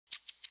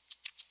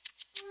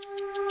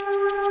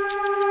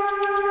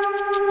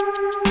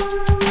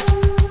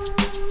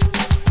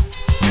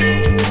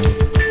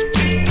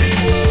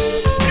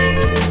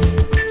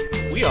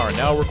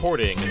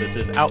recording, and this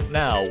is Out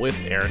Now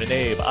with Aaron and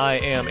Abe. I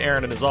am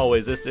Aaron, and as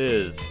always, this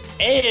is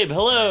Abe.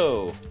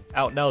 Hello.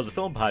 Out Now is a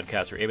film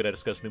podcast where Abe and I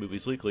discuss new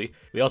movies weekly.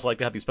 We also like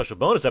to have these special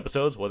bonus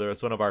episodes, whether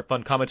it's one of our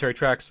fun commentary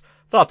tracks,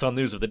 thoughts on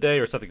news of the day,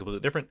 or something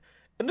completely different.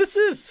 And this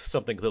is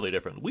something completely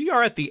different. We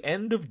are at the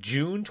end of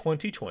June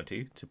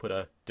 2020, to put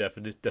a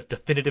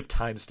definitive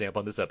timestamp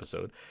on this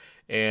episode,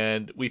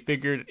 and we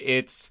figured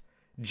it's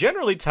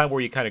generally time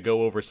where you kind of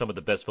go over some of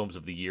the best films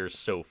of the year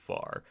so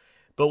far.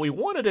 But we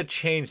wanted to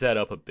change that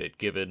up a bit,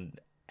 given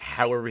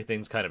how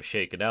everything's kind of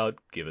shaken out,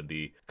 given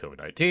the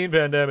COVID-19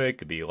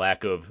 pandemic, the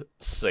lack of,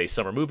 say,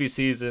 summer movie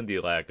season, the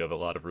lack of a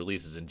lot of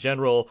releases in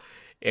general.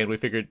 And we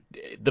figured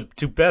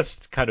to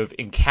best kind of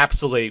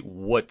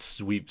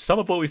encapsulate some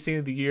of what we've seen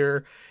in the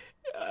year,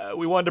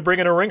 we wanted to bring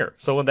in a ringer,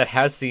 someone that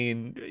has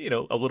seen,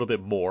 a little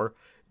bit more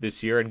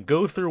this year, and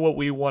go through what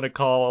we want to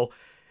call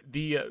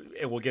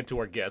and we'll get to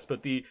our guests,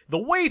 but the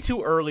way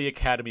too early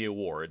Academy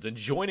Awards. And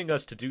joining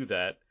us to do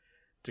that,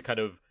 to kind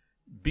of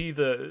be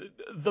the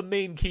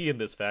main key in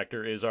this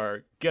factor, is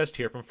our guest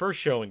here from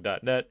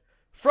firstshowing.net,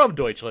 from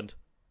Deutschland.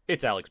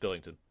 It's Alex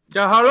Billington.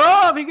 Ja,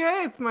 hallo, wie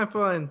geht's, my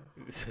friend?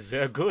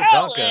 Sehr gut,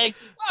 Alex,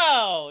 danke.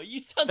 wow, you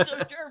sound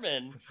so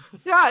German.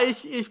 Ja,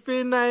 ich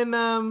bin ein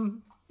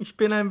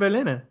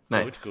Berliner.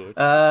 Nein. Good.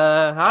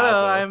 Hello,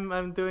 Also.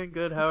 I'm doing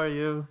good. How are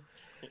you?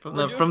 From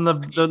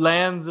We're the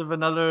lands of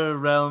another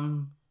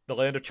realm. The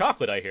land of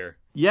chocolate, I hear.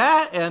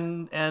 Yeah,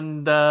 and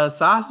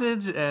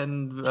sausage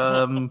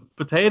and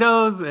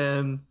potatoes,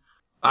 and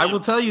I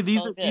will tell you,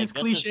 these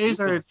cliches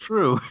are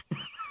true.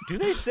 Do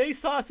they say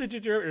sausage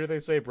in German, or do they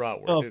say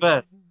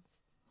bratwurst?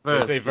 Oh,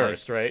 They say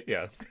Wurst, right?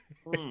 Yeah.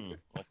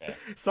 Okay.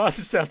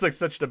 Sausage sounds like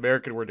such an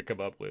American word to come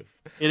up with.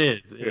 It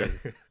is.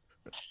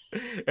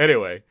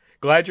 Anyway,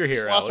 glad you're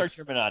here, Just lost Alex.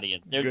 our German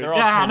audience. Good. They're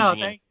all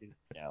thank you.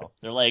 now.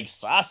 They're like,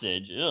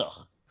 sausage,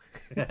 ugh.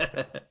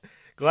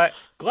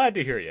 Glad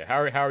to hear you. How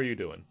are you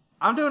doing?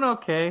 I'm doing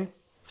okay.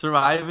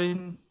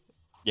 Surviving.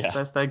 Yeah.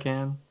 Best I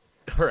can.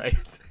 All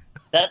right.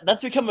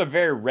 That's become a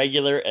very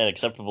regular and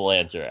acceptable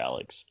answer,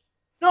 Alex.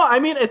 No, I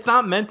mean, it's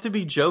not meant to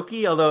be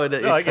jokey, although it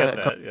I kind get of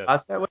that, comes yeah.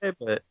 across that way.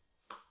 But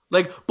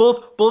like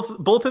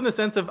both in the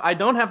sense of I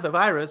don't have the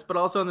virus, but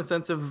also in the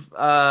sense of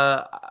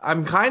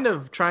I'm kind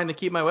of trying to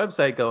keep my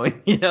website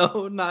going,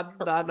 not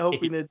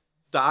hoping it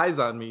dies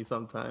on me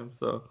sometime.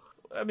 So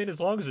I mean, as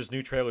long as there's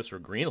new trailers for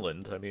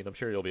Greenland, I mean, I'm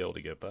sure you'll be able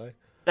to get by.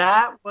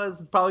 that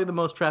was probably the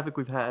most traffic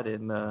we've had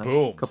in a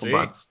Boom. couple See?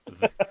 months.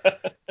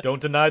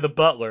 Don't deny the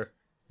butler.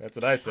 That's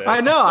what I say.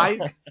 I know.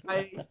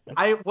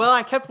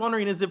 I kept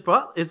wondering, is it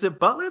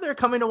Butler they're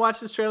coming to watch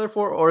this trailer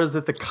for, or is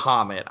it the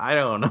Comet? I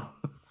don't know.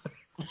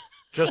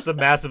 Just the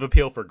massive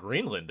appeal for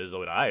Greenland is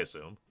what I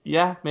assume.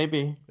 Yeah,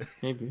 maybe.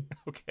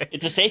 Okay.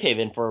 It's a safe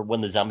haven for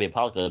when the zombie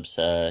apocalypse,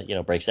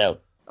 breaks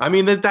out. I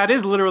mean, that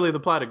is literally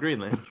the plot of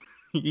Greenland.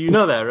 You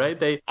know that,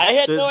 right? I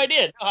had no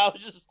idea. No, I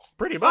was just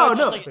Pretty much. Oh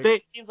no,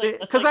 it seems like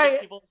that's because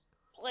like people's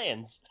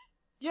plans.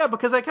 Yeah,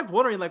 because I kept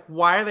wondering, like,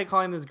 why are they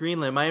calling this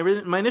Greenland?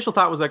 My initial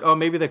thought was like, oh,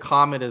 maybe the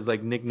comet is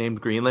like nicknamed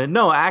Greenland.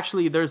 No,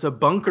 actually, there's a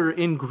bunker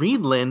in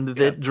Greenland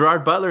that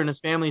Gerard Butler and his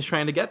family is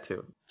trying to get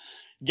to.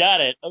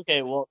 Got it.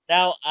 Okay, well,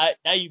 now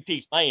you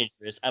piqued my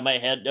interest. I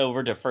might head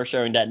over to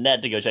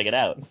firstshowing.net to go check it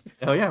out.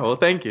 Oh yeah, well,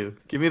 thank you.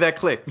 Give me that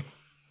click.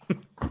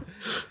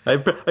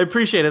 I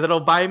appreciate it. That'll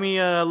buy me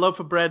a loaf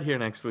of bread here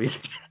next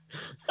week.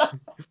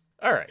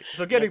 All right,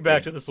 so getting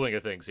back to the swing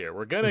of things here,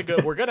 we're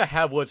gonna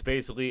have what's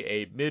basically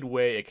a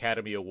midway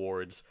Academy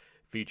Awards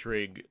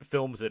featuring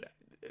films that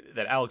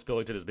Alex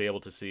Billington has been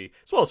able to see,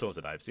 as well as films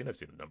that I've seen. I've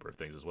seen a number of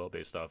things as well,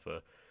 based off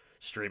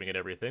streaming and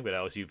everything. But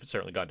Alex, you've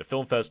certainly gone to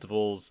film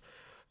festivals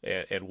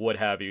and what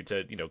have you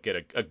to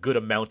get a good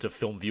amount of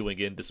film viewing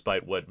in,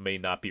 despite what may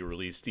not be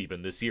released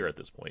even this year at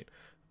this point.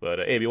 But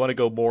Abe, you want to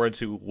go more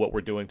into what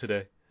we're doing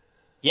today?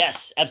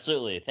 Yes,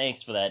 absolutely.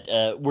 Thanks for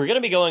that. We're going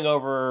to be going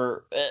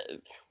over.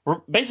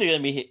 We're basically going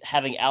to be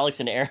having Alex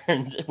and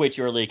Aaron's which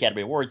early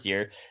Academy Awards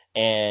year,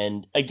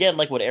 and again,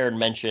 like what Aaron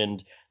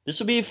mentioned, this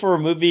will be for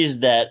movies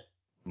that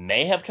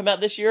may have come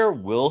out this year,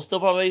 will still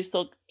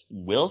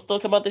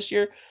come out this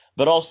year,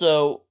 but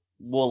also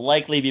will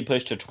likely be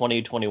pushed to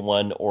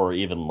 2021 or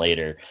even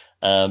later.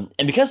 And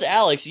because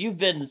Alex, you've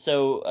been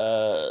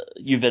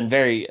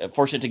very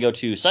fortunate to go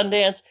to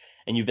Sundance.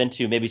 And you've been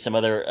to maybe some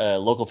other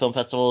local film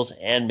festivals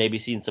and maybe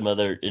seen some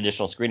other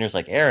additional screeners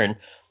like Aaron.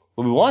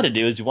 What we wanted to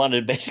do is we wanted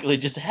to basically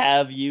just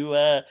have you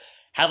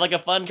have like a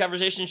fun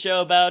conversation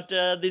show about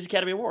these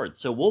Academy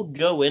Awards. So we'll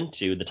go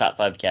into the top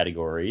 5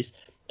 categories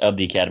of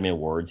the Academy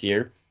Awards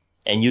here,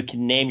 and you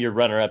can name your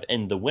runner-up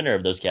and the winner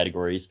of those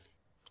categories.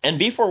 And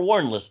be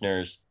forewarned,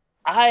 listeners,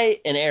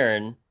 I and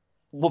Aaron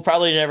will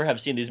probably never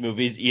have seen these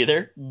movies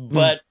either,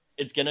 but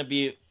it's going to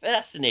be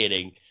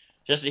fascinating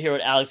just to hear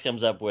what Alex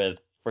comes up with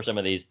for some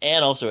of these,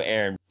 and also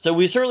Aaron. So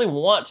we certainly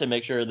want to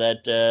make sure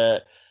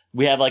that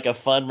we have like a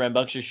fun,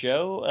 rambunctious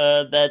show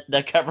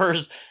that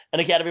covers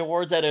an Academy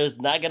Awards that is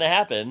not going to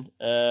happen,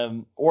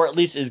 or at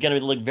least is going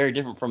to look very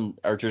different from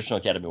our traditional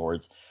Academy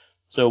Awards.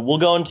 So we'll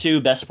go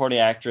into Best Supporting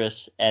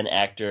Actress and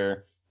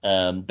Actor,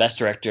 Best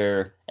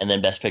Director, and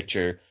then Best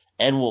Picture.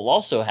 And we'll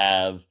also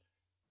have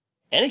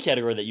any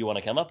category that you want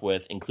to come up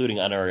with, including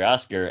honorary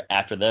Oscar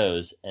after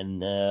those. And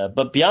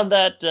but beyond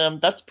that,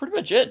 that's pretty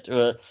much it.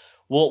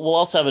 We'll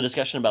also have a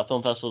discussion about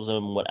film festivals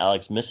and what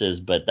Alex misses,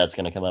 but that's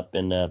going to come up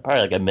in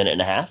probably like a minute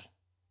and a half.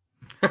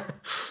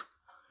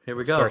 Here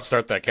we go.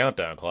 Start that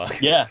countdown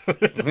clock. Yeah.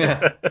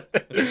 Yeah.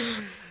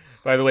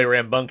 By the way,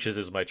 Rambunctious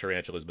is my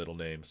tarantula's middle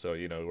name, so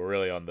we're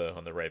really on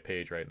the right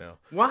page right now.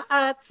 What?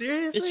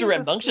 Seriously? Mr.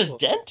 Rambunctious Cool.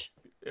 Dent?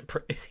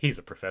 He's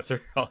a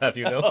professor, I'll have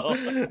you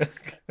know.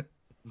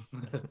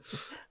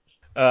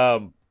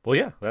 Oh. Well,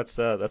 yeah, that's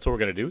what we're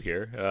gonna do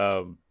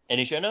here.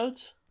 Any show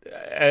notes?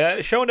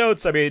 Show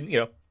notes. I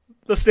mean,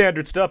 the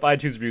standard stuff: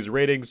 iTunes reviews,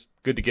 ratings.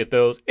 Good to get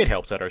those. It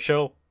helps out our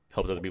show.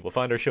 Helps other people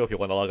find our show. If you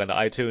want to log on to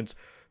iTunes,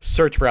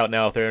 search for Out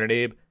Now with Aaron and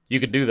Abe. You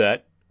can do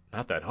that.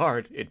 Not that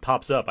hard. It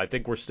pops up. I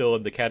think we're still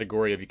in the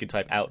category of you can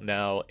type Out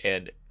Now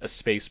and a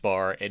space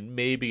bar and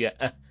maybe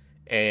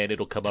and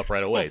it'll come up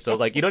right away.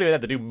 So you don't even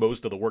have to do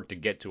most of the work to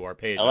get to our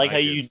page. I like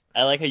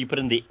how you put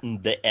in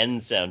the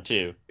N sound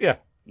too. Yeah.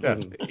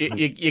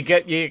 You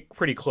get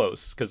pretty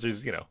close because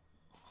there's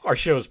our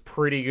show's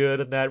pretty good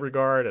in that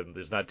regard, and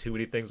there's not too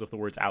many things with the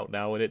words Out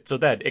Now in it. So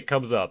then it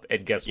comes up,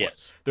 and guess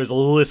what? There's a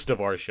list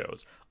of our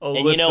shows,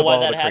 list of all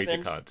the crazy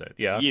content.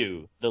 Yeah,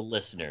 you, the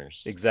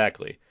listeners.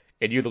 Exactly,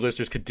 and you, the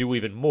listeners, could do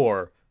even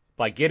more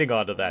by getting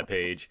onto that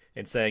page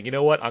and saying, you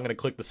know what, I'm going to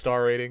click the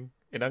star rating,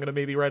 and I'm going to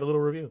maybe write a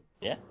little review.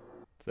 Yeah,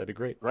 so that'd be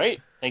great. Great,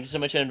 thank you so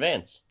much in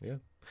advance. Yeah.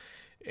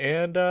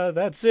 And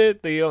that's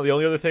it. The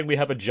only other thing, we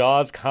have a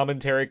Jaws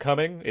commentary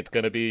coming. It's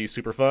going to be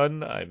super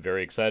fun. I'm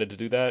very excited to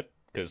do that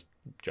because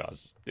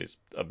Jaws is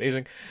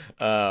amazing.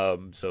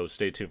 So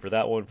stay tuned for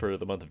that one for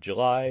the month of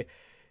July.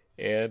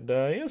 And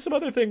some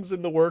other things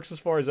in the works as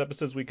far as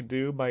episodes we can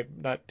do. Might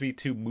not be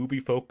too movie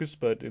focused,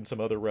 but in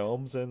some other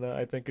realms. And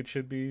I think it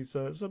should be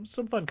some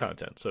fun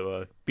content.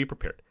 So be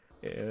prepared.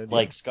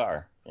 And,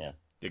 Scar. Yeah.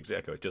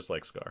 Exactly, just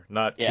like Scar.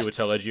 Not Yeah.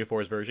 Chiwetel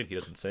Ejiofor's version. He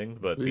doesn't sing,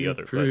 but the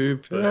other.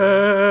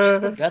 I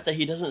forgot that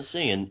he doesn't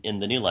sing in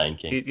the new Lion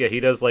King. He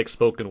does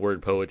spoken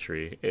word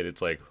poetry, and it's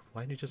like,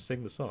 why didn't you just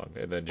sing the song?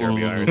 And then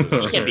Jeremy Irons.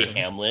 You can't be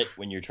Hamlet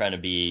when you're trying to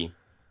be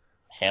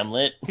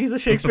Hamlet. He's a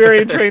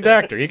Shakespearean trained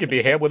actor. He can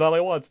be Hamlet all he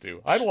wants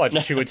to. I'd watch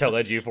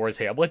Chiwetel Ejiofor's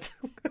Hamlet.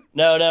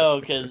 No,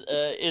 because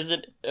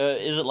isn't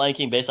Lion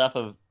King based off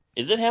of?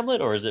 Is it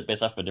Hamlet or is it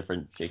based off of a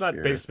different Shakespeare? It's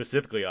not based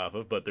specifically off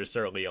of, but there's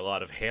certainly a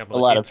lot of Hamlet. A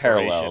lot of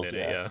inspiration parallels. in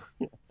it,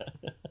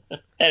 yeah.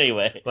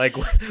 Anyway, like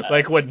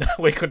when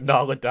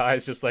Nala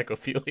dies, just like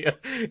Ophelia,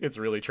 it's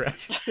really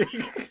tragic.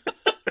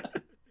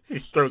 She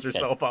throws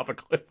herself off a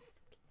cliff.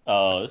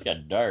 Oh, this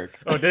got dark.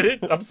 Oh, did it?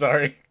 I'm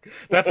sorry.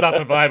 That's not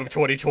the vibe of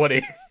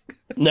 2020.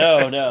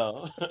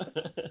 No.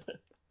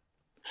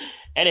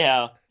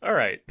 Anyhow. All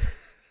right.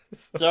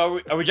 So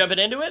are we jumping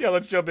into it? Yeah,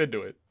 let's jump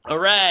into it. All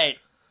right.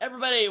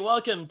 Everybody,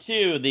 welcome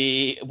to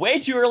the Way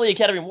Too Early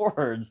Academy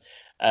Awards.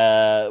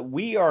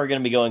 We are going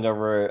to be going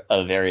over a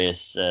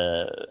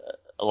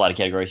lot of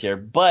categories here.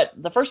 But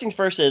the first things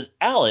first is,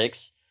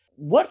 Alex,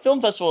 what film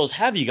festivals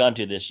have you gone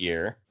to this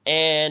year?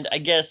 And I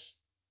guess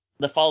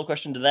the follow-up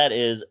question to that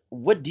is,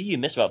 what do you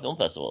miss about film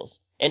festivals?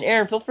 And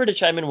Aaron, feel free to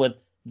chime in with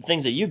the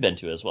things that you've been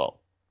to as well.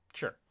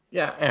 Sure.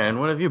 Yeah, Aaron,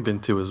 what have you been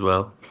to as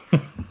well?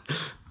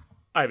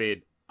 I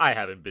mean, I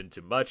haven't been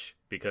to much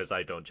because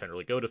I don't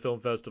generally go to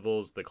film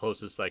festivals. The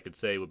closest I could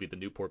say would be the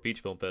Newport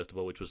Beach Film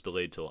Festival, which was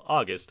delayed till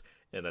August,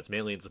 and that's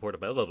mainly in support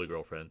of my lovely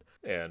girlfriend.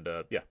 And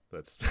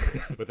that's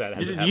with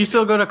that. You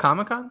still go to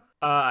Comic-Con?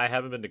 I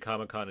haven't been to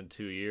Comic-Con in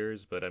 2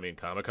 years, but I mean,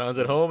 Comic-Con's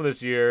at home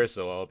this year,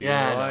 so I'll be in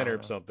line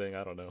or something.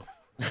 I don't know.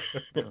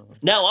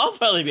 Now I'll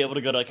probably be able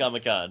to go to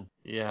Comic-Con.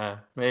 Yeah,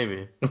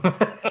 maybe.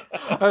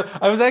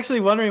 I was actually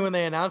wondering when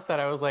they announced that.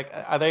 I was like,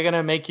 are they going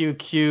to make you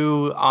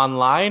queue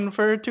online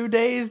for 2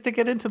 days to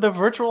get into the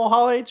virtual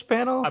Hall H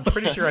panel? I'm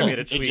pretty sure I made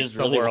a tweet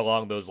somewhere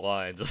along those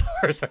lines as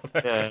far as how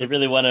that goes. They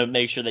really want to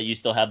make sure that you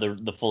still have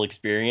the full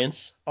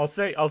experience. I'll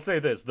say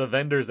this. The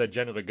vendors that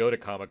generally go to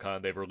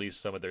Comic-Con, they've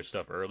released some of their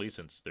stuff early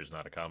since there's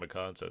not a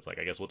Comic-Con, so it's like,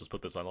 I guess we'll just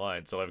put this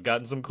online. So I've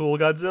gotten some cool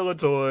Godzilla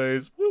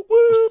toys. Woo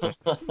woo!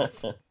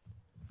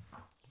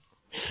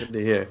 Good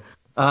to hear.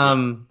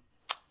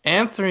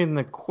 Answering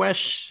the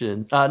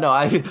question,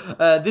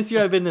 this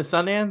year I've been to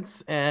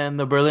Sundance and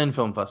the Berlin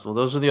Film Festival.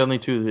 Those are the only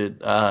two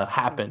that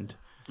happened.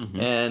 Mm-hmm.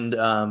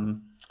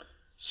 And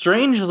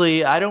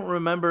strangely, I don't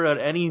remember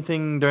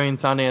anything during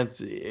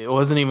Sundance. It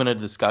wasn't even a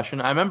discussion.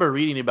 I remember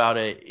reading about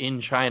it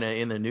in China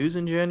in the news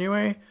in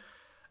January.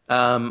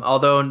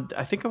 Although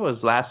I think it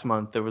was last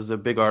month, there was a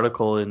big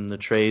article in the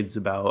trades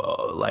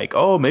about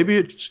maybe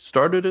it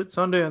started at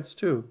Sundance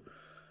too.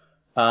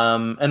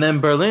 And then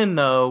Berlin,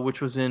 though,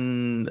 which was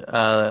in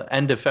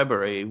end of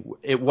February,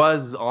 it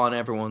was on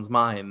everyone's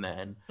mind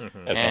then.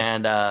 Mm-hmm. Okay.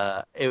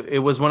 And it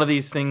was one of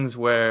these things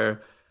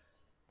where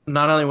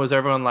not only was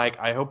everyone like,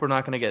 I hope we're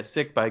not going to get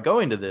sick by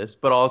going to this,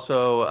 but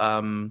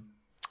also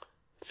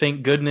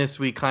thank goodness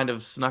we kind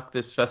of snuck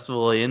this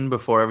festival in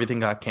before everything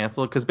got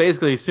canceled. Because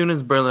basically, as soon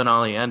as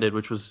Berlinale ended,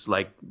 which was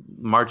like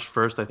March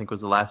 1st, I think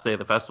was the last day of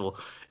the festival,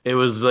 it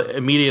was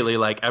immediately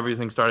like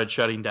everything started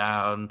shutting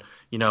down.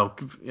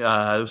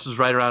 This was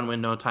right around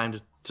when No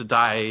Time to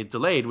die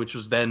delayed, which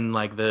was then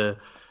like the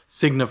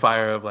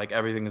signifier of like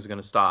everything is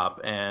going to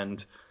stop.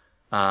 And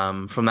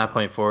from that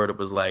point forward, it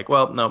was like,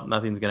 well, no,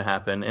 nothing's going to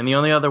happen. And the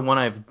only other one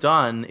I've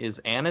done is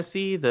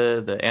Annecy,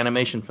 the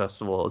animation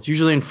festival. It's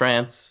usually in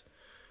France.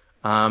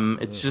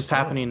 It's just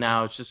happening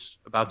now. It's just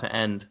about to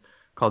end,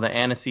 called the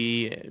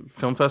Annecy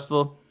Film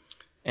Festival.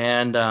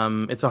 And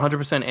it's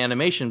 100%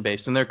 animation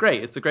based, and they're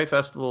great. It's a great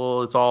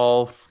festival. It's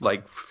all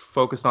like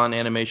focused on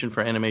animation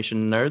for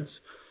animation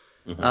nerds.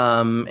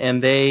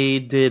 And they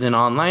did an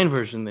online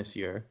version this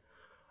year.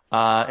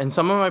 And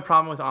some of my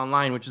problem with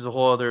online, which is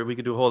we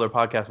could do a whole other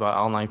podcast about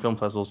online film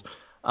festivals.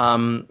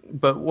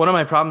 But one of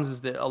my problems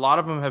is that a lot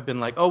of them have been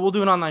like, oh, we'll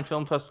do an online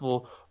film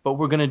festival, but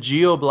we're going to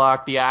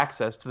geo-block the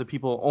access to the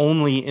people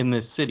only in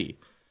this city,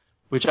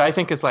 which I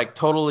think is like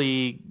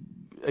totally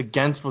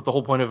against what the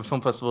whole point of a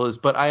film festival is.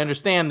 But I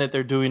understand that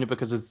they're doing it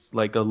because it's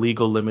like a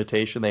legal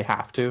limitation. They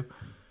have to.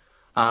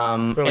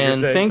 So you're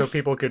saying so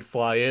people could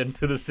fly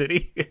into the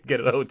city and get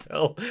a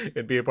hotel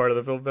and be a part of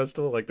the film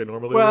festival like they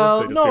normally would?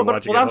 They just no,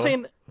 but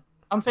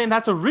I'm saying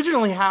that's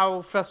originally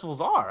how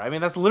festivals are. I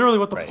mean, that's literally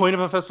what the point of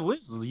a festival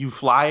is. You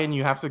fly and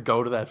you have to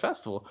go to that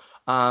festival.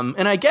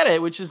 And I get it,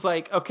 which is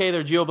like, okay,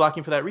 they're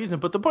geo-blocking for that reason.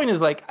 But the point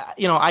is like,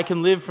 I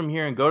can live from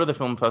here and go to the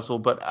film festival,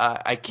 but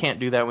I can't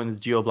do that when it's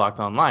geo-blocked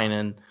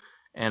online.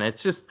 And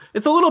it's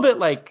a little bit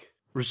like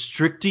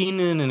restricting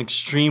in an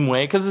extreme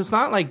way, because it's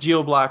not like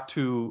geo-block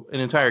to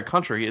an entire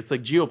country. It's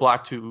like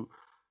geo-block to,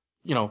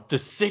 the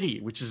city,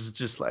 which is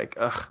just like,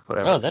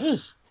 whatever. Oh, that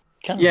is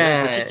kind of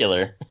very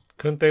particular.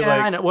 Couldn't they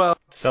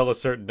sell a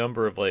certain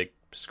number of like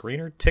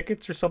screener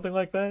tickets or something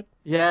like that?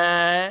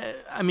 Yeah,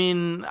 I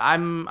mean,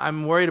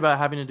 I'm worried about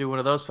having to do one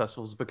of those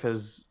festivals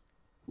because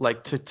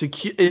like to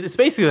queue, it's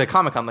basically like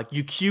Comic-Con. Like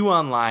you queue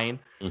online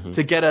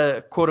to get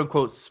a quote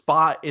unquote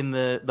spot in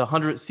the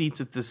 100 seats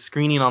at the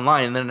screening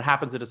online, and then it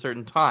happens at a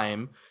certain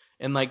time.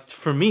 And like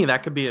for me,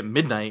 that could be at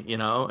midnight,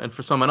 and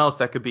for someone else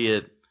that could be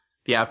at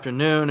the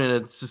afternoon. And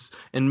it's just,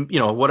 and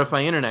what if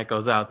my internet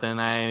goes out? Then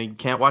I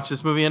can't watch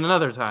this movie in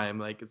another time.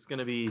 Like it's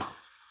gonna be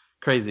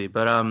crazy.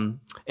 But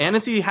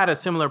Annecy had a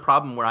similar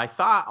problem where I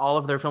thought all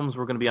of their films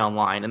were gonna be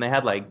online, and they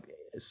had like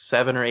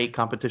 7 or 8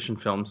 competition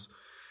films.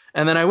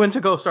 And then I went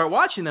to go start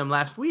watching them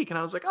last week, and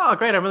I was like, oh,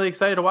 great, I'm really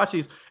excited to watch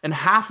these. And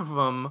half of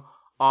them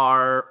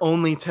are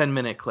only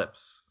 10-minute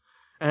clips.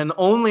 And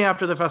only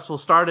after the festival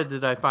started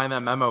did I find that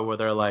memo where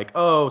they're like,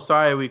 oh,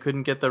 sorry, we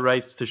couldn't get the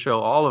rights to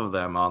show all of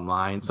them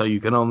online, so you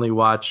can only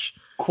watch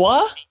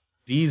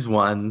these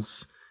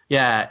ones.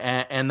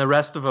 Yeah, and the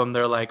rest of them,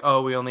 they're like,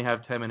 oh, we only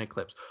have 10-minute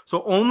clips.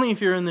 So only if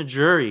you're in the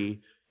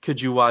jury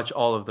could you watch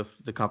all of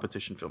the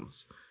competition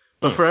films.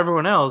 But for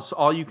everyone else,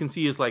 all you can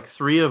see is like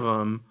 3 of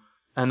them,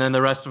 and then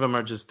the rest of them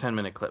are just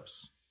 10-minute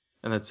clips,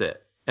 and that's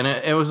it. And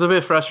it was a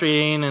bit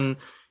frustrating, and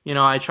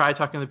I tried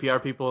talking to the PR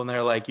people, and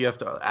they're like, you have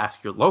to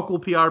ask your local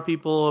PR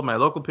people. My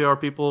local PR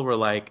people were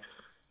like,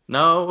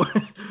 no.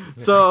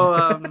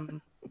 So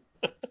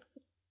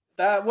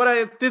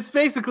this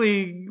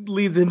basically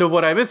leads into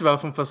what I miss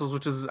about film festivals,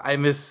 which is I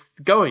miss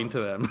going to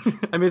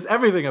them. I miss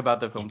everything about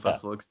the film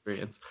festival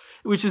experience,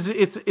 which is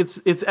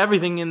it's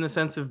everything in the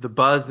sense of the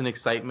buzz and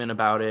excitement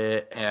about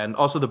it, and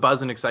also the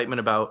buzz and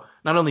excitement about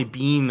not only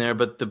being there,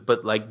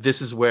 but like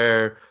this is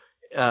where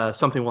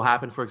something will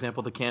happen. For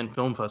example, the Cannes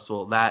Film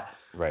Festival, that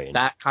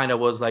kind of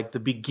was like the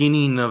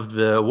beginning of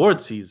the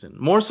award season,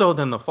 more so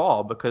than the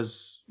fall,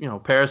 because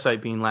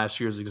Parasite being last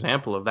year's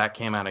example of that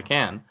came out of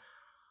Cannes.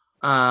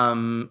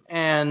 And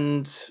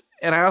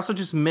I also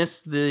just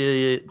miss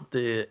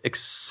the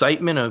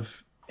excitement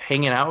of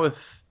hanging out with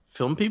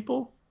film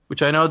people,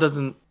 which I know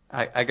doesn't.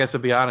 I guess to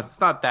be honest, it's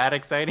not that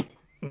exciting.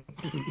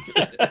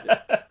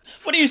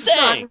 What are you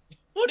saying?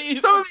 What are you?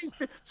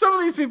 Some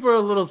of these people are a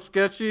little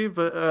sketchy,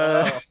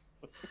 but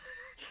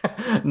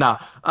no.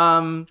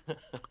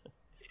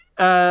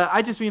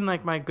 I just mean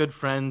like my good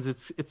friends.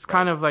 It's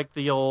kind of like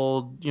the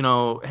old,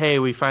 hey,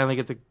 we finally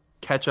get to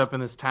catch up in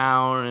this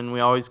town, and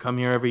we always come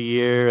here every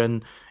year,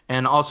 and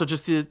also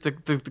just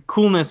the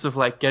coolness of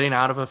like getting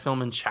out of a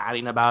film and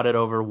chatting about it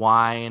over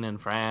wine in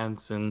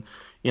France, and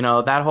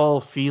that whole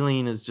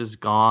feeling is just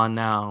gone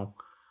now.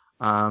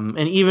 And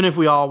even if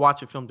we all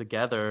watch a film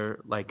together,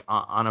 like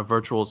on a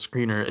virtual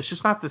screener, it's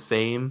just not the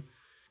same.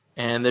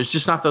 And there's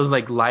just not those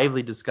like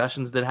lively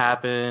discussions that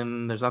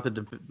happen. There's not the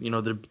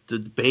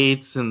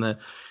debates and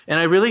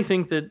I really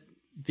think that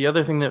the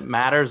other thing that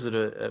matters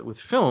with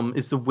film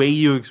is the way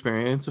you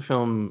experience a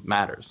film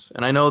matters.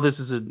 And I know this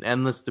is an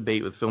endless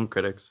debate with film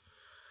critics,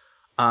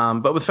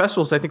 but with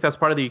festivals, I think that's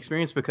part of the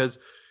experience, because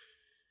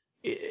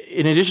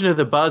in addition to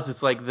the buzz,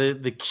 it's like the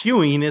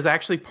queuing is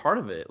actually part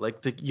of it.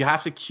 Like you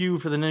have to queue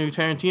for the new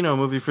Tarantino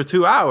movie for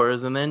 2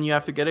 hours, and then you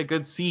have to get a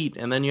good seat,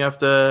 and then you have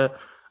to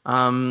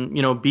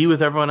be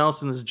with everyone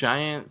else in this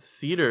giant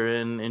theater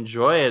and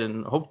enjoy it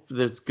and hope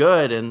that it's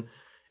good,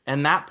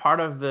 and that part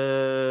of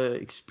the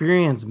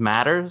experience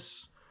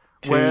matters.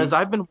 Whereas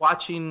I've been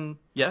watching,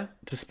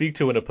 to speak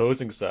to an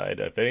opposing side,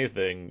 if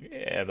anything,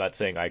 I'm not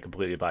saying I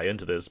completely buy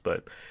into this,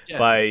 but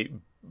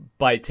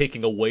by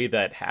taking away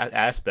that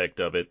aspect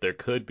of it, there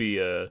could be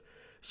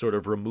sort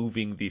of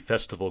removing the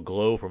festival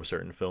glow from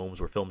certain films,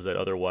 where films that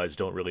otherwise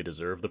don't really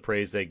deserve the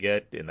praise they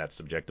get, and that's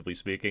subjectively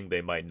speaking,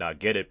 they might not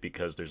get it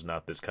because there's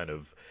not this kind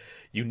of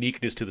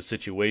uniqueness to the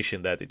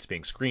situation that it's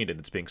being screened, and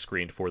it's being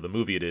screened for the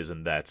movie it is,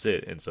 and that's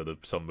it. And so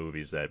some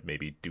movies that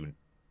maybe do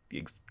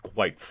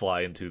quite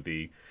fly into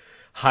the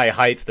high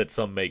heights that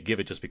some may give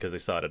it just because they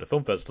saw it at a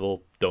film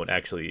festival don't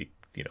actually,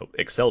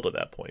 excel to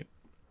that point.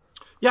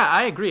 Yeah,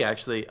 I agree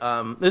actually.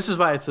 This is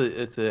why it's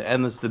a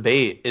endless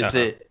debate. Is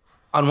that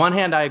on one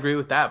hand I agree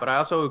with that, but I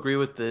also agree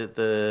with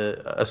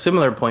a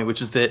similar point,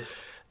 which is that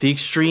the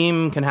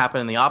extreme can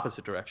happen in the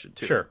opposite direction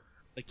too. Sure.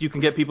 Like you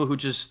can get people who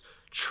just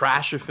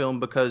trash a film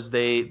because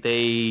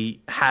they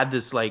had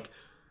this like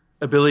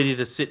ability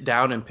to sit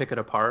down and pick it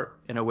apart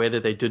in a way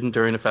that they didn't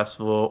during a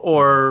festival,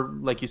 or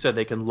like you said,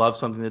 they can love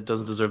something that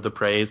doesn't deserve the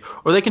praise,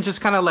 or they can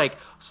just kind of like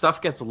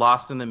stuff gets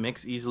lost in the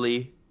mix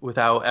easily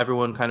without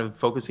everyone kind of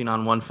focusing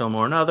on one film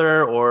or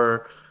another,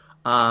 or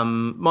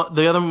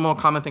the other more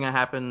common thing that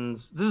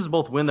happens, this is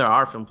both when there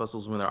are film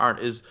festivals and when there aren't,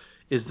 is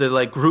the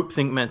like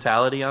groupthink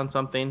mentality on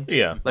something.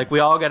 Yeah. Like we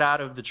all get out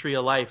of the Tree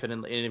of Life,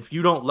 and if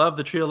you don't love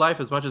the Tree of Life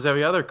as much as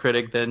every other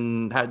critic,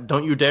 then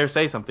don't you dare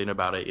say something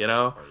about it,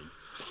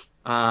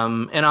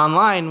 And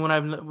online, what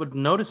I've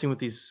been noticing with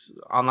these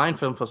online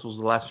film festivals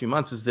the last few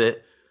months is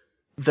that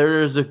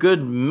there's a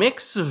good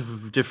mix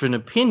of different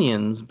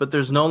opinions, but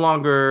there's no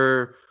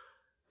longer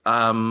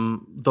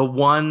the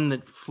one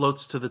that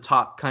floats to the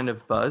top kind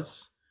of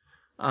buzz.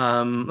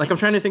 Like I'm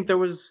trying to think, there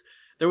was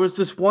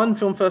this one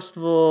film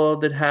festival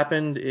that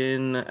happened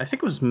in, I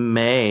think it was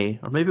May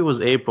or maybe it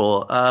was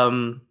April.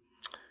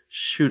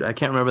 Shoot, I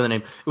can't remember the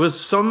name. It was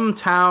some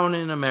town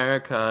in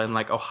America, in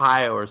like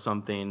Ohio or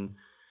something.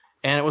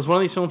 And it was one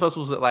of these film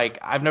festivals that like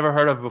I've never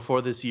heard of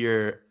before this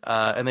year.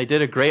 And they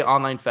did a great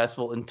online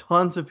festival and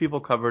tons of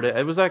people covered it.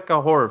 It was like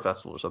a horror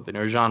festival or something,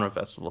 or a genre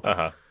festival.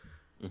 Uh-huh.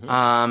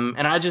 Mm-hmm.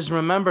 And I just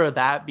remember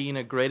that being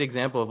a great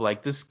example of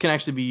like this can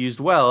actually be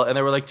used well. And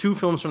there were like 2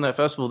 films from that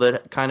festival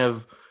that kind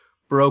of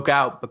broke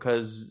out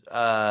because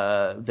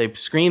they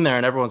screened there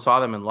and everyone saw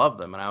them and loved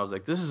them. And I was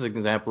like, this is an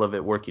example of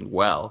it working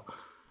well.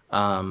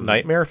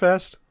 Nightmare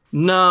Fest?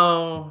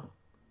 No.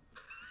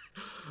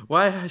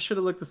 Why? I should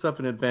have looked this up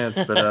in advance,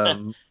 but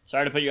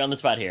Sorry to put you on the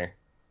spot here.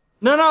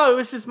 No, it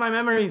was just my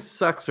memory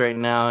sucks right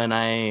now, and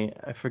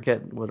I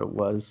forget what it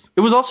was.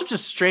 It was also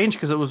just strange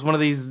because it was one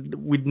of these,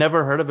 we'd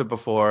never heard of it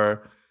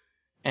before,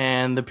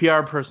 and the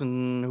PR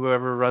person,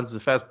 whoever runs the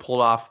fest,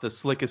 pulled off the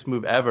slickest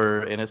move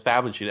ever in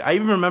establishing it. I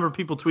even remember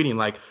people tweeting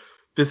like,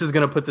 "This is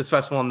gonna put this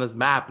festival on this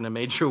map in a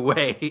major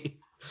way."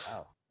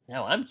 Wow.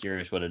 Now I'm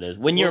curious what it is.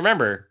 When you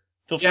remember,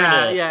 feel free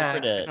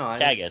to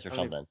tag us or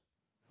something.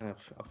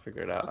 I'll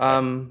figure it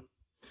out.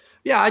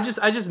 Yeah, I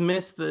just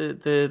miss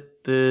the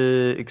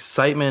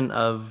excitement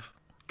of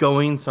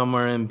going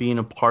somewhere and being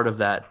a part of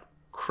that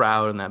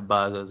crowd and that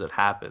buzz as it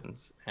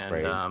happens. And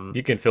Right.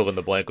 You can fill in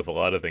the blank with a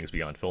lot of things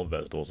beyond film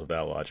festivals with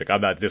that logic. I'm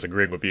not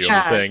disagreeing with you. Yeah, I'm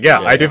just saying, yeah,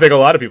 I do think a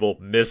lot of people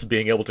miss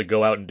being able to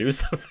go out and do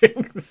some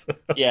things.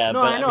 Yeah,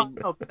 No, but I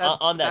know, but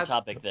on that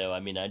topic though, I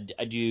mean, I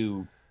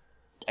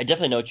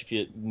definitely know what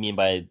you mean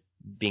by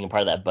being a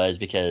part of that buzz,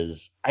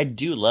 because I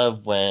do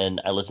love when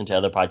I listen to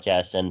other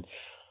podcasts and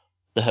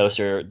the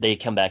hosts they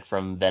come back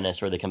from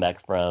Venice or they come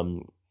back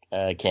from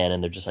Cannes,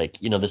 and they're just like,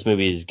 this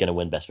movie is going to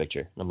win Best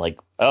Picture. And I'm like,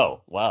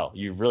 oh, wow,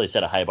 you've really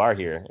set a high bar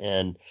here.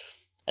 And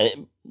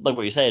like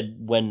what you said,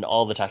 when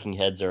all the talking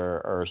heads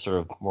are sort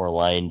of more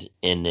aligned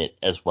in it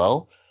as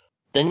well,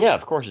 then yeah,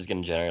 of course it's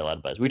going to generate a lot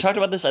of buzz. We talked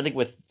about this, I think,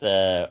 with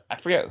I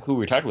forget who we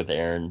were talking with,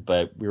 Aaron,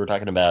 but we were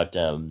talking about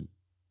something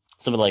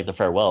like The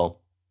Farewell.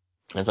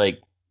 And it's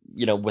like,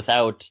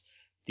 without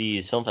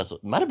these film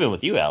festivals, it might have been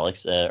with you,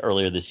 Alex,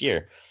 earlier this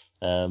year.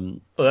 Well,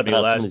 that'd be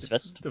last.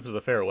 If it was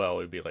a Farewell,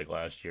 it would be like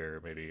last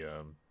year, maybe.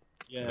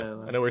 yeah.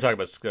 I know we were talking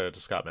about to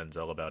Scott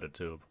Menzel about it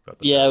too.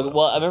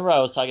 Well, I remember I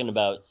was talking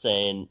about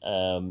saying,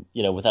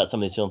 without some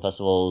of these film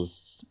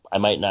festivals, I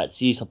might not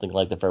see something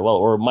like The Farewell,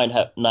 or might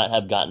not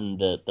have gotten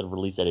the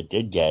release that it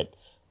did get,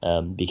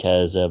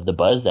 because of the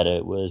buzz that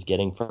it was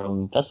getting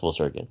from festival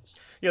circuits.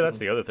 Yeah, that's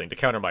the other thing. To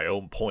counter my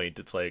own point,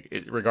 it's like,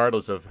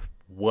 regardless of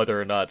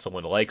whether or not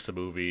someone likes a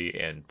movie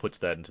and puts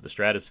that into the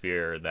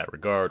stratosphere in that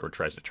regard or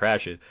tries to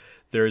trash it,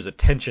 there is a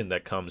tension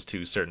that comes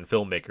to certain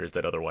filmmakers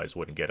that otherwise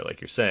wouldn't get it, like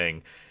you're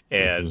saying.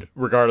 And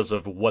regardless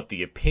of what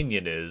the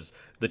opinion is,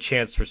 the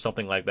chance for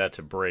something like that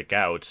to break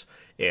out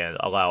and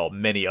allow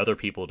many other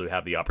people to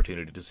have the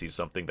opportunity to see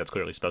something that's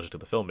clearly special to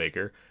the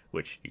filmmaker,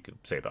 which you can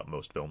say about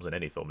most films and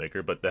any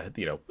filmmaker, but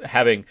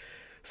having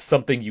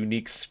something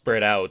unique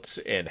spread out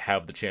and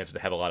have the chance to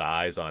have a lot of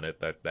eyes on it,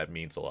 that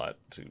means a lot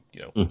to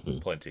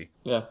plenty.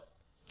 Yeah.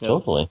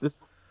 Totally.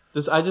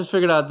 This I just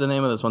figured out the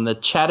name of this one, the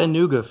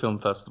Chattanooga Film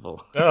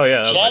Festival. Oh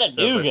yeah, that was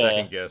Chattanooga. my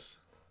second guess.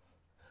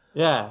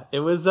 Yeah, it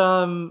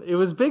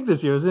was big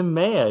this year. It was in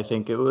May, I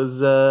think. It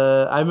was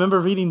I remember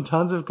reading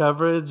tons of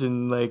coverage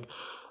and like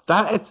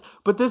that.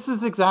 But this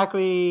is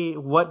exactly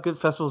what good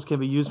festivals can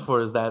be used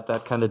for, is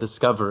that kind of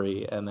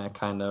discovery and that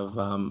kind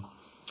of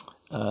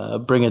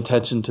bring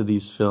attention to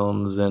these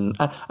films. And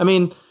I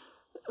mean,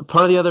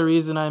 part of the other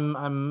reason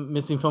I'm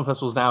missing film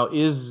festivals now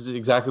is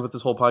exactly what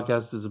this whole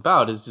podcast is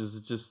about.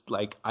 Is just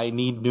like I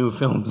need new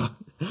films,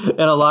 and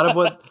a lot of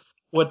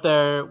what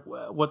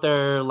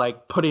they're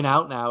like putting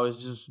out now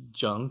is just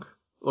junk,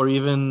 or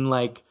even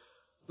like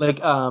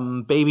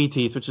Baby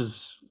Teeth, which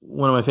is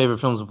one of my favorite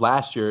films of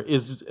last year,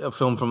 is a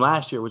film from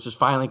last year, which is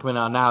finally coming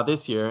out now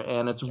this year,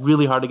 and it's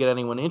really hard to get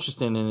anyone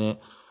interested in it.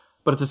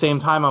 But at the same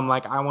time, I'm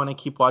like, I want to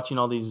keep watching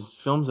all these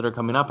films that are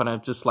coming up, and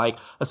I'm just like,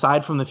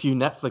 aside from the few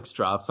Netflix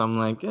drops, I'm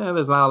like,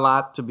 there's not a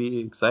lot to be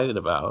excited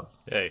about.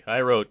 Hey,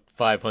 I wrote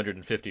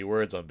 550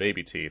 words on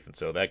Baby Teeth, and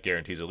so that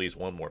guarantees at least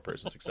one more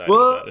person's excited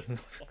Well, about it.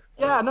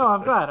 yeah, no,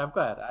 I'm glad.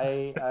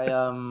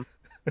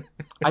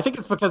 I think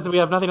it's because we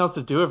have nothing else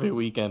to do every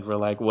weekend. We're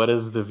like, what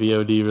is the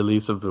VOD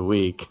release of the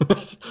week?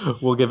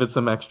 We'll give it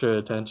some extra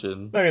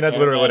attention. I mean, that's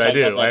literally what I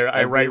do.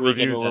 I write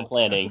reviews. When we're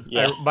planning.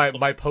 Yeah.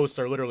 My posts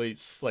are literally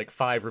like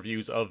 5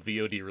 reviews of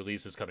VOD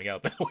releases coming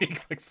out that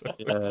week.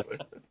 Yeah.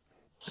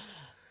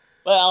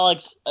 Well,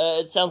 Alex,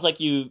 it sounds like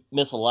you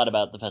miss a lot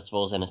about the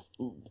festivals, and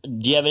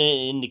do you have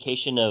any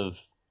indication of,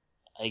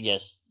 I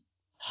guess,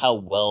 how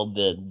well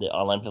the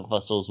online film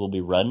festivals will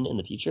be run in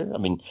the future? I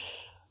mean,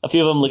 a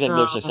few of them look like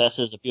they're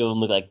successes. A few of them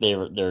look like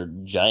they're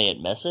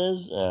giant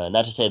messes.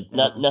 Not to say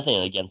nothing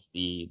against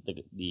the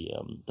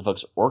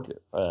folks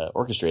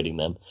orchestrating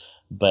them,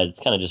 but it's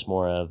kind of just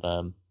more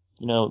of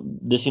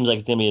this seems like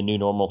it's gonna be a new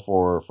normal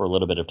for a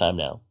little bit of time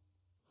now.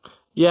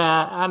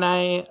 Yeah, and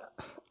I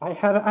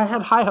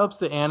had high hopes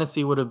that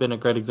Annecy would have been a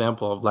great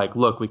example of like,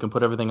 look, we can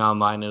put everything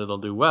online and it'll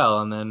do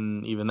well, and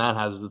then even that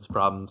has its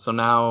problems. So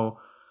now,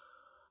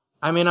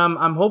 I mean,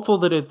 I'm hopeful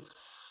that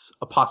it's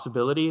a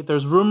possibility.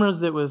 There's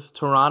rumors that with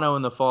Toronto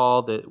in the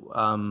fall that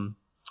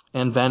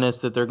and Venice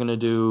that they're going to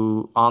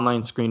do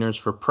online screeners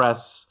for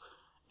press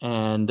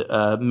and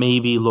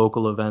maybe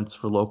local events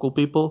for local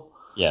people.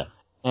 Yeah.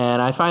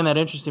 And I find that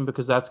interesting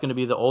because that's going to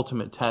be the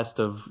ultimate test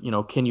of,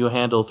 can you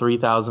handle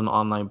 3,000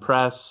 online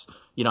press?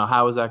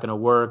 How is that going to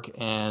work?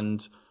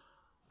 And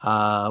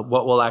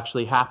what will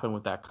actually happen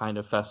with that kind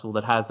of festival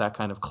that has that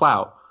kind of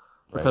clout?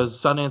 Because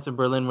Sundance and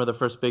Berlin were the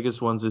first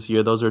biggest ones this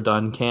year. Those are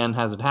done. Cannes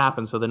hasn't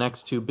happened. So the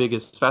next 2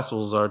 biggest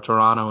festivals are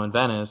Toronto and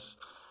Venice.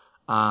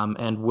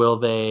 And will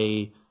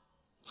they,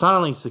 it's not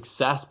only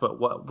success, but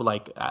what,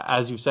 like,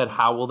 as you said,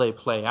 how will they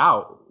play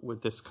out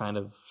with this kind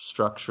of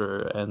structure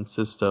and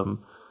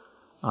system?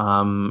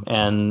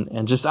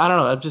 And just, I don't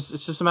know,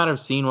 it's just a matter of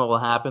seeing what will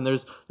happen.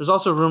 There's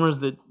also rumors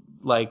that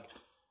like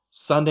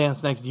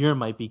Sundance next year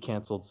might be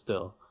canceled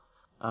still.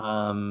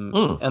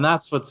 And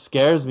that's what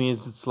scares me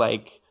is it's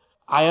like,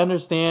 I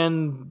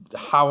understand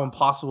how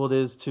impossible it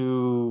is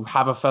to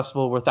have a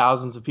festival where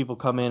thousands of people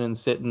come in and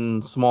sit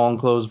in small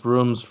enclosed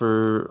rooms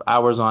for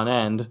hours on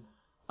end.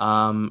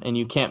 And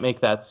you can't make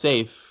that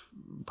safe.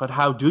 But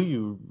how do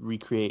you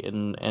recreate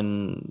and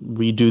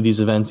redo these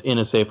events in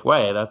a safe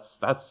way? That's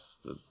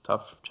a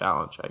tough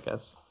challenge, I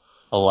guess.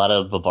 A lot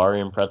of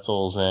Bavarian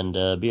pretzels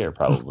and beer,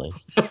 probably.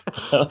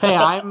 Hey,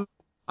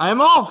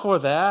 I'm all for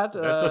that.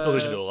 That's the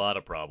solution to a lot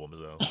of problems,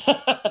 though.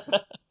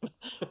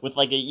 With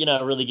like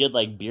a really good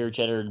like beer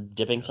cheddar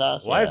dipping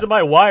sauce. Why isn't my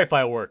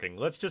Wi-Fi working?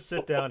 Let's just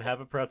sit down,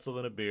 have a pretzel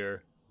and a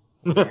beer.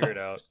 Figure it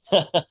out.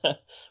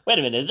 Wait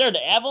a minute, is there an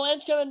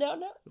avalanche coming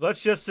down now?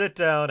 Let's just sit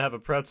down, have a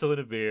pretzel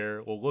and a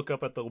beer. We'll look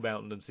up at the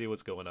mountain and see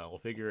what's going on. We'll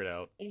figure it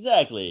out.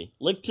 Exactly.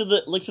 Look to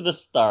the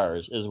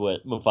stars is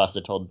what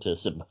Mufasa told to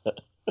Simba.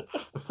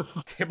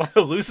 Am I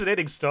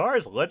hallucinating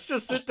stars? Let's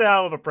just sit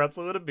down with a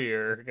pretzel and a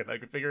beer, and I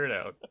can figure it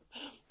out.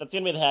 That's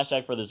gonna be the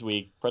hashtag for this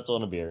week: pretzel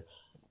and a beer.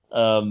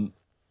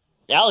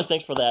 Alex,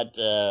 thanks for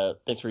that.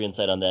 Thanks for your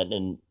insight on that,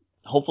 and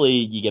hopefully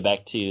you get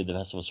back to the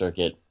festival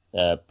circuit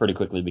pretty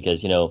quickly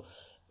because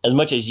as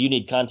much as you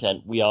need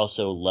content, we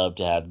also love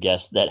to have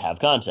guests that have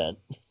content.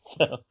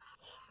 So,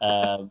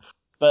 the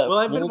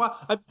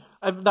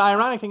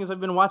ironic thing is I've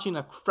been watching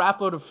a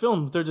crap load of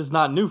films. They're just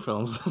not new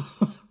films.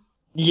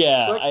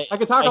 Yeah, so I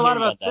could talk a lot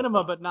about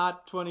cinema, but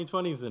not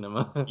 2020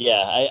 cinema.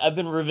 Yeah, I've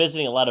been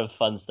revisiting a lot of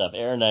fun stuff.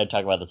 Aaron and I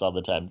talk about this all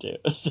the time too.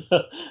 So,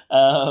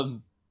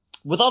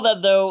 with all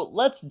that though,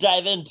 let's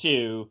dive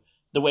into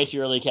the Way Too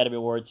Early Academy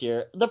Awards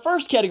here. The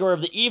first category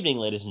of the evening,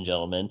 ladies and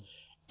gentlemen,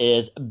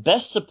 is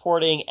Best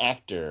Supporting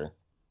Actor.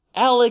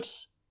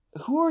 Alex,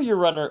 who is your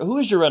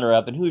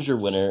runner-up and who's your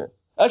winner?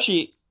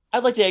 Actually,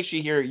 I'd like to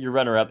hear your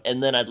runner-up,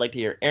 and then I'd like to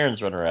hear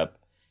Aaron's runner-up,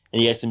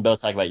 and you guys can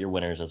both talk about your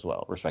winners as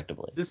well,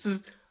 respectively.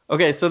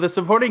 Okay, so the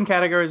supporting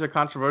categories are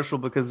controversial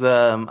because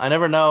I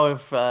never know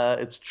if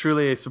it's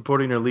truly a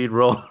supporting or lead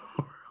role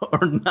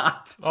or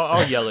not.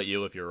 I'll yell at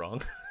you if you're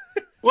wrong.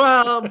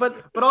 Well,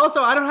 but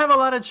also I don't have a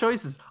lot of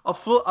choices.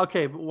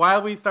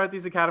 While we start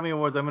these Academy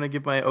Awards, I'm going to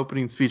give my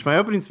opening speech. My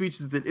opening speech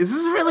is this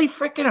really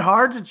freaking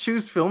hard to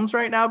choose films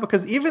right now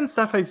because even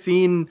stuff I've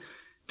seen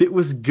that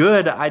was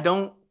good, I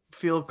don't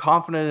feel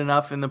confident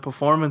enough in the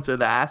performance or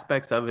the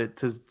aspects of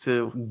it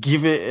to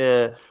give it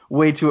a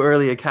Way Too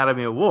Early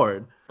Academy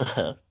Award.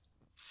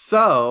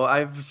 So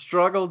I've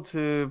struggled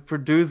to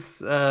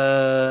produce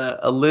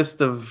a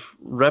list of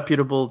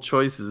reputable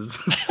choices.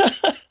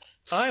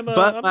 I'm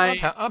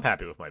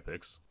happy with my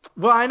picks.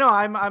 Well, I know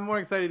I'm more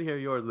excited to hear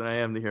yours than I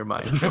am to hear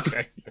mine.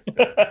 Okay.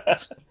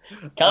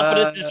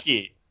 Confidence is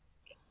key.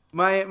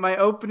 My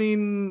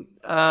opening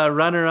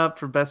runner-up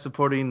for Best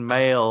Supporting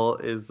Male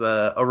is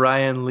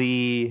Orion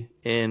Lee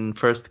in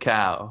First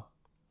Cow.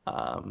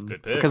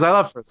 Good pick. Because I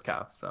love First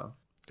Cow, so.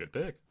 Good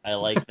pick. I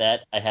like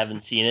that. I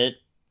haven't seen it.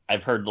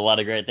 I've heard a lot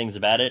of great things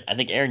about it. I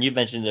think, Aaron, you've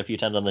mentioned it a few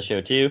times on the show,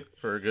 too.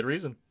 For a good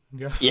reason.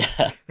 Yeah.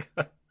 Yeah.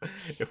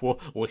 If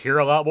we'll hear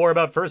a lot more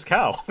about First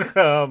Cow.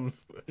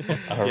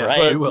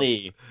 Orion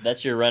Lee.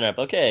 That's your runner-up.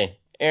 Okay.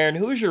 Aaron,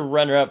 who is your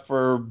runner-up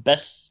for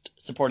Best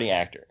Supporting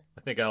Actor?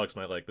 I think Alex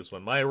might like this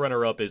one. My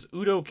runner-up is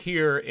Udo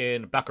Kier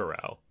in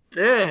Bacurau.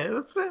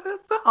 Yeah,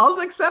 I'll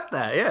accept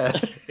that. Yeah.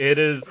 It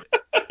is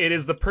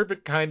the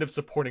perfect kind of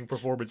supporting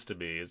performance to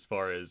me, as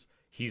far as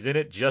he's in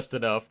it just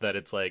enough that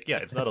it's like, yeah,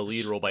 it's not a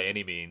lead role by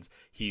any means.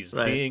 He's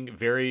being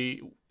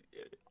very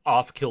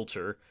off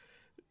kilter,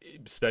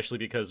 especially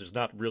because there's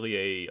not really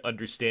a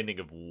understanding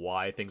of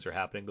why things are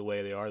happening the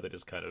way they are. That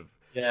just kind of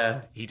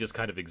he just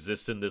kind of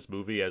exists in this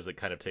movie as it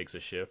kind of takes a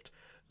shift.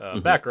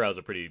 Bacurau is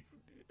a pretty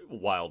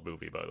wild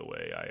movie, by the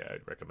way.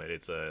 I'd recommend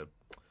it. I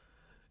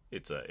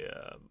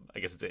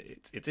guess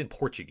it's in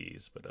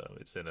Portuguese, but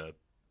it's in a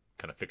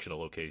kind of fictional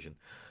location,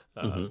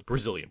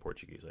 Brazilian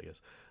Portuguese, I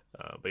guess.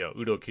 But yeah,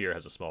 Udo Kier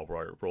has a small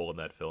role in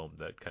that film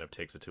that kind of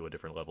takes it to a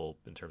different level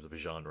in terms of a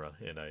genre,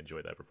 and I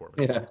enjoyed that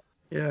performance.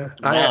 Yeah.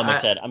 Now I'm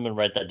excited. I'm gonna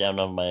write that down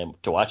on my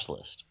to watch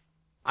list.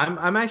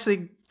 I'm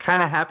actually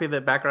kind of happy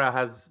that Bacurau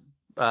has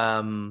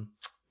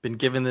been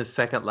given this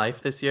second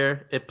life this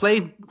year. It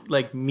played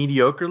like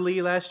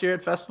mediocrely last year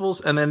at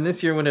festivals, and then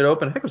this year when it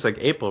opened, I think it was like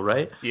April,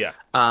 right? Yeah.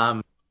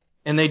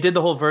 And they did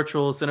the whole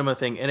virtual cinema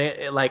thing, and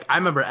it like I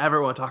remember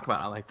everyone talking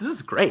about it. I'm like, this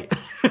is great.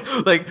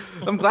 Like,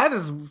 I'm glad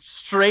this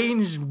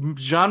strange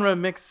genre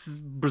mix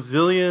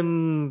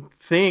Brazilian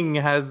thing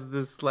has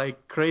this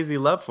like crazy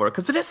love for it,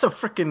 because it is so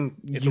freaking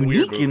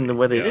unique in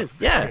what it is.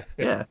 Yeah.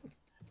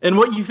 And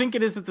what you think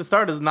it is at the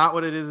start is not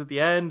what it is at the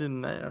end,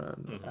 and I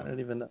don't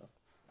even know.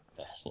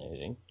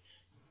 Fascinating.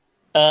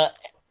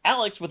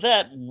 Alex, with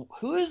that,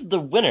 who is the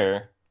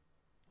winner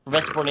for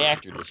Best Supporting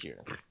Actor this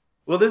year?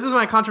 Well, this is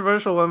my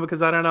controversial one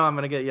because I don't know. I'm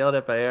going to get yelled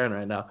at by Aaron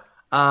right now.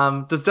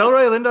 Does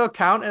Delroy Lindo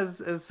count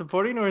as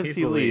supporting, or is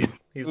he lead?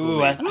 He's the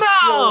lead.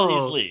 No!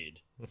 He's lead.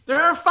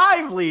 There are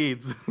 5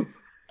 leads.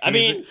 I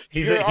mean,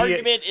 your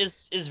argument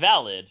is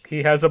valid.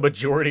 He has a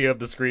majority of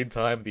the screen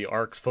time. The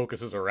arc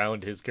focuses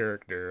around his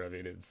character. I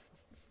mean, it's...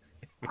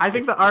 I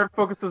think the arc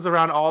focuses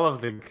around all of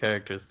the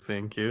characters.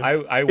 Thank you.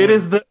 It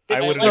is the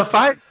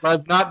 5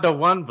 bloods, not the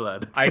 1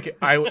 blood.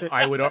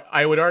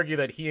 I would argue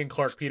that he and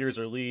Clark Peters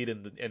are lead,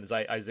 and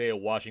Isaiah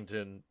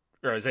Washington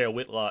or Isaiah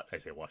Whitlock.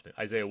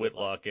 Isaiah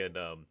Whitlock and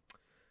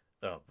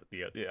the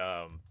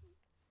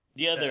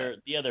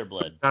other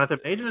blood. Jonathan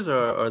Majors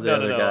or the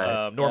other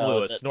guy? Norm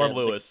Lewis. Norm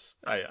Lewis.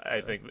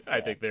 I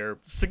think they're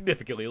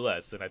significantly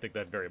less, and I think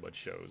that very much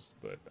shows.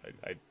 But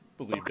I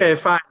believe. Okay,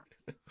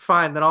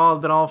 fine. Then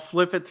I'll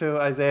flip it to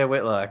Isaiah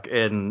Whitlock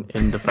in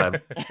the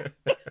 5.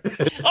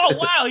 Oh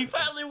wow, he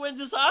finally wins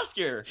this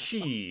Oscar.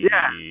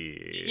 Yeah,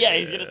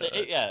 he's gonna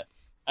say yeah.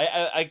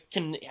 I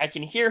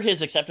can hear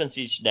his acceptance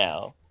speech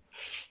now.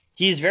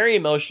 He's very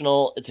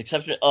emotional. It's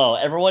exceptional. Oh,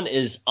 everyone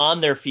is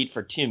on their feet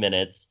for 2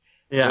 minutes.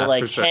 Yeah, they're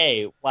like, sure.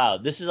 Hey, wow,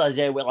 this is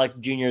Isaiah Whitlock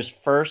Jr.'s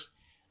first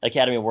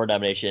Academy Award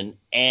nomination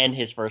and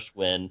his first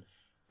win.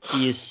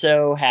 He is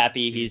so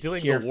happy. He's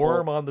doing a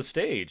worm on the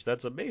stage.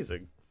 That's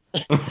amazing.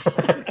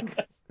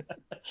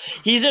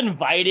 He's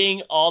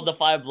inviting all the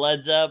 5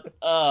 bloods up.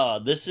 Oh,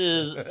 this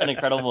is an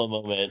incredible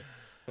moment.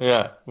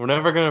 Yeah, we're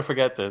never gonna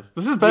forget this.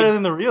 This is better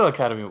than the real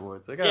Academy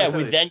Awards. We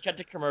then cut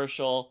to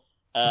commercial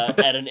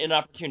at an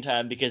inopportune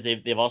time because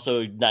they've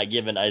also not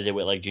given Isaiah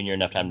Whitlock Jr.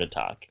 enough time to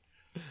talk.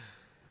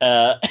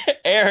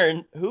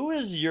 Aaron, who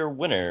is your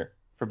winner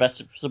for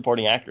Best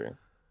Supporting Actor?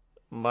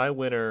 My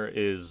winner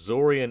is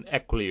Zorian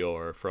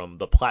Equilior from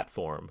The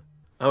Platform.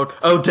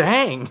 Oh,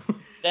 dang!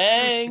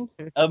 Dang!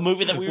 A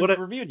movie that we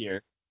reviewed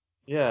here.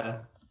 Yeah.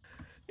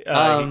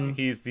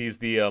 He's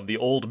the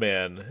old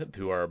man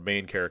who our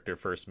main character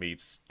first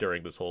meets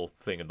during this whole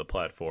thing in The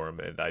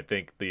Platform, and I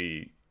think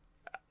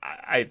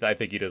I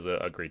think he does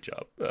a great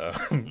job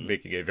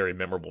making a very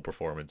memorable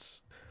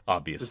performance.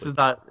 Obviously.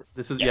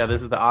 This is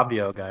the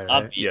Obvio guy,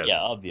 right? Yes. Yeah,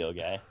 Obvio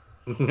guy.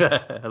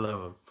 I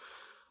love him.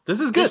 This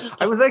is good.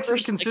 I was actually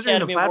considering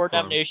Academy Award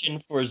nomination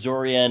for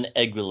Zorian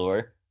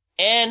Equilior,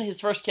 and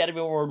his first Academy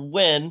Award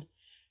win.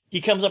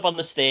 He comes up on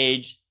the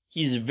stage.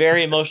 He's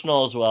very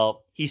emotional as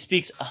well. He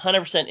speaks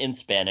 100% in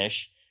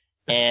Spanish,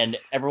 and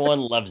everyone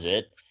loves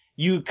it.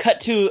 You cut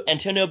to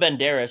Antonio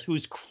Banderas,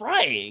 who's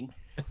crying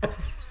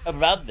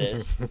about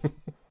this.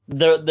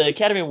 The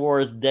Academy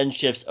Awards then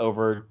shifts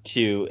over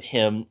to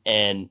him,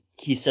 and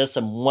he says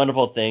some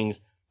wonderful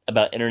things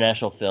about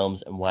international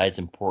films and why it's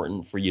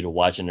important for you to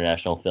watch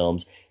international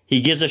films. He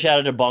gives a shout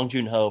out to Bong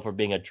Joon-ho for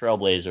being a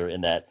trailblazer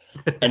in that,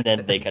 and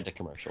then they cut to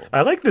commercial.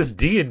 I like this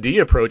D&D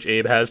approach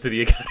Abe has to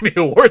the Academy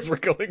Awards we're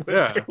going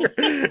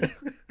with.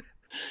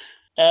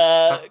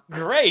 Yeah.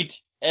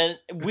 Great. And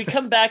we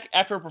come back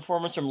after a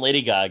performance from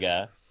Lady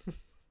Gaga,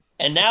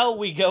 And now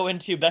we go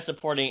into Best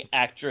Supporting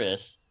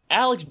Actress.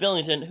 Alex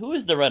Billington, who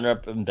is the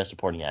runner-up in Best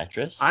Supporting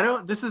Actress? I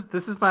don't. This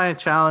is my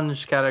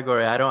challenge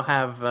category. I don't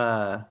have.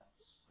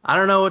 I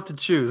don't know what to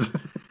choose.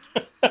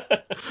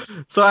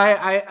 So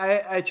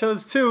I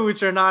chose two,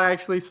 which are not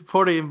actually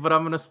supporting, but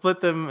I'm gonna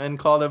split them and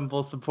call them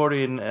both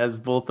supporting as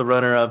both the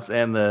runner-ups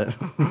and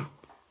the.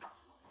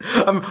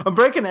 I'm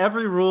breaking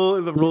every rule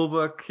in the rule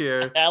book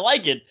here. I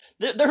like it.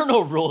 There are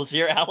no rules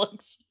here,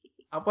 Alex.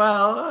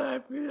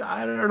 Well,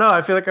 I don't know.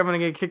 I feel like I'm gonna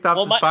get kicked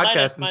off this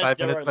podcast in 5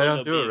 minutes if I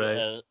don't do it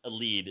right. A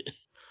lead.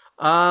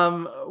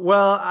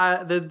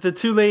 Well, the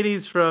two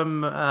ladies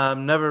from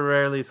Never,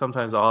 Rarely,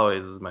 Sometimes,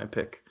 Always is my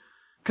pick.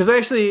 Because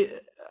actually,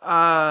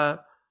 I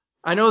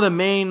know the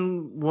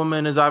main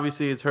woman is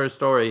obviously it's her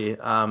story,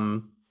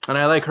 and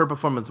I like her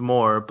performance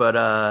more, but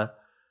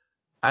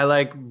I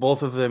like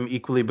both of them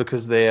equally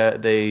because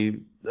it's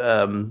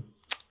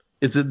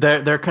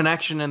their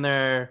connection and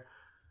their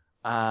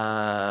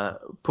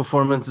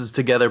performances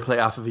together play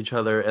off of each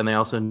other, and they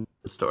also know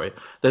the story.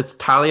 That's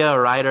Talia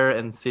Ryder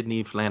and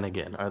Sydney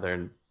Flanagan are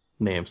their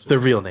names, their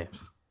real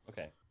names.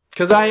 Okay.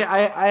 Because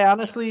I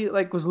honestly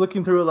was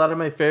looking through a lot of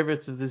my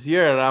favorites of this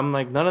year, and I'm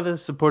like, none of the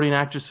supporting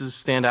actresses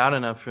stand out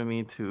enough for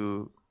me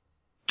to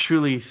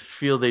truly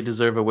feel they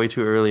deserve a way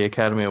too early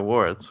Academy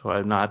Award. So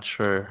I'm not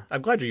sure.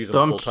 I'm glad you're using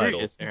So the full I'm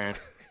curious, title. Aaron,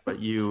 but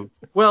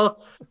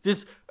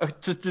this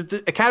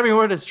the Academy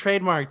Award is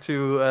trademarked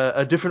to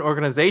a different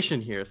organization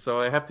here, so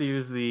I have to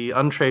use the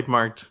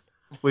untrademarked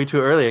way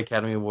too early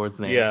Academy Awards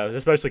name. Yeah,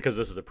 especially because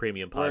this is a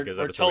premium podcast.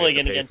 We're totally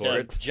going to get into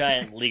a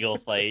giant legal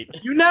fight.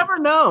 You never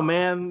know,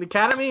 man. The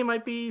Academy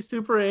might be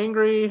super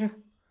angry.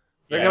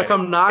 They're going to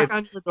come knock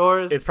on your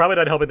doors. It's probably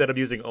not helping that I'm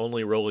using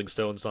only Rolling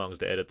Stone songs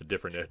to edit the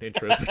different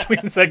intros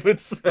between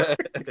segments.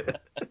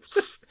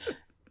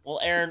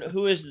 Well, Aaron,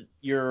 who is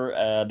your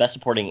Best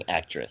Supporting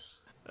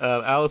Actress?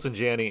 Allison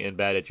Janney in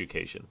Bad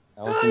Education.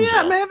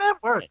 Yeah, man, that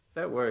works.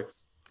 That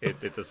works.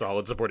 It's a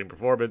solid supporting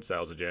performance.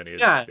 Allison Janney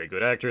is a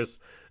good actress.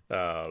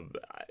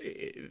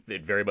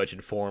 It very much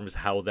informs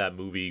how that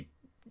movie,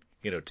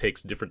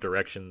 takes different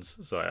directions.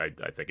 So I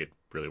think it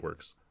really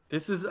works.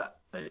 This is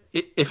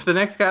if the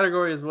next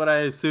category is what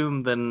I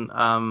assume, then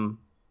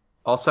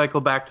I'll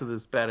cycle back to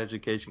this Bad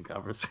Education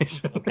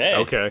conversation.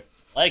 Okay.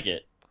 Like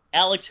it.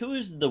 Alex, who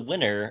is the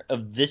winner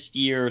of this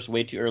year's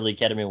Way Too Early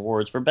Academy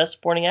Awards for Best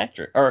Supporting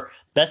Actor or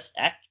Best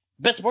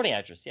Supporting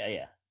Actress?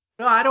 Yeah.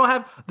 No, I don't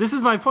have. This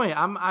is my point.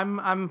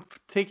 I'm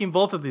taking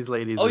both of these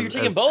ladies. Oh, you're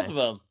taking both of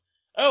them.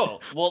 Oh,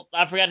 well,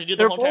 I forgot to do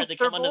the whole time they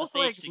come onto the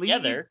stage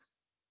together. Leads.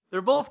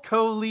 They're both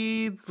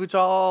co-leads, which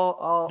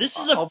all. This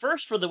is a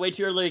first for the Way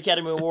Too Early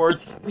Academy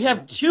Awards. We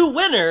have two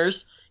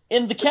winners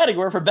in the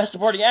category for Best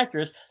Supporting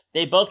Actress.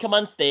 They both come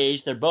on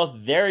stage. They're both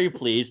very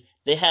pleased.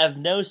 They have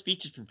no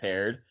speeches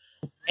prepared.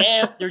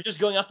 And they're just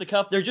going off the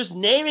cuff. They're just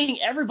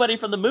naming everybody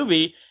from the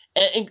movie,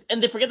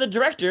 and they forget the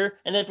director,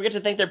 and they forget to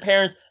thank their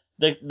parents.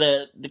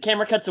 The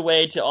camera cuts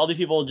away to all these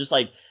people just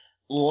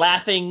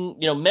laughing.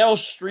 Meryl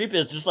Streep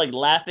is just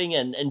laughing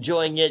and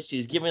enjoying it.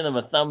 She's giving them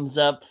a thumbs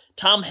up.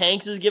 Tom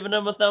Hanks is giving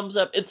them a thumbs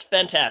up. It's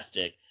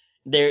fantastic.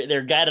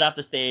 They're guided off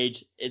the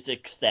stage. It's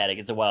ecstatic.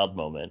 It's a wild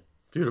moment.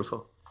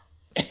 Beautiful.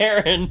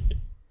 Aaron,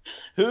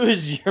 who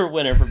is your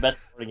winner for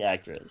Best Supporting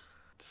Actress?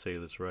 Say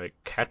this right.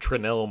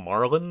 Catronelle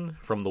Marlin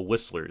from The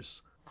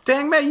Whistlers.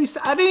 Dang, man,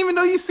 I didn't even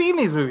know you've seen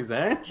these movies,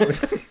 Aaron.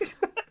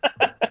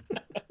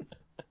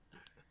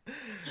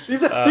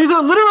 These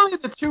are literally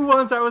the two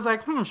ones I was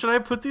like, should I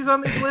put these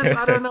on this list?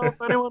 I don't know if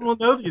anyone will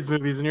know these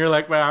movies. And you're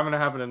like, well, I'm going to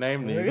happen to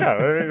name these.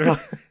 Yeah.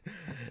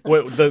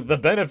 Well, the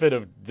benefit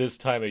of this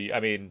time of,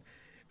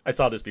 I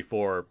saw this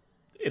before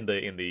in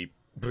the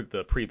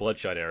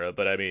pre-Bloodshot era,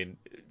 but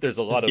there's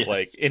a lot of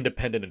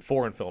independent and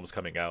foreign films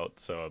coming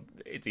out, so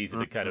it's easy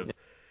to kind of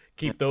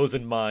keep those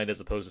in mind as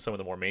opposed to some of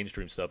the more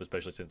mainstream stuff,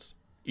 especially since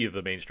either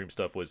the mainstream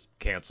stuff was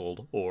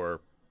canceled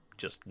or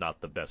just not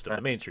the best of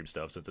the mainstream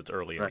stuff since it's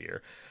early in the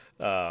year.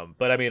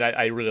 But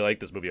I really like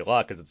this movie a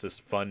lot because it's this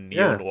fun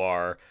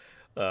neo-noir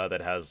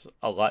that has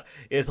a lot.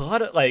 It's a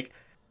lot of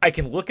I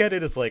can look at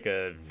it as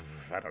early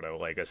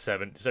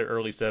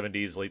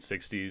 70s, late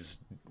 60s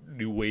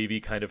new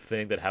wavy kind of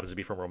thing that happens to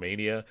be from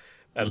Romania.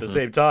 At the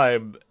same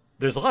time,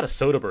 there's a lot of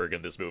Soderbergh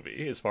in this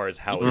movie as far as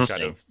how it's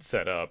kind of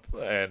set up,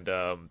 and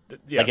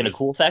in a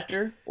cool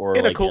factor, or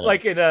in a cool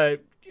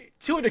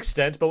to an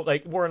extent,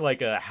 but more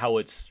in how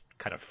it's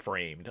kind of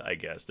framed, I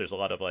guess. There's a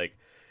lot of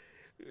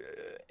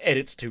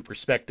edits to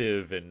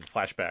perspective and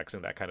flashbacks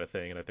and that kind of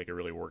thing, and I think it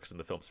really works in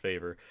the film's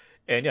favor.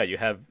 And you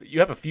have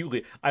a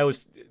few.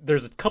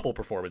 There's a couple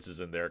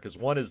performances in there because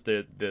one is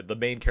the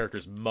main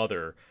character's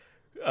mother.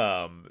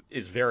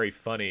 Is very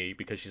funny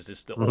because she's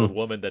just an old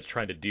woman that's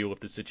trying to deal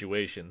with the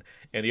situation,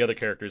 and the other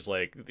character is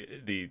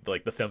the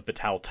femme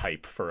fatale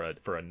type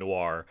for a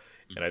noir,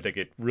 and I think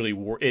it really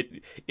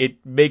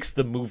it makes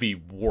the movie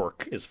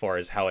work as far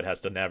as how it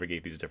has to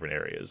navigate these different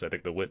areas. I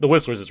think the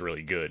Whistlers is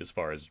really good as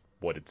far as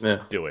what it's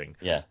doing.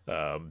 Yeah.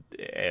 So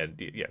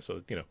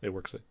it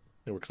works.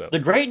 It works out. The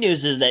great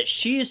news is that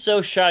she is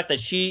so shocked that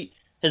she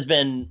has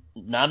been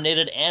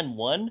nominated and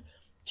won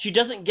She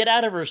doesn't get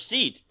out of her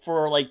seat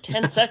for like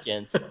 10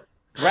 seconds.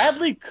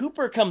 Bradley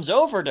Cooper comes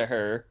over to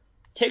her,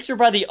 takes her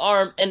by the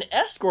arm, and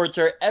escorts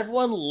her.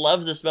 Everyone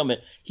loves this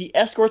moment. He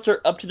escorts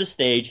her up to the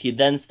stage. He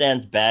then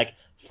stands back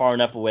far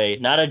enough away,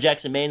 not a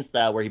Jackson Maine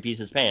style where he pees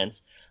his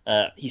pants.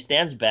 He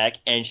stands back,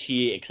 and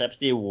she accepts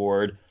the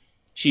award.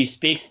 She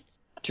speaks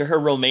to her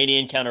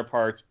Romanian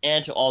counterparts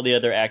and to all the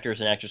other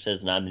actors and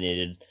actresses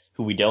nominated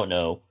who we don't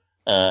know.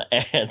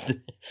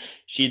 And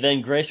she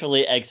then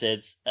gracefully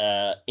exits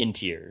in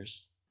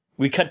tears.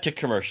 We cut to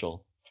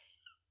commercial.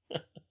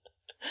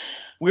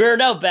 We are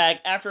now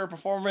back after a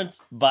performance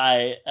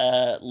by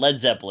Led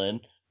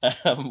Zeppelin.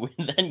 We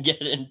then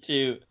get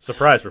into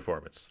Surprise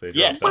performance. They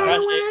yes, dropped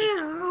that.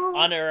 it's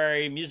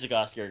honorary music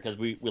Oscar because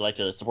we like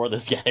to support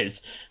those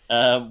guys.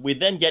 We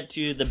then get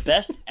to the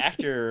best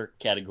actor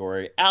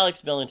category.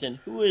 Alex Millington,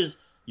 who is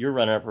your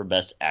runner-up for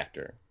best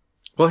actor?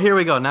 Well, here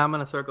we go. Now I'm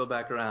going to circle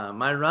back around.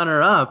 My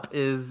runner-up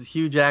is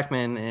Hugh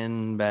Jackman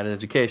in Bad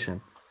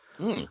Education.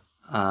 And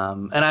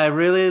I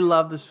really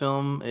love this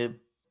film. It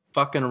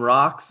fucking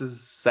rocks,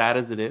 as sad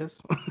as it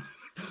is.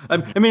 I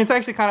mean, it's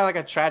actually kind of like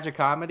a tragic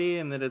comedy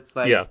in that it's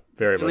like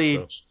very really,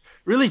 much so.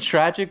 really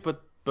tragic,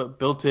 but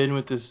built in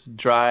with this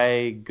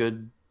dry,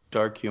 good,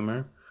 dark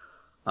humor.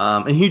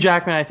 And Hugh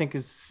Jackman, I think,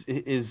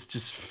 is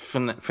just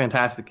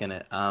fantastic in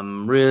it.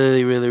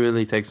 Really, really,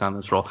 really takes on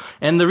this role.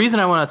 And the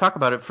reason I want to talk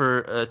about it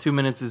for 2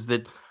 minutes is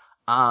that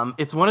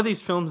it's one of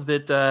these films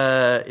that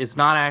is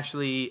not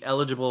actually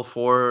eligible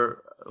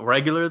for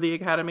the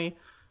Academy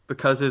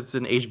because it's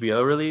an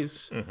HBO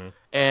release. Mm-hmm.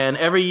 And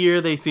every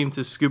year they seem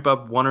to scoop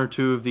up one or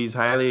two of these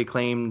highly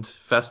acclaimed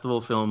festival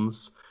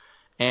films.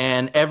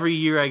 And every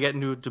year I get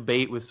into a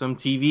debate with some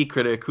TV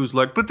critic who's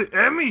like, but the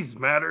Emmys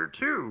matter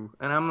too.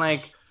 And I'm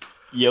like,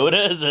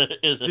 Yoda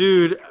is a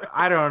dude,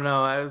 I don't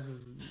know.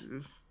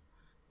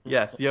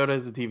 Yes, Yoda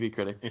is a TV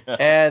critic. Yeah.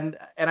 And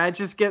I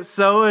just get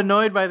so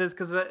annoyed by this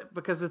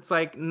because it's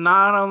like,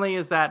 not only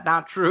is that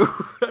not true,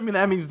 I mean,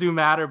 Emmys do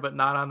matter, but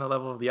not on the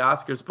level of the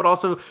Oscars, but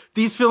also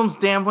these films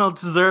damn well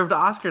deserved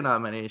Oscar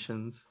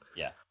nominations.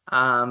 Yeah.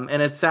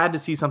 And it's sad to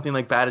see something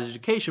like Bad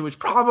Education, which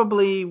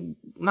probably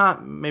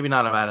maybe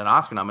not about an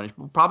Oscar nomination,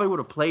 but probably would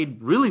have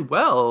played really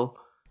well.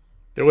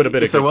 There would have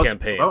been a good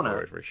campaign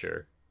for it, for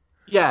sure.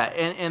 Yeah,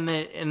 and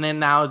then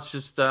now it's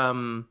just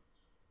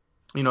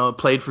it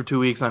played for 2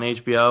 weeks on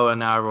HBO, and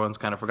now everyone's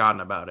kind of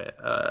forgotten about it.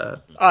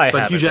 I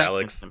haven't,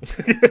 Alex.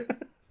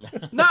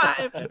 No,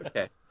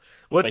 okay.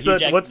 What's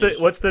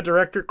the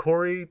director?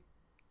 Corey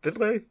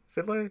Finlay?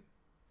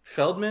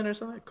 Feldman or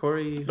something?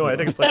 Corey? No, I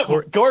think it's like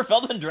Corey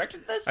Feldman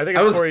directed this? I think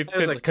it's Corey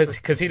Finlay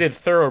because he did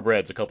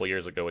Thoroughbreds a couple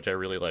years ago, which I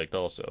really liked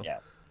also. Yeah.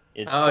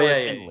 It's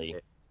Corey Finlay.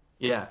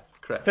 Yeah,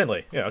 correct.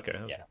 Finlay. Yeah, okay.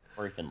 Yeah,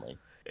 Corey Finlay.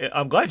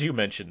 I'm glad you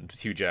mentioned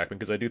Hugh Jackman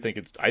because I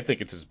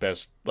think it's his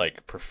best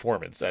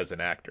performance as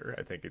an actor.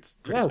 I think it's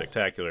pretty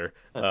spectacular.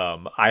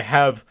 I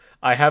have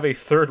a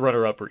third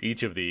runner-up for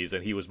each of these,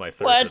 and he was my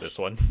third for this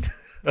one.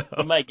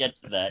 We might get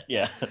to that,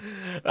 yeah.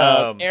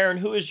 Aaron,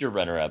 who is your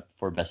runner-up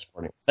for best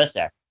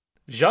actor?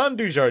 Jean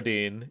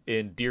Dujardin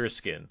in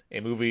Deerskin, a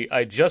movie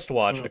I just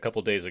watched a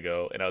couple days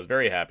ago, and I was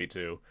very happy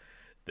to.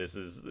 This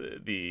is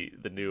the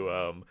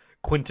new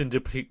Quentin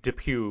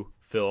Dupieux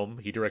film.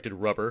 He directed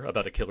Rubber,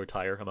 about a killer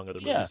tire, among other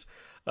movies.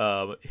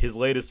 His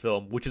latest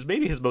film, which is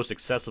maybe his most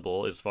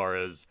accessible as far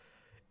as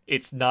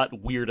it's not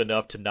weird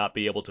enough to not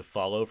be able to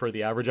follow for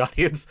the average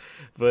audience,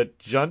 but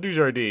Jean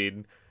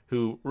Dujardin,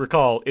 who,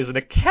 recall, is an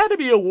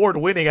Academy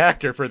Award-winning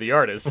actor for The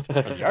Artist.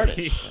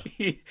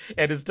 He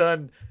and has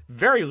done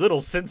very little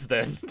since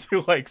then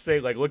to say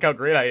look how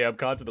great I am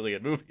constantly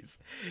in movies.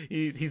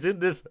 He's in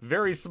this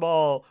very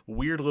small,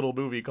 weird little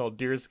movie called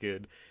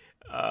Deerskin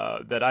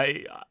that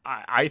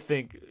I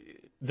think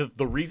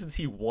the reasons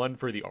he won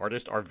for The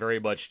Artist are very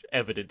much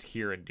evident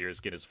here in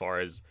Deerskin as far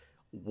as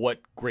what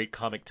great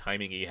comic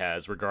timing he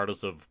has,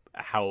 regardless of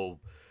how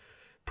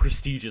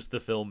prestigious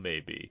the film may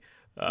be.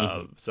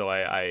 So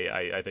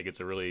I think it's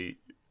a really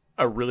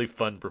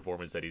fun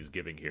performance that he's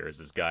giving here as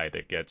this guy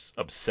that gets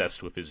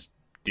obsessed with his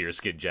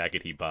deerskin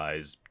jacket he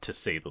buys, to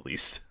say the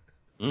least.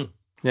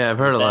 Yeah, I've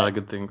heard a lot of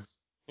good things.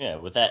 Yeah,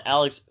 with that,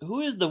 Alex,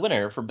 who is the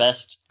winner for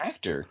Best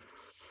Actor?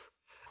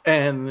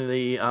 And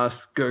the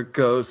Oscar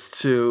goes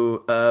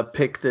to a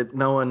pick that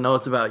no one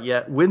knows about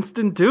yet,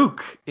 Winston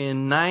Duke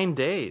in 9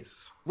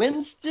 Days.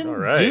 Winston Duke. All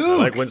right, I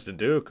like Winston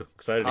Duke.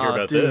 Excited to hear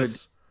about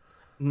this.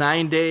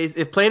 9 Days.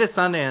 It played at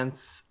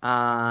Sundance,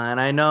 and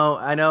I know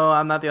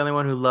I'm not the only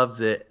one who loves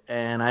it,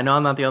 and I know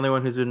I'm not the only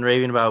one who's been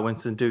raving about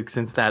Winston Duke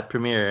since that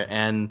premiere,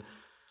 and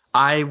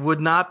I would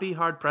not be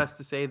hard pressed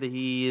to say that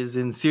he is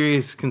in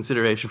serious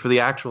consideration for the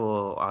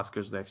actual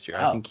Oscars next year.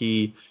 I think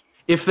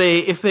if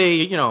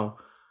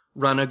they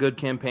run a good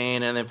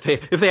campaign, and if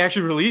they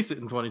actually release it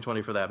in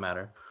 2020 for that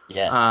matter.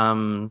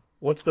 Yeah.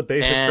 What's the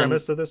basic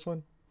premise of this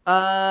one?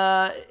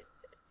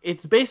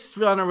 It's based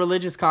on a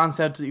religious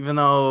concept, even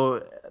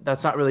though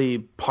that's not really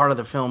part of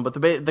the film. But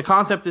the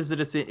concept is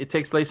that it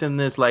takes place in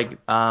this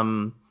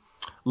limbo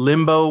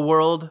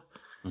world,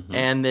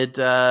 and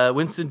that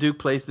Winston Duke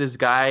plays this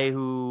guy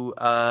who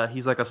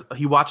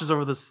he watches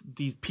over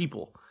these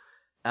people,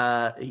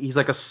 he's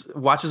like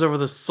watches over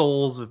the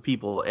souls of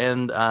people,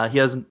 and he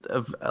has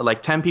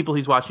like 10 people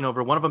he's watching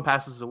over. One of them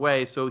passes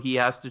away, so he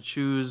has to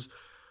choose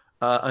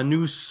a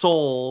new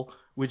soul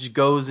which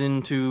goes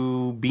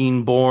into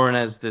being born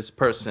as this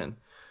person.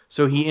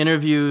 So he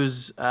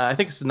interviews, I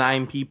think it's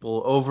 9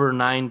 people over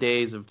 9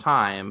 days of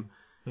time,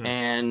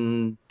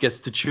 and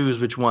gets to choose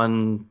which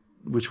one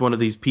of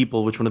these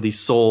people, which one of these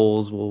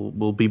souls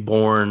will be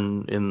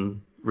born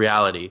in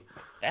reality.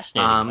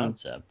 Fascinating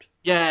concept.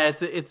 Yeah,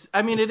 it's.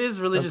 I mean, it is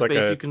religious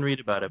based. You can read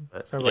about it,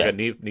 but sounds like a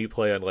neat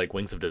play on like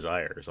Wings of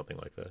Desire or something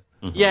like that.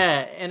 Mm-hmm.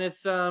 Yeah, and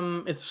it's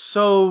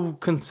so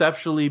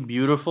conceptually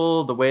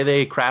beautiful. The way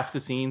they craft the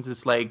scenes,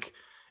 it's like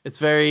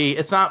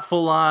it's not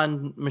full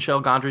on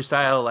Michel Gondry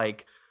style,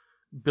 like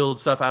build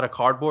stuff out of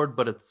cardboard,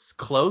 but it's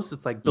close.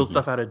 It's like build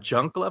stuff out of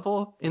junk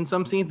level in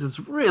some scenes. It's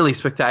really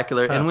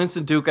spectacular. And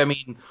Winston Duke, I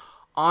mean,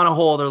 on a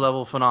whole other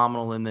level,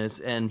 phenomenal in this.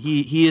 And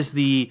he is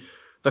the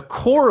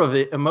core of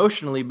it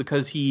emotionally,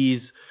 because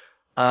he's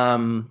I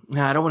don't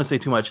want to say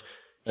too much.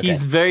 Okay.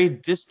 He's very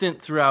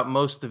distant throughout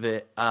most of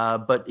it,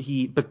 but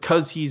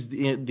because he's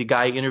the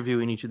guy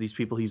interviewing each of these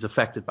people, he's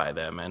affected by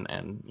them,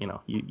 and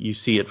you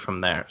see it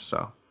from there.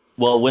 So.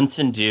 Well,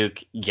 Winston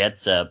Duke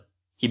gets up,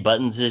 he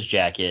buttons his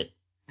jacket,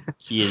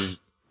 he is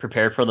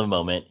prepared for the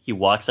moment, he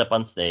walks up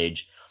on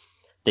stage.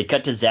 They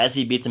cut to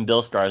Zazie Beetz and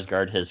Bill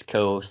Skarsgård, his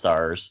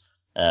co-stars,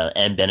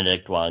 and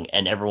Benedict Wong,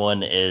 and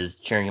everyone is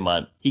cheering him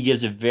on. He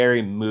gives a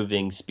very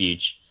moving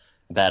speech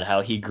about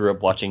how he grew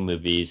up watching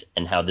movies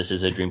and how this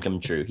is a dream come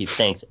true. He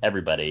thanks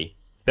everybody.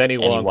 Benny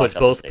Wong puts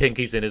both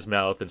pinkies in his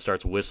mouth and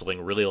starts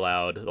whistling really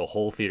loud. The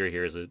whole theater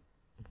hears it.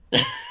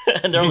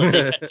 And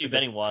they cut to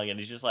Benny Wong, and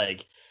he's just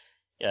like,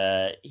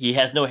 he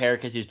has no hair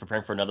because he's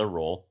preparing for another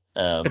role.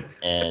 And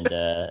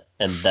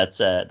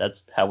that's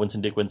how Winston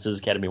Duke wins his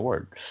Academy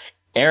Award.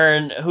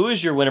 Aaron, who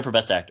is your winner for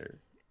Best Actor?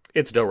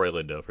 It's Delroy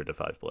Lindo for Da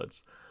 5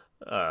 Bloods.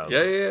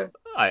 Yeah.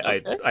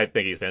 I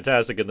think he's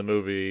fantastic in the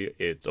movie.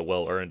 It's a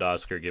well-earned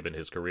Oscar given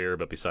his career,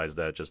 but besides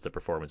that, just the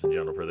performance in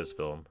general for this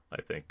film,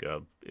 I think,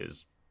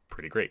 is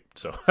pretty great.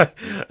 So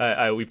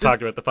we've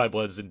talked about Da 5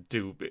 Bloods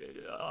to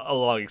a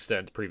long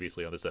extent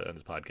previously on this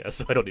podcast,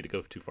 so I don't need to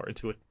go too far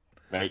into it.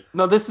 Right.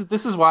 No, this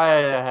is why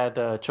I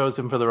had chose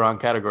him for the wrong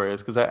category,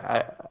 is because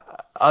I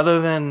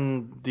other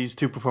than these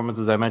 2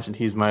 performances I mentioned,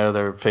 he's my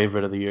other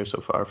favorite of the year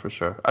so far, for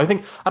sure. I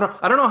don't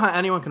know how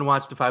anyone can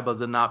watch Da 5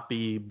 Bloods and not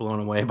be blown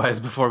away by his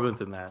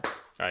performance in that.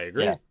 I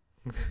agree. Yeah.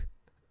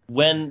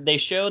 When they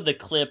showed the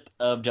clip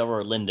of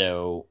Delroy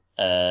Lindo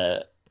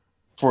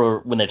for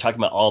when they're talking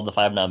about all the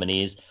 5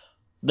 nominees,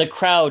 the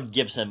crowd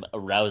gives him a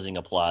rousing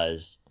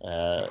applause.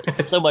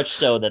 So much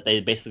so that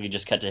they basically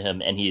just cut to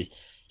him, and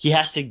he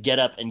has to get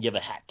up and give a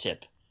hat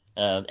tip.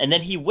 And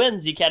then he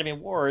wins the Academy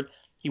Award.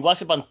 He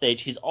walks up on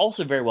stage. He's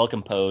also very well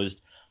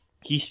composed.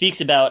 He speaks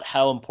about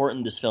how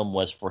important this film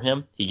was for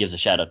him. He gives a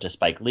shout out to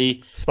Spike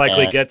Lee. Spike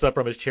Lee gets up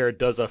from his chair,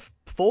 does a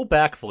full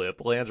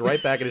backflip, lands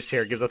right back in his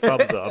chair, gives a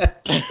thumbs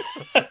up.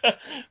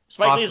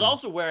 Spike Lee is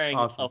also wearing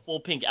a full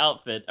pink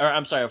outfit, or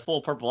I'm sorry, a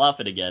full purple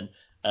outfit again.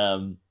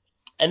 And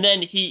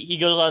then he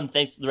goes on and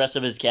thanks the rest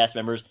of his cast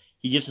members.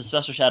 He gives a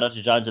special shout out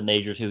to Jonathan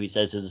Majors, who he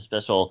says is a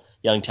special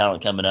young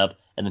talent coming up,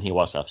 and then he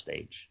walks off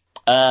stage.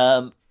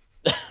 I'm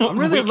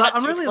really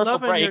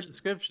loving your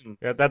description.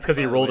 Yeah, that's because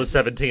he rolled a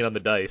 17 on the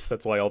dice.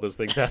 That's why all those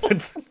things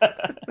happened.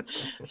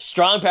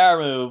 Strong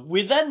power move.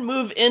 We then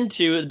move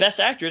into the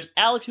Best Actress.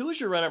 Alex, who is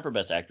your runner-up for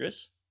Best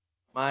Actress?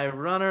 My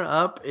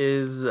runner-up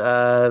is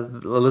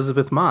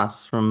Elizabeth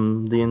Moss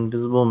from The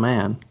Invisible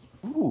Man.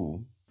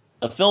 Ooh.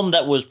 A film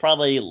that was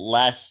probably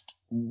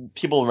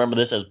people remember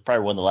this as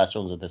probably one of the last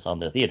films of this on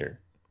the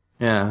theater.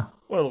 Yeah.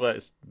 One of the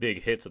last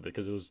big hits of it,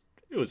 because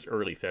it was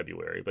early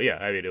February. But yeah,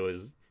 I mean, it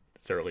was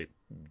certainly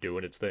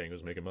doing its thing. It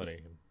was making money.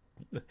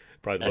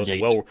 Probably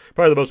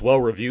the most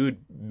well-reviewed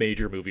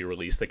major movie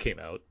release that came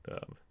out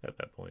at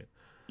that point.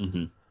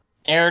 Mm-hmm.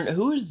 Aaron,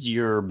 who is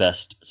your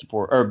best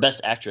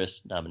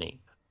actress nominee?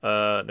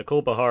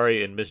 Nicole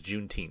Beharie in Miss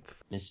Juneteenth.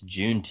 Miss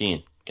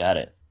Juneteenth, got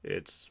it.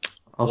 It's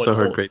also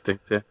heard great things.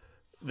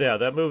 Yeah,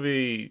 that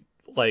movie.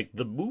 Like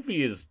the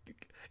movie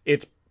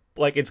it's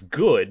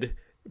good.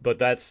 But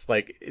that's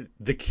like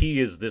the key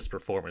is this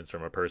performance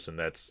from a person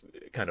that's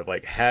kind of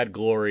like had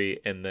glory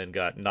and then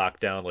got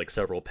knocked down like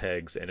several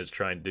pegs and is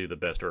trying to do the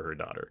best for her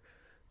daughter.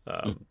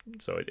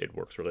 So it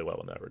works really well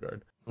in that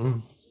regard.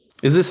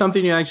 Is this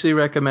something you actually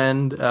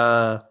recommend?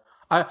 I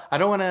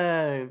don't want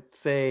to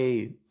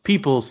say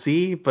people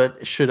see,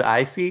 but should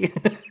I see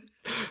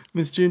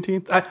Miss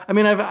Juneteenth? I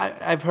mean,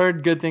 I've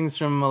heard good things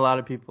from a lot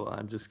of people.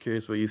 I'm just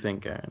curious what you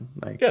think, Aaron.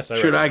 Like, yes,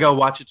 should I go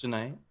watch it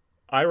tonight?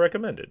 I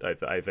recommend it.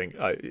 I think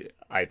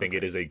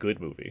it is a good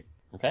movie.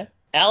 Okay.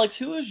 Alex,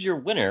 who is your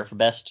winner for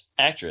Best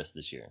Actress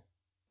this year?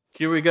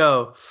 Here we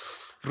go.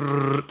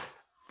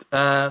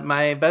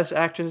 My Best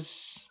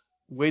Actress,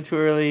 way too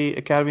early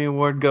Academy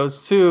Award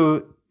goes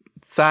to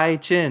Tsai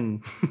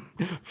Chin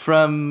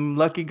from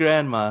Lucky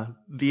Grandma,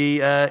 the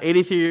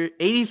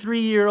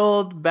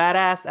 83-year-old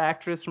badass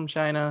actress from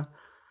China.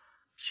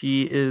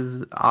 She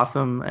is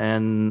awesome,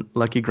 and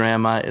Lucky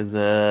Grandma is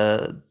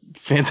a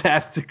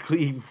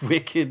fantastically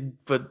wicked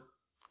but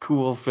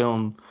cool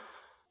film.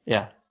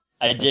 Yeah.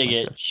 I dig my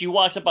it. choice. She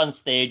walks up on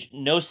stage,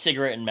 no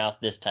cigarette in mouth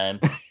this time.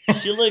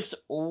 She looks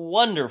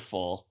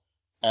wonderful.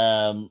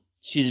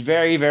 She's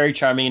very, very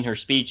charming in her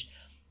speech.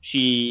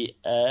 She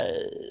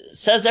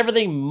says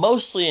everything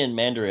mostly in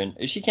Mandarin.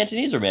 Is she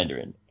Cantonese or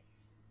Mandarin?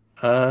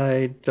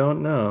 I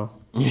don't know.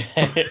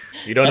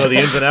 You don't know the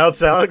ins and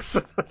outs, Alex?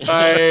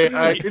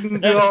 I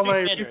didn't No, do she all speaks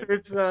my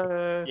Mandarin.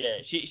 research. Yeah,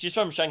 she's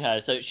from Shanghai,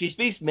 so she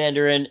speaks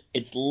Mandarin.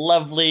 It's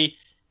lovely,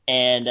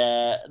 and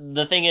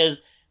the thing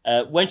is,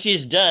 when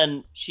she's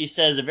done, she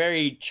says a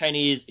very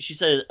Chinese. She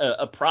says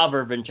a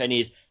proverb in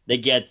Chinese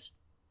that gets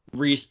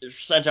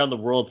sent around the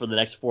world for the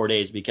next 4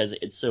 days because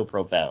it's so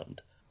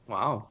profound.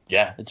 Wow.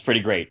 Yeah, it's pretty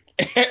great.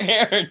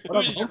 Aaron,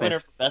 What a who's your moment. winner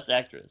for Best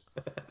Actress?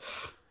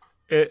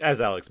 As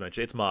Alex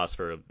mentioned, it's Moss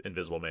for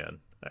Invisible Man.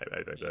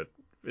 I think that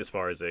as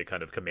far as a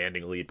kind of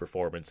commanding lead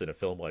performance in a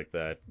film like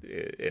that,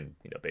 and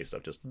based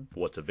off just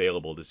what's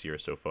available this year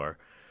so far,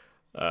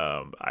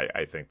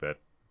 I think that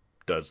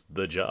does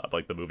the job.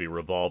 Like the movie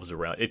revolves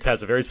around. It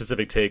has a very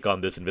specific take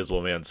on this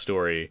Invisible Man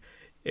story,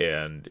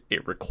 and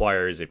it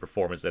requires a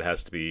performance that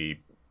has to be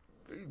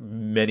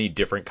many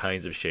different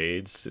kinds of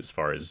shades as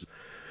far as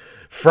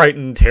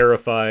frightened,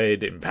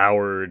 terrified,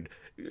 empowered,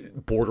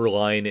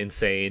 borderline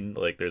insane.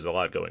 Like there's a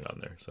lot going on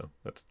there, so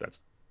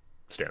that's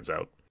stands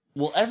out.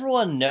 Well,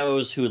 everyone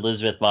knows who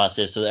Elizabeth Moss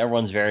is, so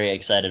everyone's very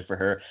excited for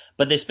her.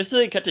 But they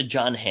specifically cut to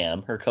John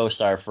Hamm, her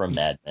co-star from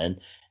Mad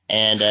Men,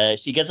 and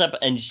she gets up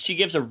and she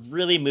gives a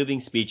really moving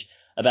speech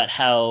about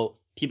how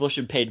people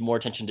should pay more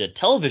attention to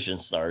television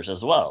stars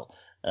as well.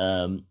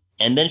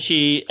 And then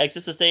she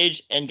exits the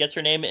stage and gets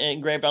her name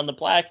engraved on the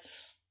plaque.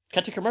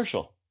 Cut to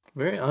commercial.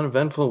 Very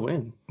uneventful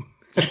win.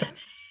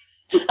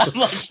 I'm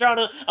like trying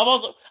to.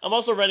 I'm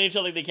also running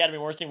into like the Academy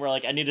Awards thing where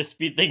like I need to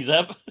speed things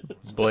up.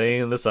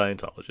 Blame the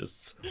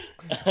Scientologists.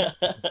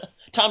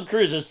 Tom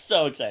Cruise is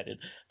so excited.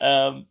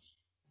 Now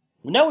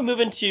we move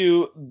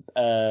into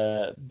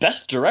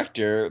Best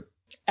Director.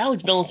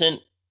 Alex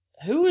Millicent,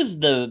 who is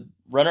the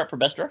runner-up for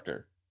Best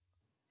Director?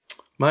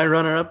 My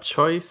runner-up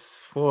choice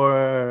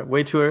for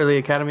Way Too Early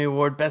Academy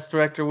Award Best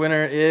Director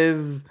winner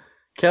is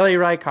Kelly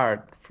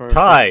Reichardt for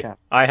Tie.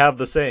 I have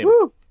the same.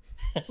 Woo!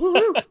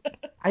 Woo-hoo.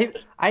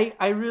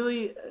 I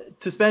really,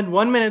 to spend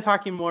 1 minute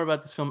talking more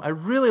about this film, I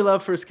really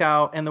love First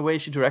Cow and the way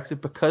she directs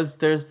it because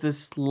there's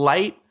this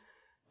light,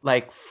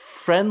 like,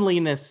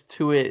 friendliness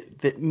to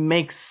it that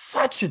makes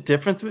such a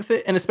difference with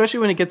it. And especially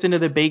when it gets into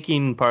the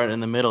baking part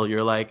in the middle,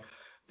 you're like,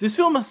 this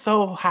film is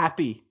so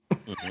happy.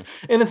 Mm-hmm.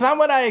 And it's not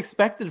what I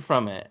expected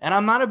from it. And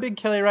I'm not a big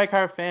Kelly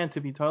Reichardt fan, to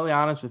be totally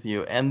honest with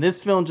you. And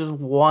this film just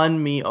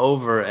won me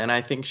over. And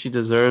I think she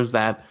deserves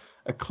that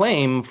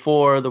acclaim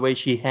for the way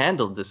she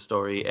handled this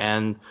story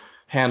and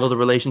handled the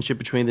relationship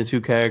between the two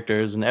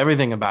characters, and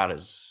everything about it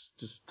is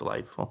just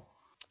delightful.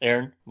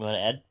 Aaron, you want to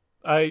add?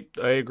 I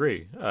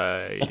agree.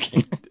 I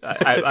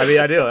mean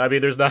I do. I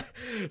mean there's not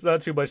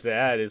too much to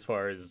add as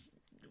far as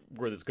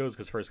where this goes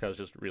because First Cow is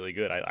just really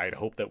good. I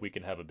hope that we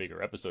can have a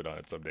bigger episode on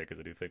it someday because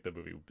I do think the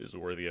movie is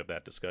worthy of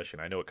that discussion.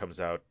 I know it comes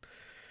out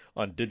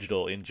on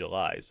digital in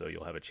July, so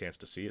you'll have a chance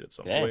to see it at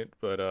some point.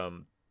 But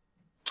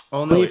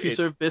only no, if you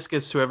serve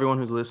biscuits to everyone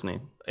who's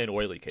listening. And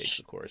oily cakes,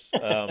 of course.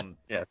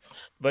 Yes.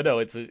 But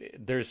no,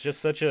 there's just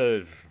such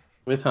a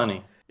with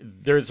honey.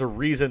 There's a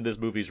reason this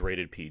movie's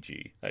rated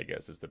PG, I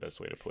guess is the best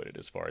way to put it,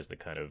 as far as the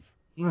kind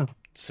of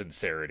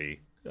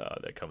sincerity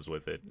that comes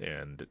with it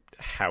and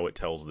how it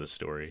tells this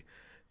story.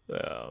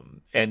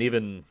 And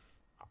even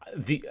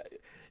the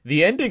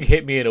ending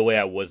hit me in a way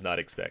I was not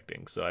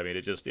expecting. So I mean,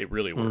 it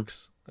really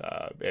works,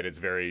 and it's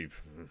very.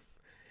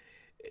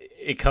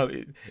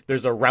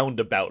 There's a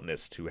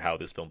roundaboutness to how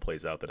this film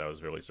plays out that I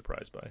was really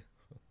surprised by.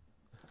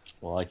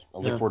 Well, I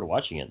look forward to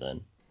watching it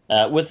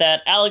then. With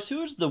that, Alex,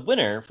 who is the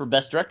winner for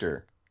Best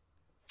Director?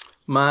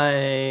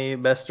 My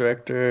Best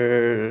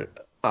Director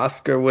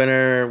Oscar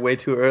winner, way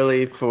too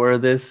early for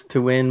this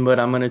to win, but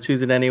I'm going to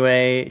choose it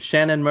anyway.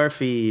 Shannon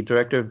Murphy,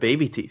 director of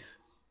Baby Teeth.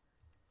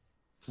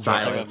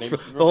 Silence. The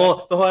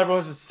whole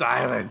everyone's just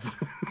silence.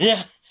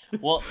 Yeah.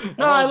 Well,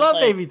 no, I love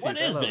Baby Teeth. What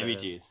is Baby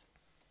Teeth?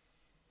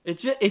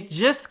 It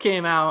just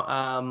came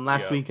out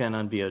last weekend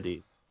on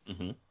VOD.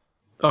 Mm-hmm.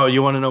 Oh,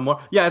 you want to know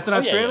more? Yeah, it's an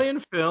Australian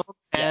film,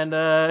 and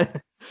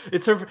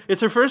it's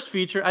her first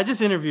feature. I just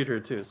interviewed her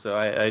too, so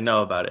I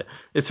know about it.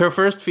 It's her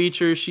first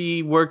feature.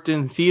 She worked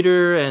in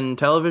theater and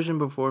television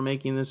before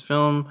making this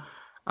film.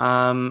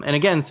 And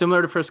again,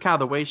 similar to First Cow,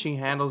 the way she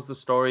handles the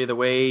story, the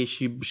way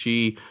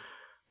she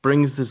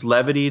brings this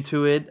levity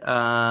to it,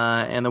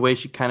 and the way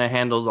she kind of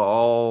handles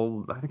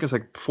I think it's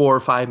like 4 or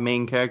 5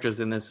 main characters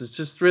in this is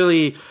just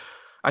really.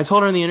 I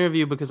told her in the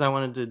interview because I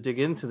wanted to dig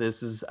into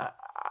this.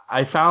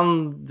 I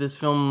found this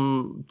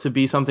film to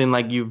be something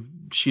like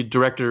she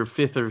directed her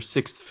 5th or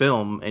 6th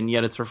film, and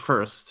yet it's her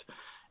first.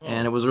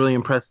 And it was really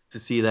impressive to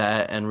see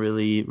that, and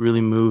really,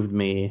 really moved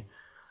me.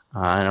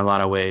 in a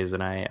lot of ways.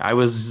 And I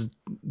was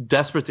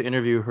desperate to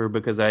interview her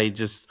because I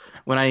just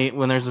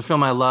when there's a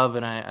film I love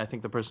and I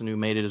think the person who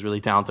made it is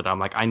really talented, I'm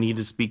like, I need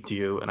to speak to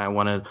you and I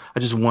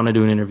just want to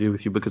do an interview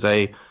with you because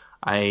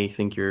I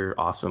think you're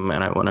awesome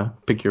and I want to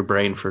pick your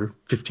brain for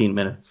 15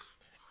 minutes.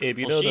 Abe,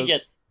 you Well, know she those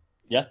get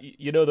yeah,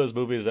 you know those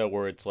movies that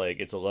where it's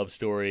like it's a love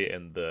story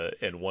and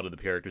one of the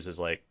characters is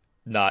like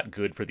not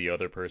good for the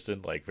other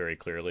person, like very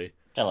clearly.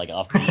 kind of like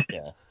offbeat.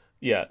 Yeah.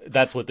 Yeah,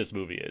 that's what this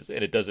movie is,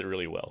 and it does it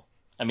really well.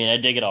 I mean, I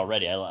dig it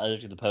already. I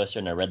looked at the poster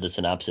and I read the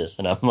synopsis,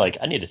 and I'm like,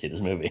 I need to see this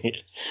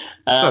movie.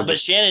 So But good.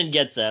 Shannon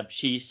gets up.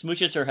 She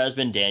smooches her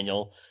husband,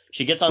 Daniel.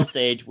 She gets on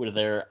stage with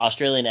her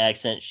Australian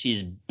accent.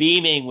 She's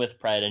beaming with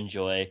pride and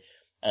joy.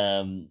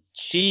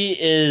 She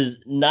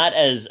is not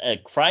as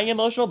crying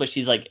emotional, but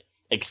she's like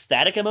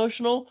ecstatic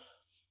emotional.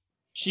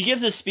 She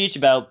gives a speech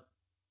about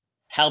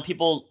how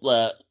people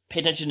pay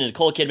attention to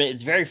Nicole Kidman.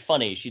 It's very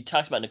funny. She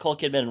talks about Nicole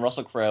Kidman and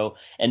Russell Crowe,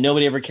 and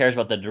nobody ever cares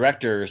about the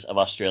directors of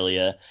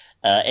Australia.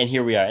 And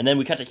here we are. And then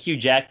we cut to Hugh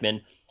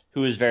Jackman,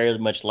 who is very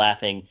much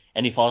laughing,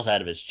 and he falls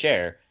out of his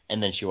chair,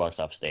 and then she walks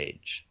off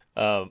stage.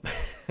 Um,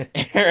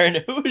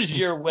 Aaron, who is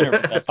your winner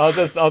for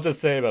best? I'll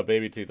just say about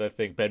Baby Teeth, I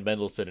think Ben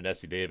Mendelsohn and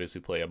Essie Davis, who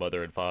play a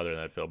mother and father in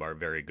that film, are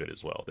very good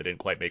as well. They didn't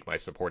quite make my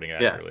supporting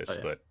actor Yeah. list, Oh,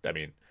 yeah. but I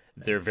mean,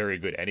 they're very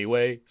good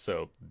anyway.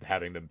 So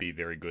having them be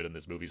very good in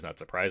this movie is not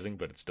surprising,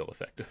 but it's still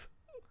effective.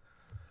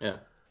 Yeah.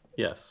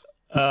 Yes.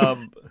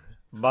 Um,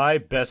 my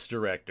best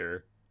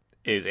director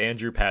is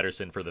Andrew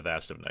Patterson for The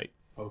Vast of Night.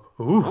 Ooh.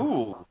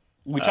 Ooh.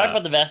 We talked Uh,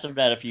 about the Vast of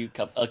Night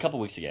a couple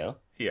weeks ago.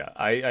 Yeah,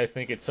 I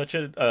think it's such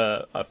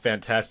a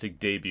fantastic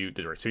debut.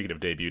 Speaking of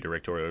debut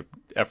directorial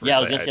efforts, Yeah, I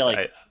was gonna say,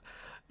 like,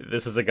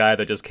 this is a guy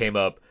that just came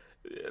up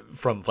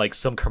from like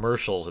some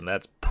commercials, and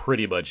that's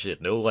pretty much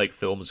it. No like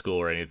film school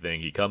or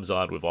anything. He comes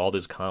on with all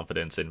this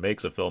confidence and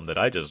makes a film that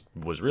I just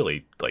was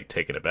really like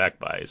taken aback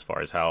by as far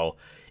as how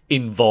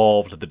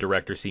involved the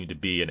director seemed to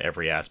be in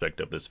every aspect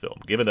of this film.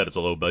 Given that it's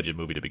a low budget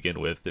movie to begin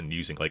with and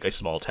using like a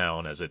small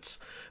town as its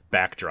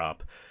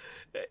backdrop,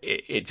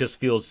 it just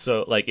feels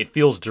so like it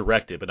feels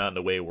directed, but not in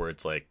a way where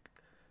it's like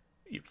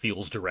it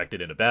feels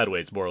directed in a bad way.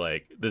 It's more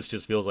like this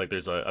just feels like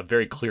there's a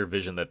very clear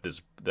vision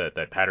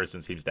that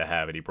Patterson seems to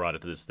have, and he brought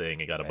it to this thing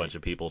and got a bunch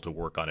of people to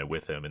work on it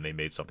with him, and they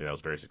made something that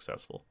was very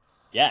successful.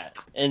 yeah.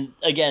 And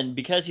again,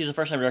 because he's a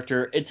first-time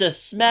director, it's a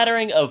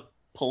smattering of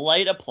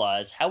polite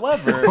applause.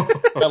 However,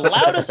 the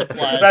loudest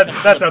applause comes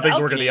from That's the how things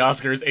work at balcony. the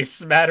Oscars. A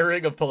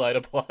smattering of polite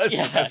applause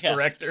Yeah, for best yeah.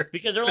 director.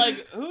 Because they're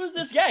like, who is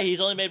this guy? He's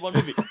only made one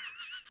movie.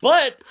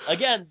 But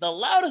again, the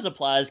loudest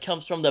applause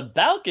comes from the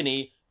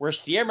balcony where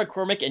Sierra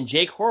McCormick and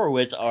Jake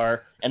Horowitz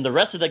are, and the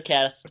rest of the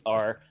cast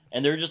are,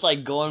 and they're just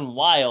like going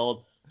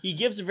wild. He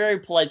gives a very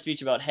polite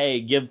speech about, hey,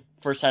 give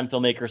first-time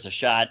filmmakers a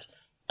shot.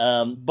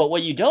 But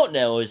what you don't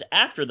know is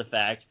after the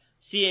fact,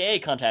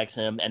 CAA contacts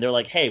him, and they're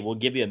like, hey, we'll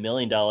give you $1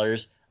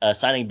 million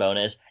signing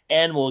bonus,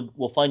 and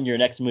we'll fund your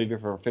next movie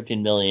for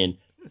 $15 million.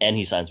 And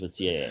he signs with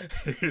CAA.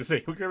 You're gonna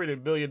say, we'll give you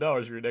 $1 million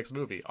for your next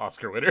movie,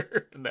 Oscar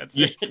winner, and that's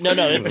Yeah, it. no,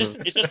 it's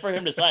just for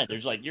him to sign.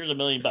 There's like, here's $1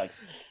 million.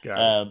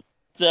 Got it.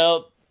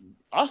 So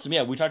awesome.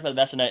 Yeah, we talked about the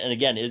Vast of Night, and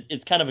again,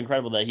 it's kind of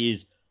incredible that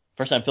he's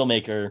first time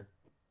filmmaker.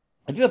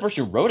 I think the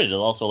person who wrote it is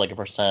also like a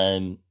first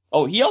time.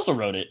 Oh, he also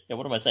wrote it. Yeah,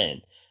 what am I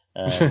saying?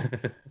 So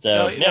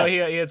No,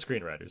 yeah, he had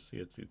screenwriters.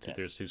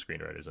 There's two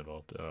screenwriters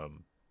involved.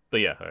 But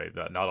yeah,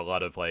 not a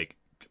lot of like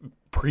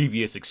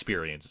previous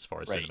experience as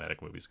far as Right.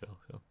 cinematic movies go.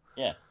 So.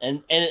 yeah,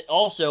 and it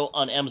also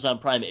on Amazon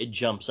Prime it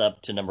jumps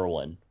up to number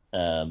one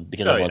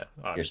because Oh everyone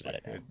yeah, hears obviously.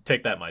 about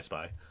Take that, My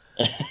Spy.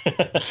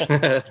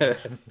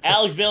 it.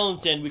 Alex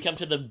Billington, we come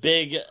to the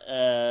big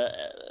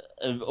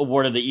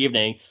award of the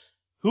evening.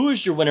 Who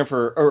is your winner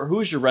who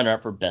is your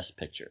runner-up for Best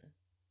Picture?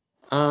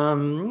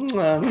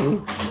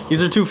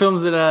 These are two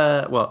films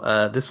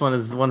that this one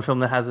is one film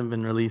that hasn't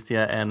been released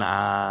yet, and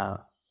I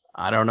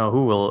don't know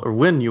who will or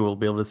when you will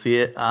be able to see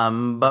it.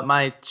 But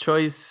my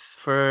choice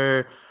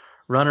for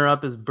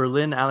runner-up is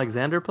Berlin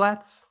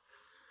Alexanderplatz,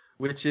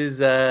 which is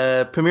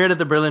premiered at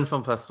the Berlin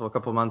Film Festival a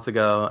couple months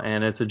ago,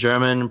 and it's a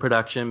German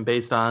production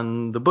based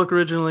on the book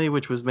originally,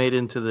 which was made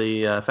into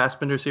the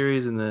Fassbinder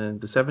series in the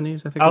 70s,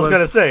 I think. I was it was.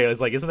 gonna say, I was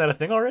like, isn't that a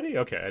thing already?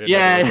 Okay, I didn't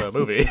Yeah. know it was a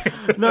movie.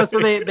 No, so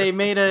they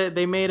made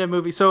a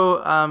movie.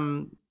 So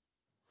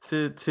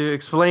to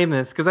explain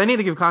this, because I need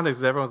to give context,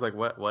 because everyone's like,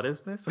 what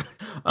is this?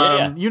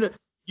 Yeah.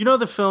 You know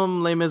the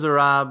film Les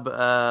Miserables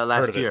Heard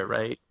last of it. year,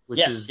 right? Which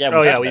Yes, is yeah,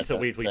 Oh yeah, talked we about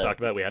that. we talked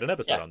about we had an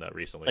episode yeah. on that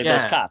recently. Like Yeah.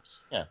 those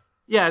cops. Yeah.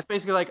 Yeah, it's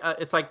basically like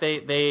it's like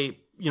they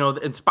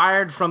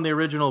inspired from the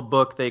original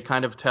book, they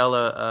kind of tell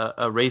a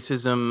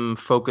racism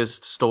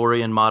focused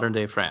story in modern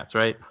day France,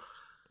 right?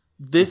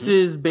 This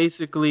is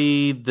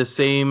basically the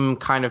same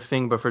kind of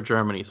thing, but for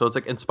Germany. So it's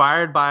like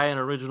inspired by an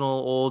original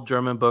old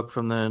German book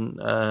from the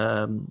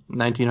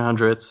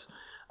 1900s,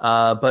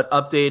 but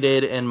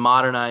updated and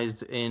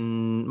modernized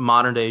in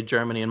modern day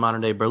Germany and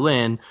modern day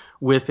Berlin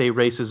with a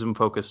racism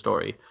focused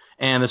story.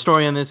 And the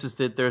story in this is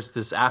that there's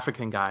this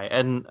African guy,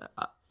 and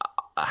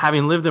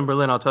having lived in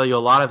Berlin, I'll tell you a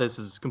lot of this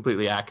is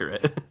completely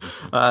accurate.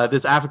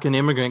 This African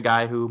immigrant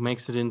guy who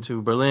makes it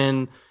into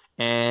Berlin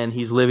and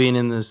he's living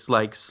in this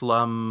like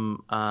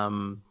slum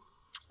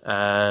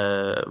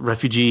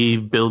refugee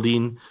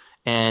building,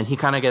 and he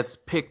kind of gets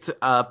picked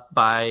up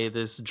by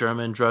this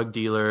German drug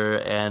dealer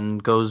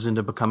and goes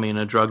into becoming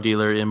a drug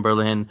dealer in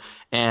Berlin.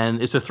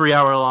 And it's a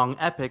 3-hour long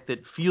epic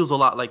that feels a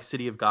lot like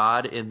City of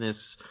God in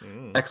this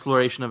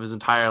exploration of his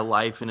entire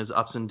life and his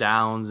ups and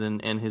downs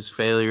and his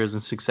failures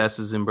and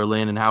successes in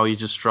Berlin, and how he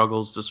just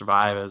struggles to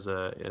survive as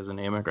an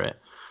immigrant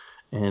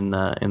in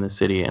the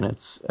city. And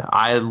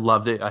I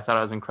loved it. I thought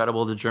it was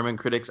incredible. The German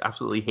critics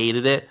absolutely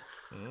hated it.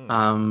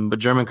 But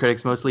German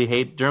critics mostly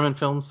hate German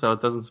films, so it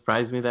doesn't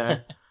surprise me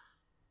there.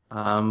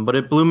 But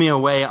it blew me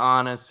away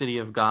on a City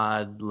of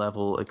God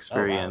level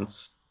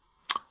experience.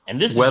 Oh, wow.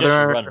 And this is just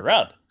a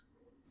runner-up.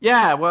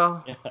 Yeah,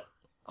 well,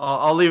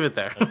 I'll leave it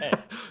there. Okay.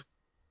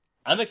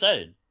 I'm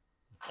excited.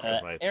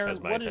 Aaron,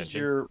 what is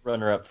your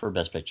runner-up for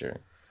Best Picture?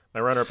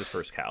 My runner-up is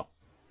First Cow.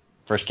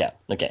 First Cow.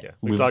 Okay. Yeah,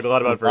 we've talked a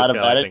lot about First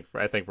Cow.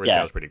 I think First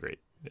Cow is pretty great.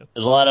 Yeah.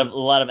 There's a lot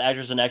of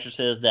actors and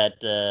actresses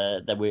that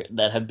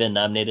have been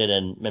nominated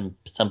and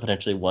some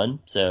potentially won.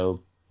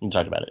 So we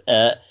talked about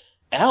it.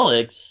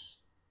 Alex,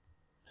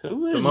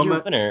 who is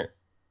your winner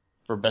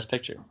for Best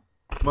Picture?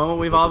 The moment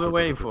we've all been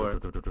waiting for.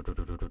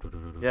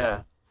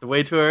 Yeah, the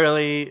way too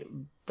early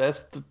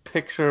Best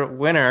Picture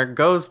winner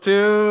goes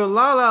to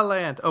La La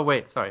Land. Oh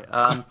wait, sorry.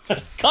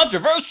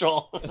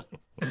 Controversial.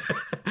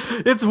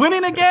 It's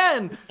winning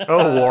again.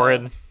 Oh,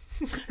 Warren.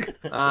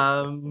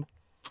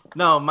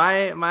 No,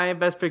 my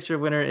Best Picture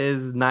winner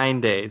is 9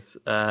 Days.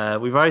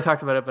 We've already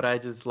talked about it, but I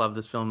just love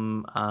this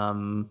film.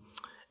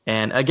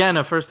 And again,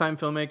 a first-time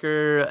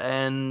filmmaker,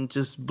 and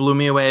just blew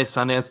me away at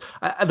Sundance.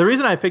 The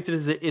reason I picked it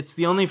is that it's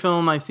the only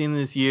film I've seen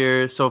this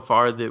year so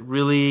far that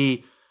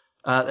really,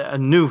 a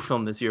new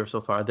film this year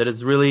so far, that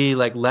has really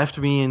like left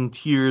me in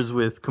tears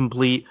with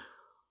complete,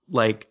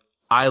 like,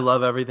 I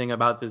love everything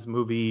about this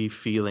movie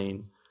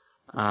feeling.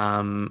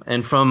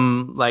 And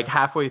from like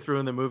halfway through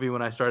in the movie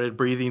when I started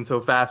breathing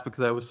so fast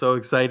because I was so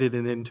excited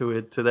and into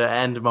it, to the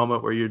end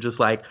moment where you're just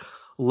like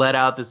let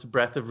out this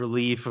breath of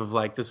relief of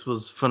like, this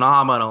was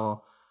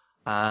phenomenal.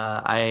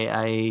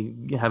 I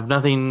have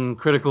nothing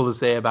critical to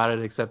say about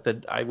it except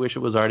that I wish it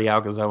was already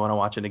out because I want to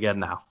watch it again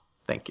now.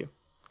 Thank you.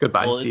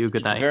 Goodbye. Well, see you.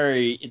 Good night.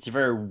 It's a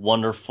very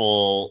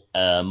wonderful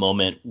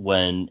moment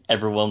when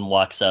everyone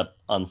walks up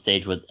on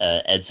stage with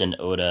Edson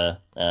Oda.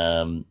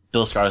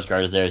 Bill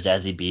Skarsgård is there,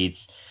 Zazie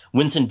Beetz.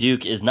 Winston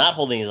Duke is not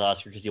holding his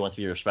Oscar because he wants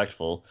to be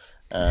respectful.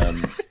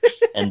 And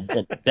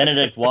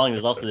Benedict Wong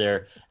is also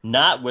there,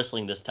 not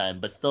whistling this time,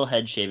 but still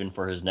head shaven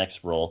for his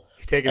next role.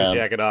 He's taking his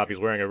jacket off. He's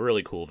wearing a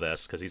really cool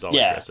vest because he's always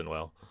dressing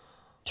well.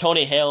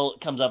 Tony Hale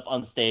comes up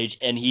on stage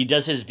and he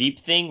does his Veep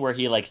thing where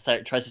he like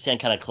tries to stand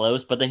kind of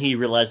close, but then he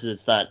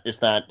realizes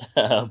it's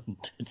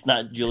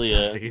not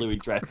Julia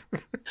Louis-Dreyfus,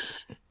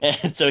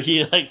 and so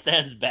he like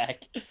stands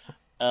back.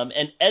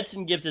 And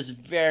Edson gives this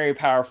very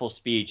powerful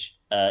speech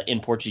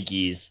in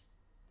Portuguese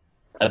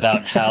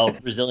about how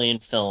Brazilian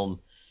film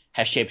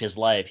has shaped his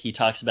life. He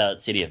talks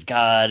about City of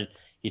God.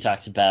 He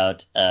talks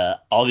about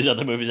all these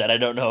other movies that I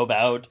don't know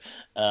about.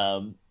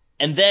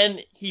 And then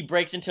he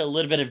breaks into a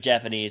little bit of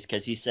Japanese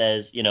because he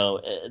says,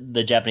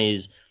 the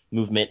Japanese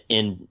movement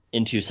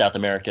into South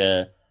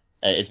America,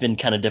 it's been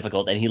kind of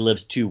difficult, and he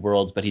lives two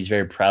worlds, but he's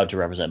very proud to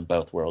represent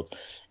both worlds.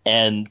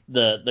 And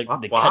the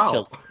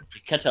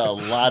cut to a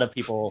lot of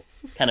people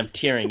kind of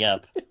tearing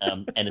up,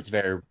 and it's a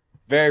very,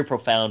 very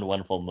profound,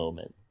 wonderful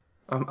moment.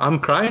 I'm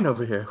crying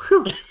over here.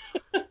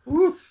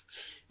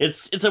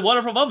 It's a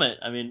wonderful moment.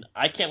 I mean,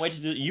 I can't wait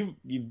to do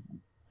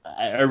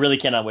I really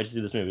cannot wait to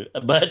see this movie.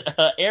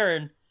 But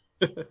Aaron,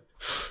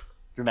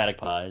 Dramatic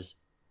Pause,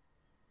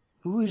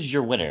 who is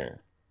your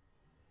winner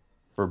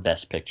for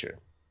Best Picture?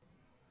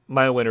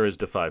 My winner is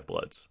Da 5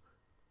 Bloods.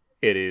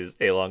 It is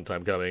a long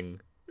time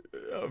coming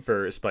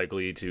for Spike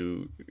Lee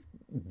to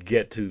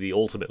get to the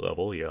ultimate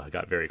level. I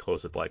got very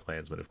close with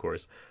BlacKkKlansman, of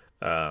course.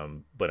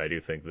 But I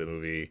do think the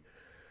movie,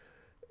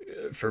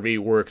 for me,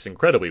 works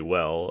incredibly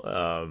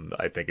well.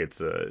 I think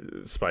it's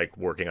Spike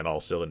working on all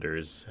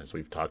cylinders, as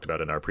we've talked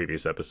about in our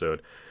previous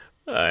episode.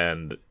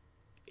 And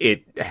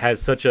it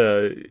has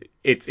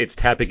it's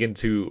tapping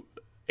into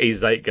a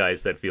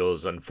zeitgeist that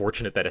feels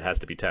unfortunate that it has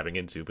to be tapping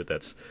into, but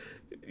that's,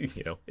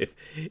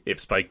 if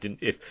Spike didn't,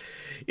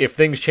 if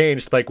things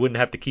changed, Spike wouldn't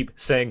have to keep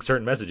saying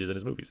certain messages in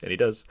his movies, and he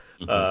does.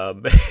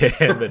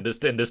 Mm-hmm. And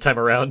then this time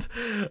around,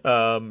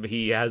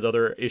 he has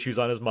other issues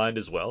on his mind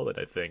as well that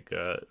I think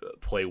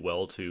play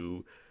well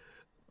to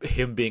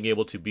him being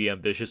able to be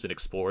ambitious and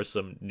explore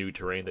some new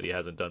terrain that he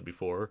hasn't done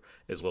before,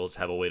 as well as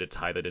have a way to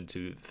tie that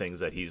into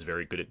things that he's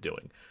very good at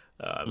doing.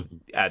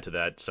 Add to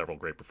that several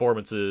great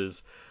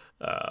performances,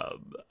 a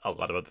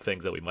lot of other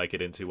things that we might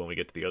get into when we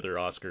get to the other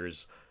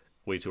Oscars,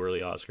 way too early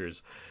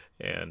Oscars,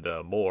 and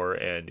more.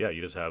 And yeah,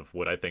 you just have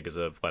what I think is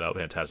a flat out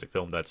fantastic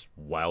film that's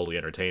wildly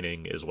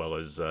entertaining as well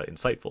as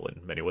insightful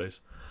in many ways.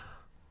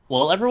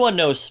 Well, everyone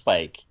knows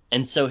Spike,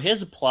 and so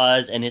his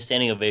applause and his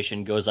standing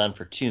ovation goes on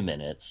for 2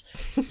 minutes.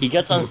 He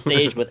gets on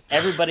stage with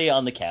everybody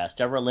on the cast: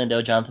 Deborah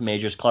Lindo, Jonathan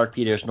Majors, Clark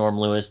Peters, Norm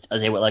Lewis,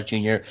 Isaiah Whitlock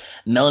Jr.,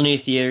 Melanie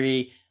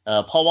Thierry,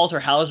 Paul Walter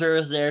Hauser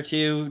is there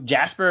too.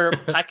 Jasper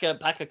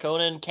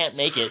Pakakonen can't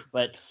make it,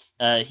 but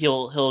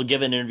he'll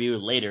give an interview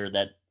later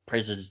that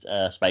praises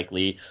Spike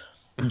Lee.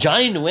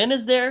 Johnny Nguyen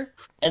is there,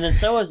 and then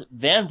so is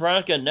Van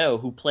Veronica No,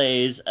 who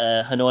plays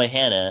Hanoi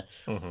Hannah.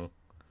 Mm-hmm.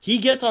 He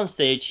gets on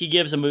stage, he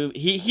gives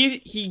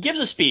he gives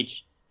a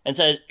speech and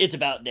says it's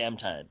about damn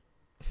time.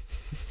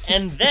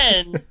 And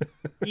then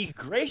he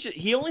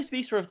only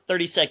speaks for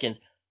 30 seconds.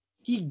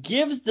 He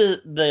gives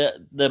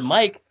the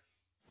mic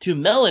to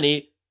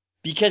Melanie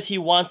because he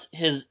wants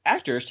his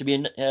actors to be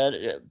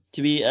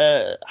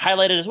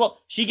highlighted as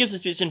well. She gives a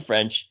speech in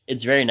French.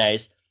 It's very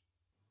nice.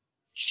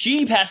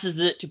 She passes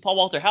it to Paul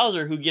Walter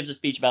Hauser, who gives a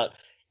speech about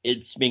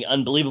it's being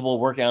unbelievable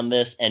working on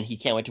this, and he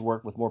can't wait to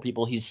work with more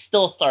people. He's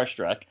still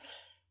starstruck.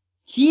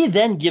 He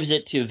then gives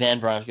it to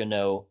Van Veronica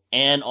No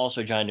and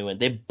also John Nguyen.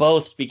 They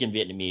both speak in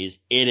Vietnamese.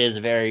 It is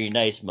a very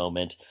nice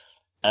moment.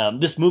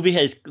 This movie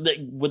has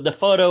with the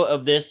photo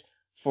of this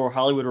for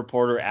Hollywood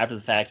Reporter after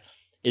the fact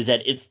is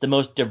that it's the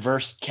most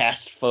diverse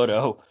cast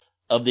photo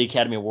of the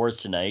Academy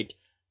Awards tonight,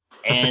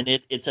 and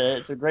it's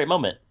a great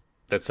moment.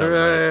 That sounds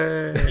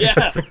nice. Yeah,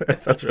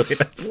 that sounds really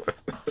nice.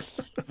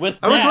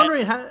 I was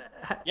wondering,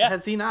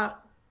 has he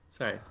not?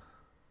 Sorry.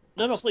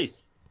 No,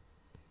 please.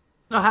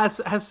 No,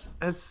 has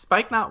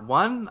Spike not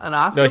won an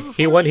Oscar? No,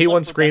 he won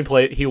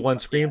screenplay. He won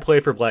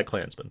screenplay for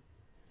BlacKkKlansman.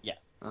 Yeah.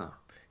 Oh,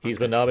 He's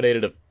been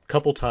nominated a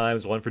couple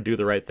times. One for Do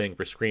the Right Thing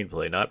for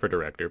screenplay, not for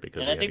director,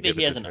 because. And I think that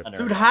he has an honor.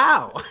 Dude,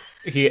 how?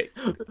 The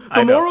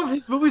more of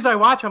his movies I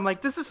watch, I'm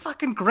like, this is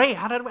fucking great.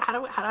 How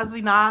does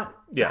he not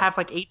have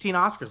like 18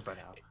 Oscars by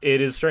now? It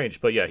is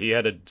strange, but yeah, he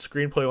had a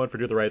screenplay one for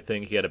Do the Right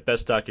Thing. He had a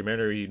Best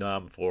Documentary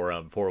nom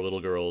for Four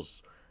Little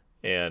Girls,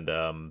 and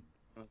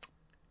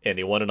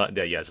he won an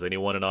then he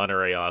won an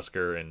honorary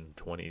Oscar in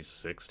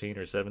 2016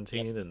 or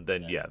 17, and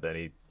then then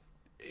he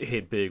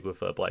hit big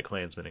with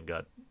BlacKkKlansman and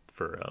got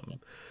for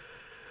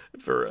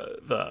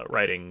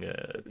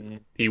writing.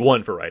 He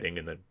won for writing,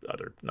 and then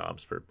other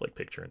noms for like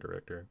picture and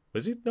director.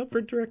 Was he up for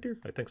director?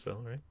 I think so,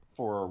 right?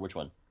 For which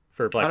one?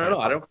 For BlacKkKlansman. I don't know.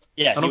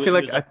 I don't feel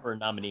like he was up for a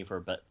nominee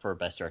for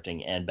best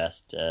directing and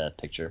best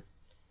picture.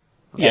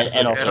 Yeah,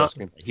 and also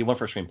screenplay. He won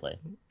for screenplay.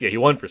 Yeah, he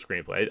won for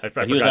screenplay.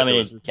 I he was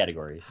nominated in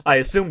categories. I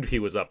assumed he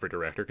was up for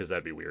director because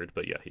that'd be weird,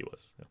 but yeah, he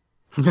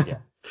was. Yeah.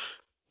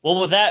 Well,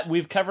 with that,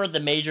 we've covered the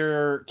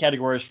major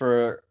categories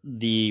for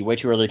the Way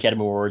Too Early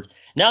Academy Awards.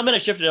 Now I'm going to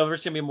shift it over.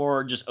 It's going to be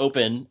more just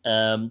open.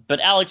 But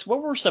Alex,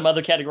 what were some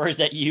other categories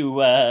that you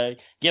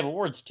give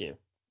awards to?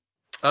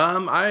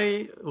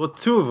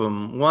 Two of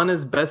them. One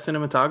is best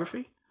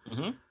cinematography.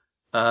 Mm-hmm.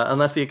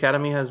 Unless the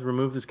Academy has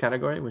removed this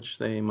category, which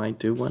they might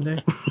do one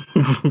day.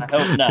 I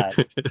hope not.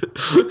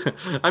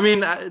 I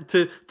mean,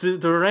 to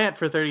rant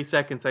for 30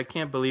 seconds, I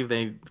can't believe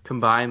they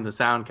combined the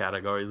sound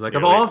categories. Like,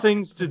 of all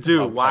things to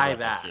do, why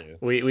that?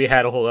 We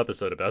had a whole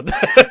episode about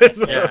that.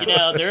 So.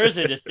 Yeah. There is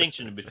a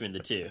distinction between the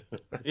two.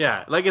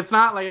 Yeah, like it's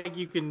not like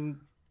you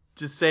can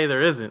just say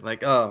there isn't.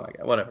 Like, oh my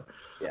god, whatever.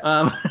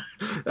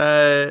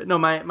 Yeah. No,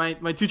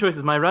 my two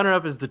choices. My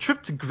runner-up is The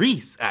Trip to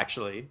Greece,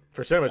 actually.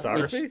 For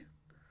cinematography?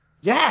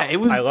 Yeah, it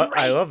was great.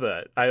 I love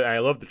that. I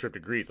love The Trip to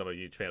Greece. I'm a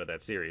huge fan of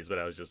that series, but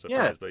I was just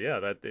surprised. Yeah.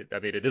 But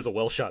it is a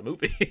well-shot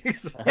movie.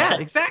 So. Yeah,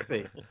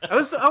 exactly. I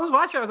was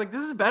watching. I was like,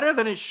 this is better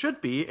than it should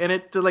be, and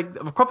it like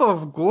a couple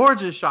of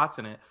gorgeous shots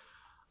in it.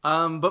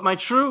 But my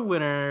true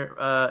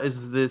winner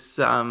is this.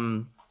 I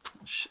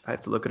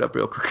have to look it up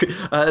real quick.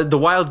 The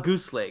Wild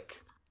Goose Lake.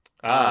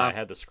 I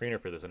had the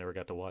screener for this. I never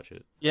got to watch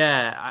it.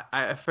 Yeah,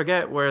 I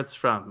forget where it's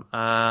from.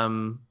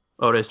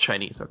 Oh, it is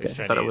Chinese. Okay, it's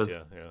Chinese, I thought it was.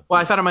 Yeah.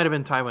 Well, I thought it might have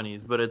been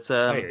Taiwanese, but it's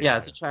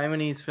it's a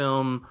Chinese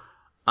film.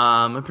 It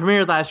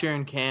premiered last year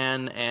in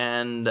Cannes,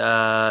 and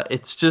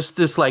it's just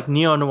this like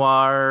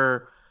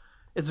neo-noir.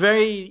 It's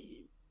very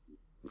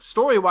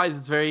story-wise,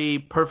 it's very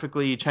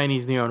perfectly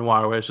Chinese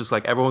neo-noir, where it's just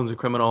like everyone's a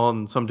criminal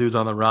and some dude's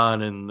on the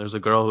run, and there's a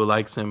girl who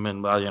likes him,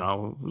 and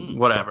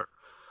whatever.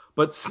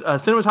 But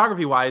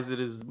cinematography-wise,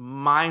 it is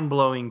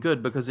mind-blowing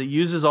good because it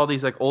uses all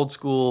these like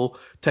old-school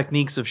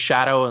techniques of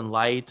shadow and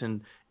light,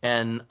 and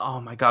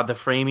oh my god, the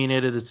framing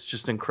in it is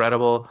just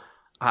incredible.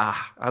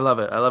 I love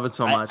it. I love it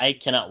so much. I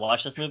cannot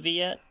watch this movie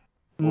yet.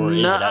 Or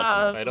is it out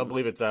somewhere? I don't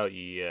believe it's out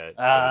yet.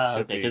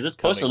 Okay, because this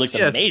poster looks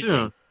amazing.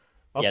 Soon.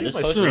 I'll see if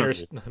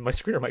my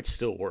screener might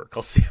still work.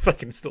 I'll see if I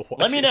can still watch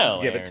it. Let me know.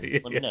 Give it to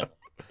you. Let me know.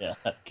 Yeah.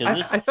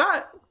 I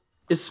thought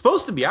it's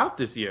supposed to be out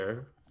this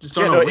year. Just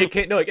don't know.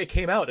 It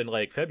came out in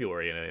like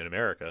February in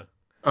America.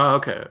 Oh,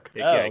 okay.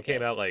 It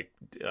came out like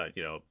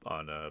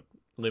on a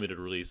limited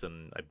release,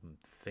 and I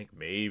think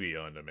maybe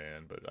on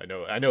demand, but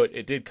I know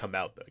it did come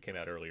out though. It came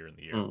out earlier in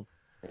the year.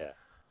 Yeah.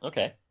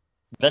 Okay.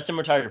 Best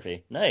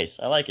cinematography. Nice.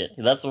 I like it.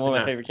 That's one of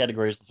my favorite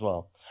categories as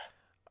well.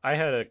 I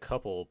had a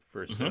couple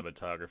for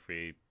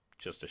cinematography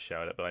just to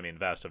shout out, but I mean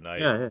Vast of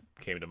Night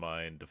came to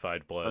mind,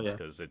 Defied Bloods,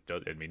 because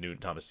Newton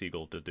Thomas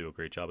Sigel did do a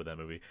great job of that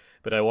movie.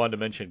 But I wanted to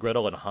mention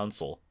Gretel and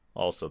Hansel,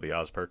 also the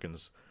Oz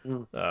Perkins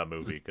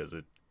movie, because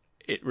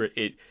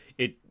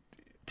it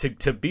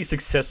to be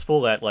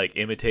successful at like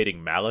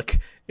imitating Malick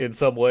in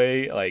some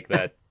way, like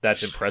that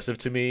that's impressive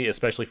to me,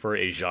 especially for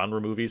a genre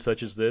movie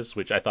such as this,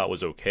 which I thought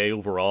was okay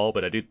overall,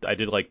 but I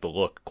did like the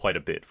look quite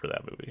a bit for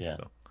that movie. Yeah.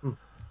 So.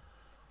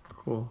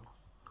 Cool.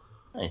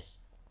 Nice.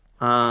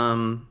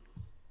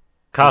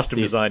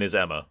 Costume design is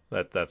Emma.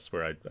 That's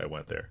where I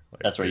went there.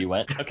 Like, That's where you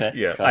went? Okay.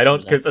 Yeah, Costume I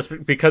don't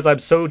design. because I'm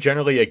so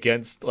generally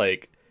against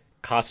like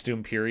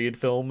costume period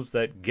films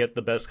that get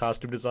the best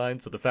costume design.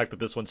 So the fact that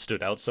this one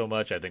stood out so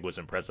much, I think, was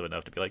impressive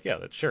enough to be like, yeah,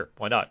 that's sure,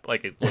 why not?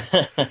 Like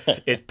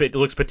it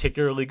looks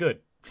particularly good.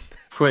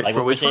 Wait, Like for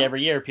what we which say one?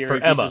 every year, For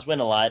period Emma. pieces win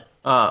a lot.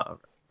 Oh,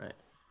 right.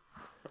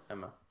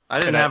 Emma. I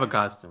didn't have a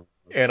costume.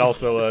 And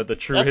also the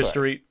true That's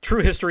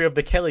history of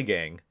the Kelly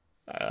Gang.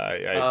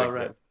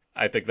 Right.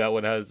 I think that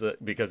one has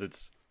because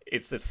it's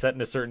set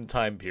in a certain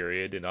time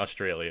period in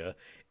Australia,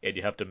 and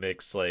you have to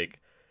mix like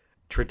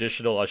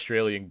traditional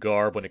Australian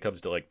garb when it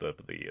comes to like the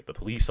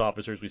police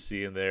officers we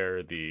see in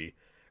there, the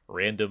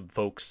random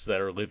folks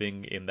that are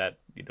living in that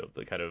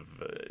the kind of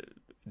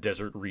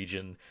desert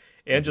region,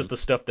 and just the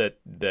stuff that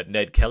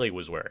Ned Kelly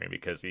was wearing,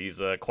 because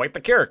he's quite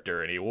the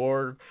character and he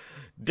wore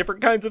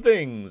different kinds of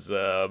things,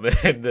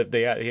 and that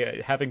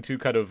they having to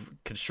kind of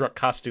construct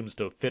costumes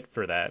to fit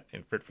for that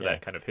and fit for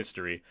that kind of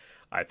history,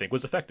 I think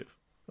was effective.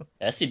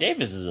 Essie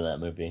Davis is in that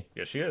movie.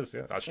 Yes, she is.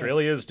 Yeah,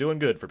 Australia is doing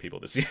good for people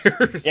this year.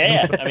 So.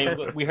 Yeah. I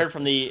mean, we heard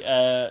from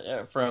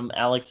from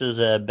Alex's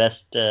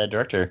best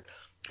director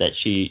that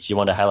she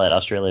wanted to highlight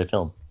Australia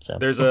film. So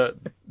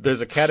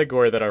there's a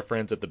category that our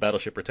friends at the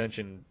Battleship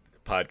Retention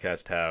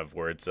podcast have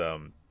where it's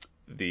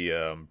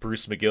the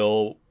Bruce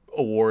McGill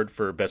Award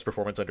for best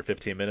performance under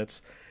 15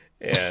 minutes,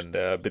 and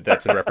but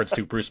that's in reference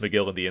to Bruce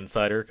McGill in The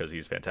Insider because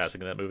he's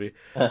fantastic in that movie.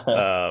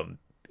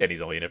 And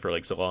he's only in it for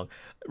like so long.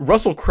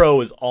 Russell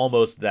Crowe is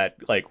almost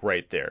that, like,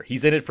 right there.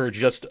 He's in it for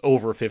just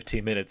over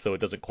 15 minutes, so it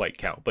doesn't quite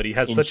count. But he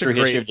has such a great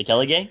history of the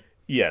Kelly Gang.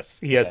 Yes,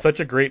 he has such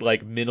a great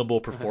like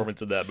minimal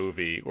performance in that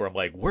movie where I'm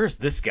like, where's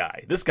this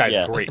guy? This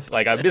guy's great.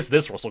 Like I miss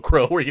this Russell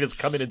Crowe where he just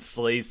come in and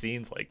slay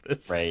scenes like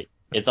this. Right.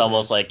 It's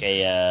almost like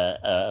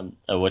a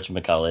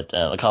whatchamacallit,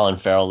 a Colin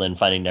Farrell in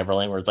Finding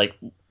Neverland, where it's like,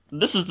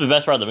 this is the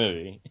best part of the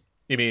movie.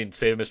 You mean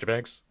Saving Mr.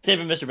 Banks?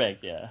 Saving Mr.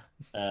 Banks, yeah.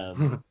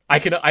 I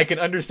can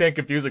understand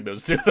confusing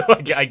those two, though.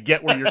 I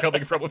get where you're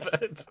coming from with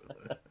that.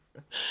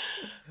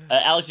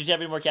 Alex, did you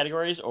have any more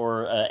categories,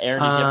 or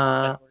Aaron, did you have any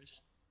more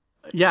categories?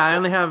 Yeah, I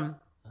only have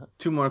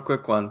two more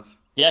quick ones.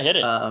 Yeah, hit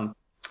it.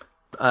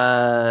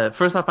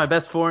 First off, my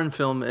best foreign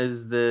film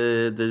is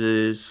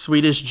the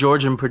Swedish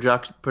Georgian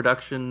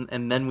production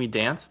And Then We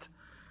Danced,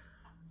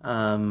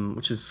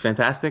 which is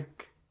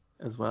fantastic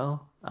as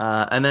well.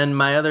 And then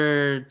my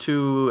other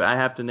two I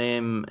have to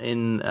name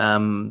in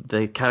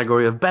the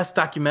category of best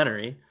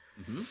documentary.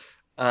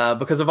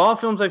 Because of all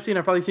films I've seen,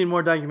 I've probably seen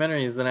more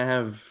documentaries than I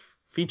have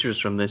features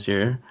from this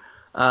year.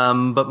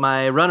 But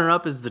my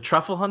runner-up is The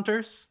Truffle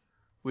Hunters,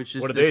 which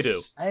is what do they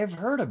do? I've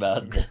heard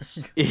about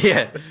this.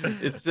 Yeah,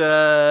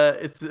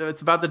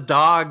 it's about the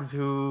dogs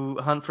who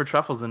hunt for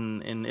truffles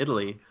in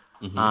Italy.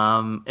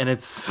 And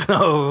it's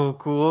so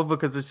cool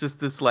because it's just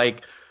this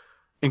like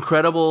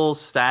incredible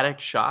static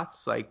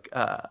shots, like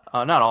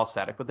not all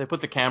static, but they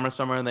put the camera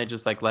somewhere and they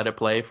just like let it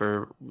play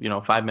for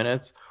 5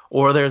 minutes.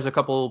 Or there's a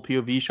couple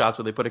POV shots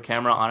where they put a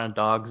camera on a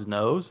dog's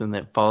nose and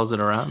it follows it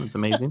around. It's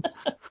amazing.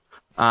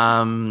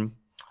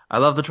 I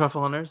love The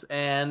Truffle Hunters.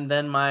 And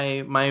then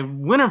my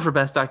winner for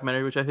best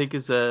documentary, which I think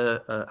is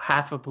a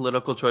half a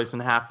political choice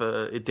and half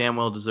it damn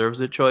well deserves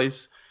it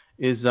choice,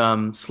 is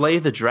Slay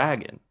the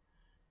Dragon,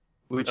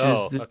 which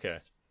is this, okay.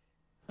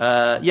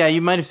 Yeah,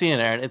 you might have seen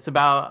it, Aaron. It's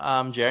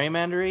about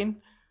gerrymandering.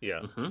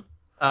 Yeah.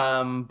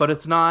 But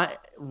it's not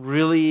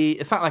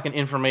like an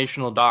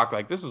informational doc,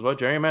 like this is what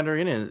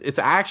gerrymandering is. It's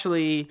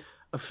actually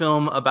a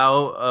film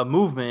about a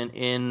movement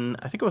in,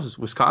 I think it was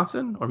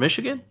Wisconsin or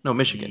Michigan? No,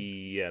 Michigan.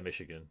 Yeah,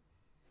 Michigan.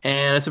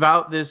 And it's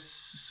about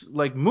this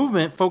like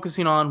movement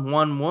focusing on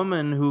one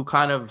woman who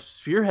kind of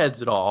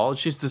spearheads it all.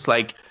 She's this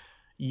like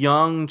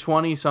young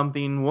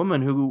 20-something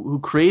woman who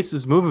creates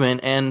this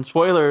movement, and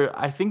spoiler,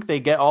 I think they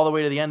get all the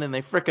way to the end and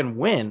they frickin'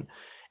 win.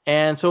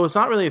 And so it's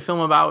not really a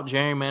film about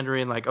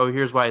gerrymandering, like, oh,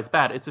 here's why it's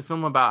bad. It's a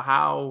film about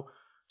how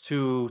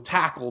to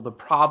tackle the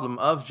problem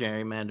of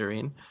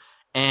gerrymandering.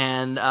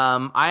 And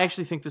I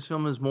actually think this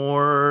film is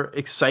more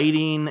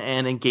exciting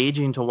and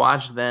engaging to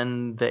watch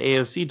than the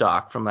AOC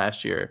doc from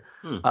last year.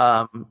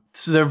 So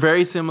they're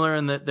very similar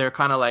in that they're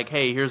kind of like,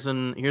 hey, here's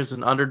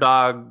an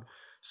underdog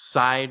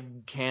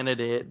side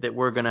candidate that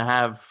we're gonna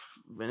have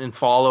and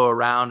follow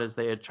around as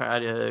they try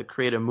to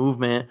create a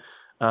movement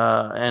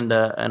and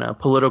a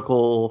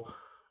political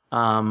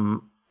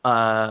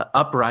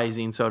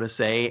uprising, so to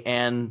say,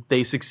 and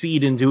they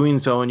succeed in doing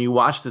so. And you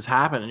watch this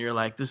happen, and you're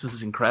like, this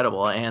is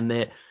incredible.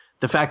 And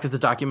the fact that the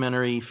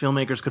documentary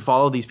filmmakers could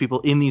follow these people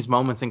in these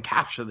moments and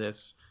capture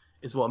this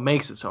is what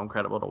makes it so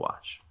incredible to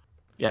watch.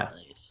 Yeah.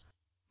 Nice.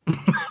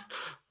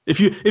 If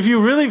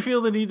you really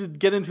feel the need to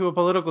get into a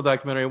political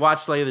documentary,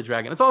 watch Slay the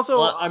Dragon. It's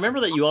also I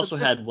remember that you also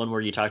had one where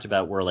you talked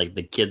about where like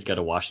the kids go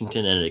to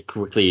Washington and it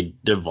quickly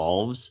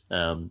devolves.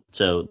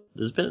 So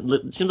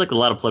it seems like a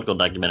lot of political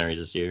documentaries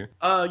this year.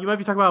 You might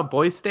be talking about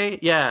Boy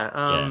State.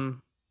 Yeah.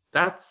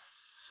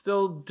 That's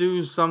still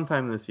due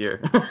sometime this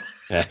year.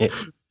 Right.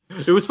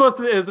 It was supposed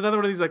to. It was another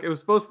one of these like it was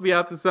supposed to be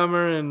out this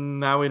summer, and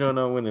now we don't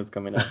know when it's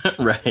coming out.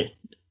 Right.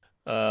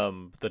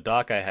 The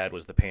doc I had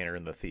was The Painter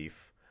and the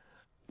Thief.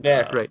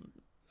 Yeah, Um, right.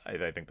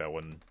 I think that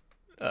one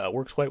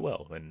works quite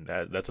well, and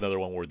that's another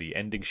one where the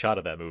ending shot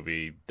of that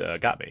movie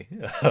got me.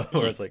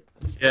 Where it's like,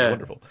 it's really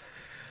wonderful.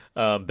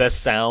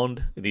 Best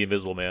sound, The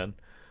Invisible Man.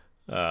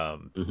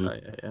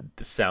 Mm-hmm.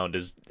 The sound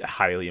is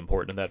highly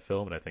important in that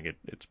film, and I think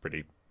it's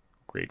pretty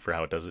great for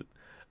how it does it.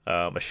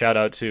 A shout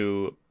out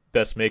to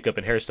best makeup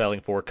and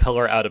hairstyling for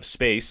Color Out of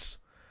Space.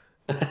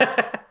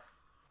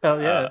 Hell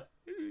yeah.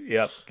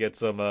 Yep, get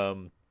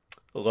some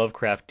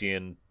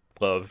Lovecraftian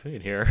love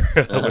in here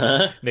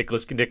with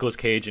Nicolas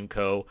Cage and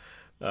co.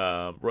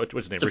 What's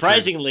his name?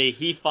 Surprisingly,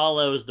 he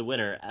follows the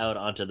winner out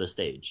onto the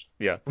stage.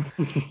 Yeah.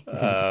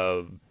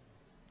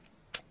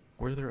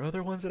 Were there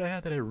other ones that I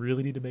had that I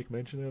really need to make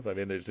mention of? I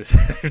mean, there's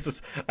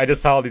just I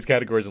just saw all these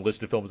categories and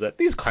listed films that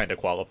these kind of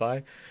qualify.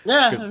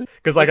 Yeah.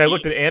 Because like I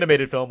looked at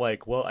animated film,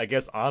 like, well, I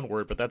guess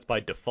Onward, but that's by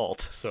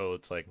default, so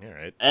it's like, all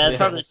right. And it's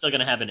probably still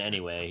gonna happen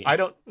anyway. I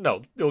don't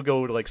know. It'll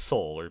go to like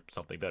Soul or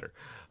something better.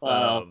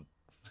 Well,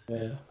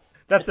 Yeah.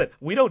 That's it.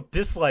 We don't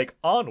dislike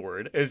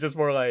Onward. It's just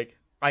more like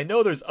I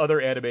know there's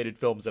other animated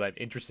films that I'm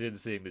interested in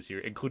seeing this year,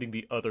 including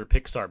the other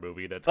Pixar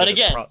movie that's But going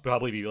to again,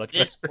 probably be like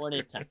this better. point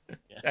in time.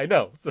 Yeah. I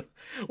know. So,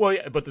 well,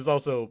 yeah, but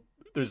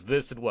there's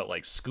this and what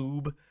like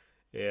Scoob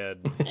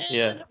and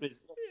Yeah.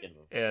 nobody's looking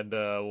at them.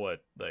 and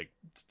what like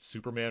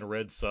Superman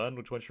Red Sun,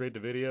 which went straight to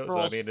video. So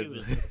Well, I mean,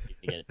 Scoob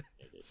it's,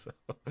 is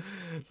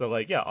so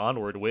like yeah,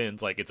 Onward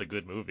wins. Like it's a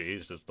good movie.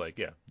 It's just like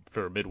yeah,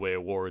 for Midway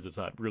Awards, it's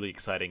not really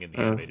exciting in the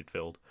animated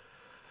field.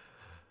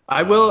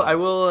 I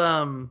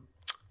will.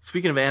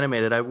 Speaking of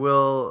animated, I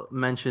will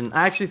mention.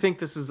 I actually think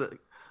this is.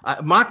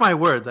 Mark my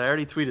words. I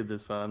already tweeted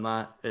this, so I'm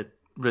not at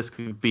risk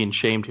of being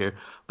shamed here.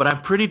 But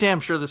I'm pretty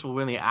damn sure this will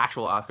win the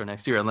actual Oscar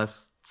next year,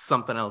 unless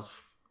something else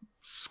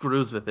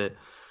screws with it.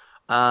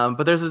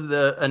 But there's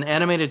an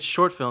animated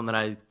short film that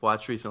I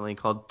watched recently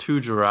called To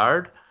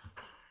Gerard.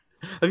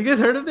 Have you guys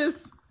heard of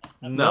this?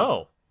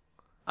 No.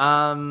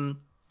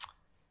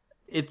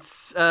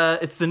 It's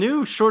the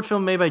new short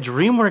film made by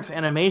DreamWorks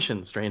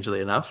Animation, strangely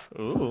enough.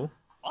 Ooh.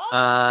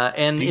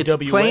 And DWA.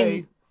 it's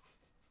playing.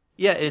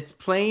 Yeah, it's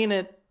playing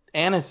at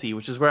Annecy,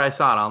 which is where I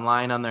saw it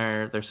online on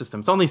their system.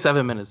 It's only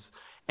 7 minutes,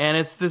 and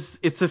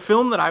it's a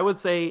film that I would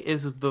say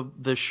is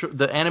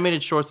the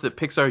animated shorts that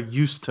Pixar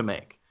used to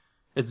make.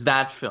 It's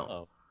that film.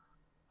 Oh.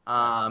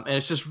 And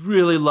it's just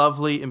really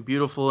lovely and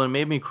beautiful and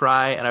made me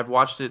cry. And I've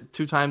watched it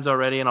 2 times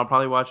already, and I'll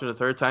probably watch it a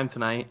 3rd time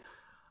tonight.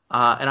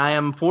 And I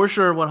am for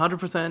sure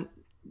 100%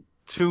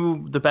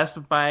 to the best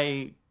of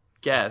my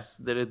guess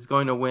that it's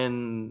going to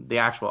win the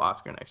actual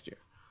Oscar next year.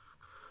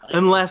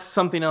 Unless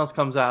something else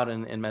comes out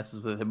and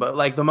messes with it. But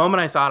like the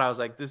moment I saw it, I was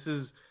like, this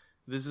is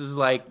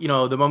like, you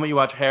know, the moment you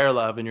watch Hair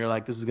Love and you're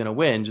like, this is gonna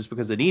win just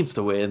because it needs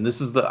to win.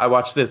 I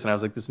watched this and I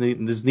was like,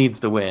 this needs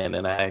to win,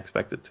 and I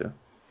expect it to.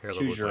 Hair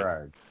To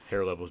Gerard.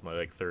 Hair Love was my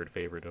like 3rd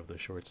favorite of the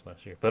shorts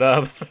last year.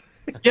 But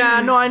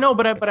Yeah, no, I know,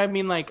 but I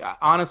mean, like,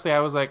 honestly, I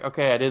was like,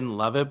 okay, I didn't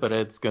love it, but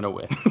it's gonna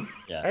win.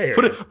 Yeah. I hear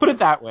Put it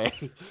that way.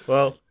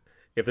 Well,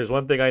 if there's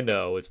one thing I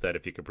know, it's that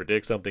if you can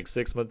predict something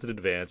 6 months in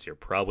advance, you're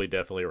probably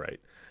definitely right.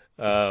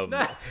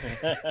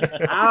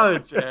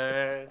 Ouch.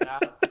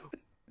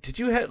 Did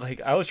you have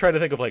like I was trying to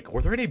think of like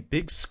were there any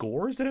big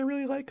scores that I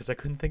really like? Because I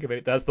couldn't think of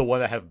any. That's the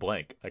one I have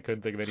blank. I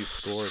couldn't think of any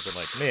scores. I'm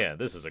like, man,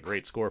 this is a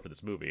great score for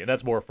this movie, and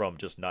that's more from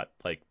just not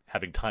like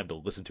having time to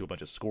listen to a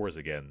bunch of scores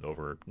again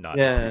over not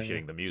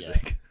appreciating the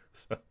music.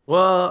 So.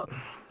 Well,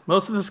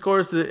 most of the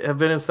scores that have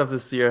been in stuff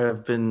this year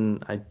have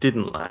been I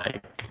didn't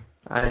like.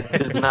 I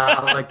did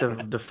not like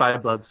the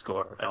Five Blood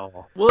score at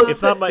all. Well,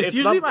 it's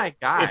usually my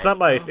guy. It's not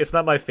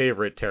my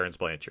favorite Terrence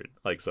Blanchard.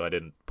 Like, so I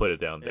didn't put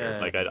it down there. Yeah.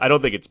 Like, I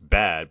don't think it's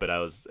bad, but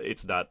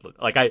it's not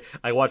like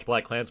I watched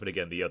BlacKkKlansman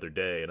again the other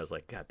day, and I was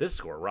like, God, this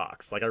score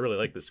rocks. Like, I really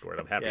like this score,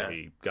 and I'm happy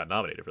he got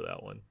nominated for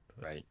that one.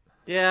 Right.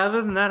 Yeah,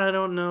 other than that, I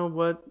don't know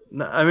what.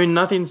 I mean,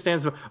 nothing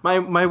stands.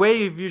 My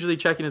way of usually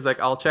checking is like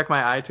I'll check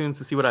my iTunes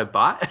to see what I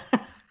bought.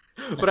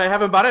 But I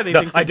haven't bought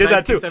anything since I did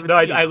that too. No,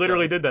 I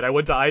literally so. did that. I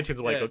went to iTunes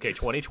and like, Yeah. okay,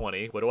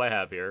 2020. What do I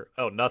have here?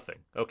 Oh, nothing.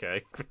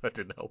 Okay, that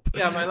didn't help.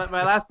 Yeah, my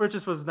last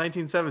purchase was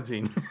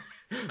 1917.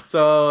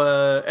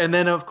 So and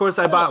then of course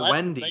I bought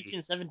Wendy.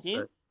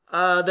 1917.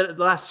 The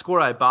last score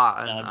I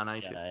bought on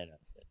iTunes. Yeah, I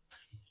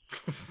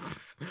know.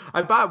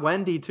 I bought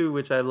Wendy too,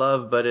 which I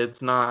love, but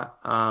it's not.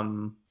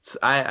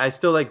 I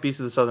still like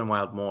Beasts of the Southern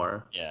Wild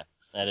more. Yeah,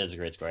 that is a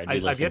great score.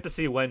 I've yet to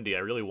see Wendy. I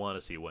really want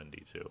to see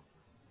Wendy too.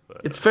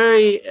 But, it's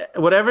very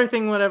what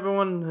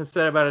everyone has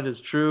said about it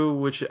is true,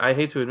 which I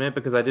hate to admit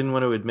because I didn't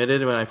want to admit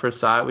it when I first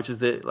saw it, which is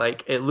that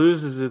like it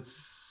loses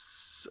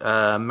its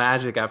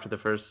magic after the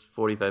first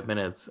 45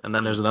 minutes, and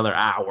then there's another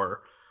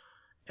hour,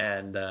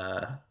 and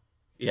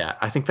yeah,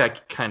 I think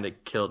that kind of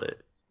killed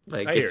it.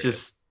 Like I it hear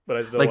just you, but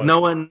I still like want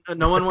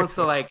no one wants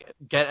to like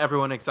get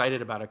everyone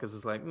excited about it because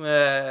it's like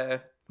Yeah.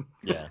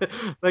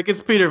 like it's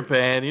Peter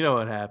Pan, you know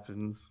what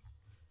happens.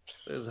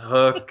 There's a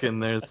hook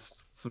and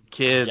there's some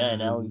kids.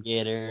 Giant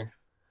alligator.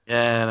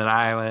 Yeah, and an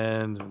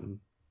island, and,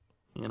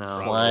 you know.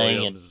 Robin Flying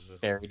Williams. and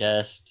fairy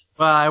dust.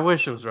 Well, I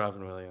wish it was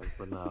Robin Williams,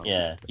 but no.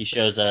 Yeah, he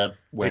shows up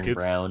wearing Wickeds.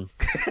 brown.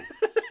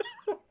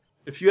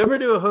 If you ever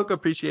do a Hook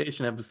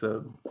appreciation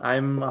episode,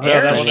 I'm Aaron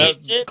that'll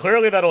hates it.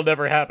 Clearly that'll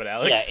never happen,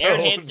 Alex. Yeah,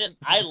 Aaron so- hates it.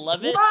 I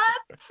love it.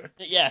 What?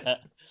 Yeah.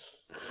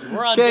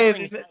 We're on Okay,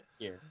 different sides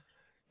here.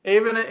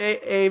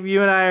 Abe,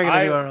 you and I are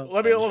gonna do our own.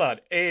 Let me thing. hold on,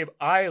 Abe.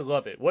 I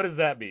love it. What does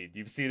that mean?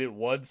 You've seen it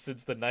once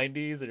since the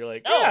 '90s, and you're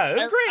like, No, yeah,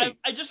 it's great.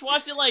 I just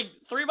watched it like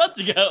 3 months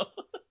ago.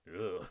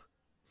 Ugh.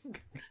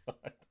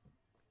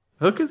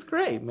 Hook is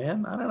great,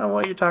 man. I don't know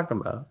what you're talking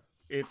about.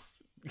 It's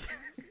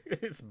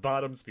it's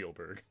bottom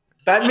Spielberg.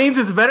 That means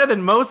it's better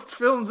than most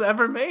films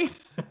ever made.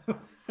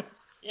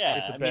 Yeah,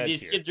 It's a I mean bad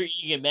these tier. kids are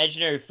eating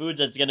imaginary foods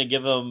that's gonna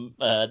give them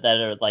that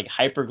are like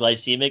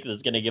hyperglycemic.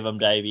 That's gonna give them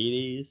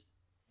diabetes.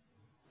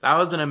 That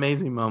was an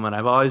amazing moment.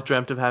 I've always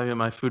dreamt of having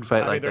my food fight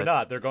I mean, like they're that.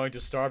 not. They're going to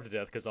starve to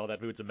death because all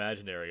that food's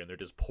imaginary, and they're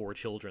just poor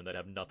children that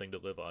have nothing to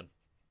live on.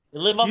 They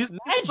live off Excuse me,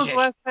 when was the magic.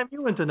 last time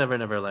you went to Never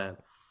Never Land?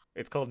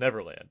 It's called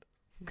Neverland.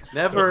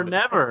 Never, So-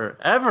 never,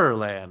 ever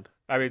land.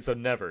 I mean, so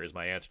never is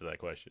my answer to that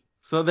question.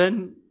 So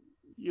then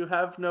you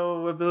have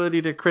no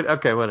ability to crit.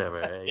 Okay,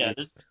 whatever. Yeah,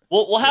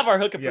 we'll have our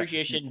Hook Yeah,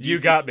 appreciation. you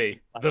deep got me.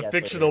 The podcast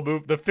fictional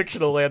later. the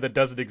fictional land that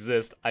doesn't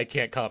exist, I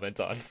can't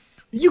comment on.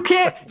 You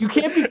can't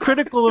be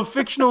critical of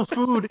fictional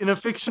food in a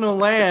fictional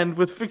land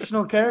with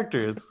fictional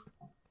characters.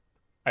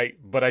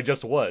 But I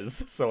just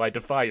was, so I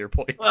defy your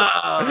point.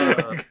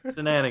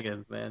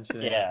 Shenanigans, man.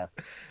 Shenanigans. Yeah.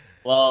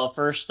 Well,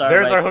 first start.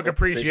 There's right our Hook there.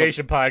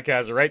 Appreciation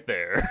podcast right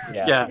there.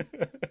 Yeah. Yeah.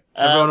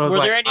 Everyone was were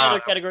like, there any "Ah." other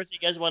categories you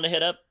guys want to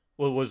hit up?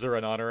 Well, was there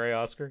an honorary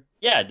Oscar?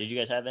 Yeah. Did you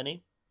guys have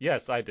any?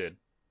 Yes, I did.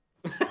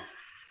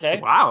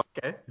 Okay. Wow.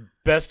 Okay.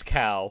 Best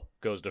cow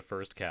goes to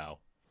first cow.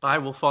 I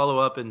will follow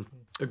up and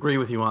agree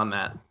with you on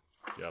that.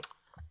 Yep.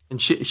 And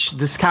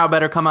this cow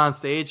better come on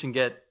stage and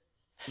get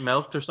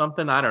milked or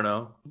something. I don't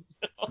know.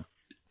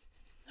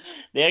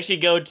 They actually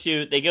go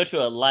to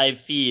a live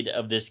feed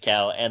of this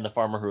cow and the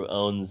farmer who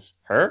owns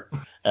her.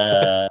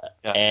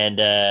 And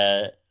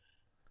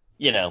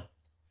you know,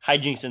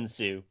 hijinks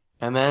ensue.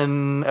 And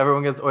then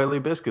everyone gets oily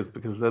biscuits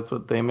because that's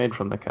what they made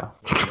from the cow.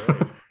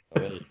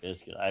 Oily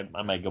biscuit. I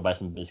might go buy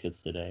some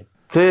biscuits today.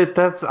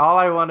 That's all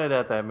I wanted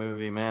at that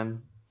movie,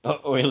 man.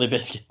 Oily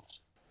biscuits.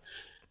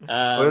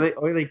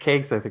 Oily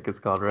cakes, I think it's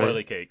called, right?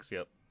 Oily cakes,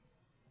 yep.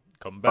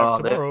 Come back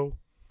tomorrow.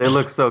 They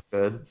look so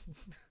good.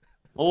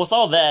 Well, with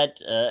all that,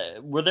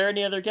 were there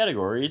any other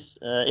categories?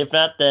 If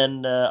not,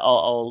 then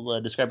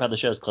I'll describe how the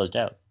show's closed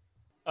out.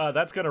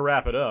 That's going to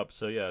wrap it up.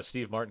 So, yeah,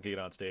 Steve Martin can get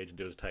on stage and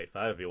do his tight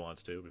five if he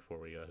wants to before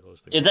we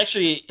close things. It's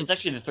actually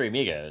the Three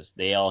Amigos.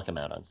 They all come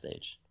out on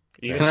stage.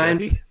 Even Can I-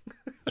 Chevy?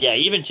 Yeah,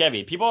 even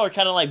Chevy. People are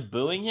kind of like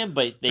booing him,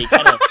 but they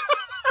kind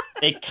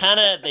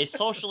of they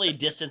socially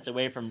distance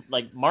away from,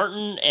 like,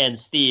 Martin and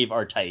Steve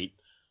are tight.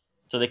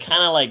 So they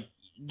kind of like,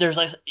 there's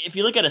like, if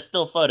you look at a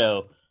still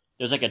photo,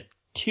 there's like a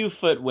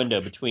 2-foot window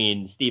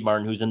between Steve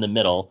Martin, who's in the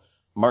middle,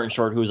 Martin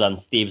Short, who's on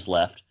Steve's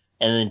left,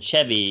 and then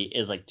Chevy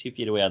is like 2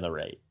 feet away on the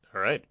right.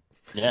 All right.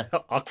 Yeah.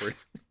 Awkward.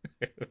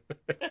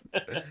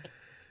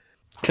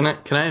 Can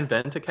I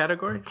invent a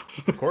category?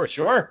 Of course.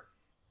 Sure.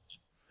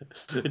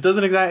 It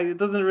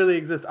doesn't really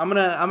exist. I'm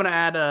gonna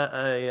add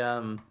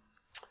a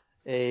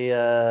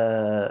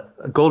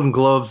Golden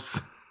Globes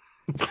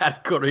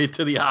category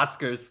to the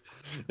Oscars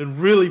and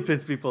really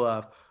piss people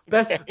off.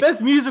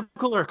 Best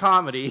musical or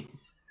comedy.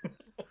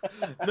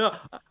 No,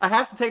 I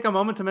have to take a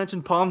moment to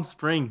mention Palm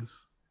Springs.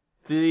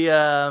 The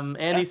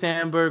Andy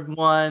Samberg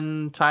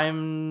one,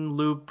 time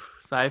loop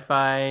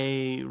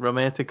sci-fi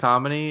romantic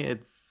comedy.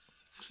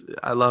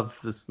 I love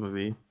this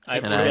movie.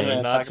 I've And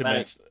chosen not talk to about it.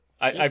 mention.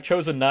 I've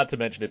chosen not to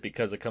mention it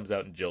because it comes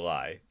out in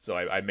July. So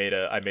I made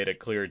a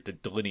clear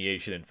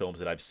delineation in films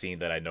that I've seen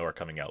that I know are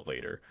coming out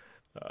later.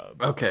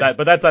 Okay.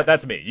 But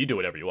that's me. You do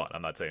whatever you want.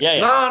 I'm not saying. Yeah,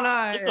 yeah.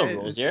 No, There's no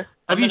rules here.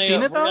 Have you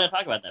seen it, We're though? gonna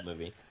talk about that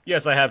movie.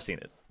 Yes, I have seen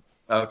it.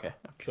 Okay.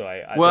 So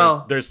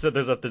Well- there's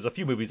a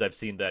few movies I've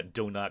seen that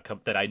do not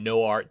come that I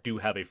know do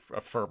have a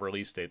firm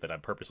release date that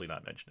I'm purposely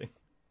not mentioning.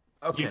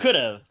 Okay. You could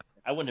have.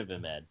 I wouldn't have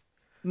been mad.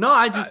 No,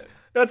 I just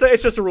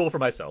It's just a rule for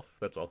myself.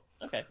 That's all.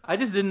 Okay. I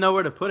just didn't know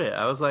where to put it.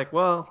 I was like,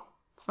 well,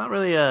 it's not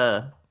really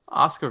a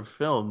Oscar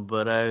film,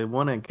 but I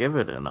want to give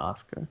it an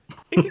Oscar.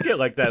 It could get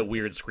like that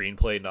weird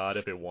screenplay nod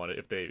if it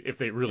wanted, if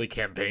they really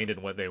campaigned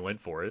and when they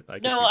went for it.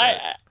 No,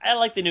 I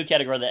like the new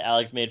category that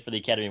Alex made for the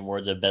Academy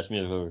Awards of Best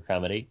Musical or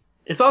Comedy.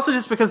 It's also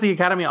just because the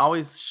Academy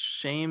always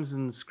shames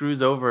and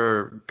screws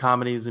over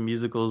comedies and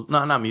musicals.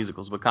 Not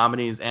musicals, but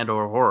comedies and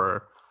or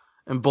horror.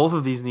 And both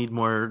of these need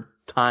more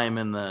time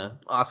in the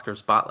Oscar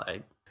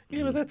spotlight.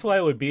 Yeah, but that's why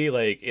it would be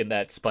like in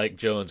that Spike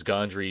Jonze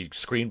Gondry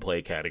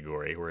screenplay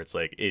category where it's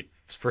like if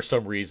for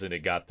some reason it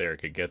got there, it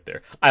could get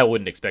there. I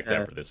wouldn't expect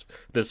that for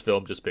this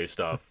film just based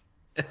off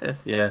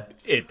Yeah.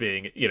 it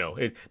being,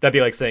 that'd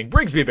be like saying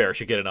Brigsby Bear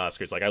should get an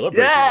Oscar. It's like I love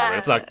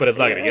Brigsby Bear, but it's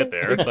not gonna get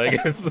there.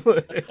 It's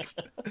like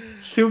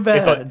Too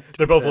bad.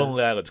 they're both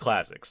Lonely Islands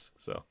classics,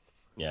 so.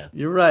 Yeah.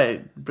 You're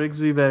right.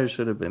 Brigsby Bear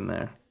should have been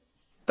there.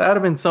 That would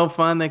have been so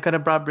fun. They could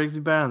have brought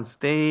Brigsby Bear on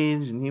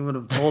stage, and he would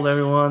have told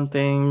everyone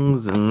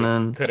things, and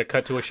then Could have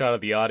cut to a shot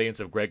of the audience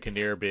of Greg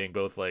Kinnear being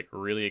both like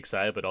really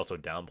excited but also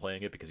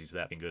downplaying it because he's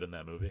that good in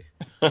that movie.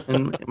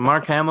 and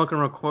Mark Hamill can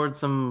record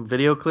some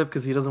video clip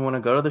because he doesn't want to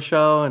go to the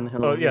show, and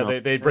Oh he'll, yeah,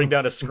 they bring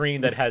down a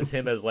screen that has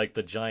him as like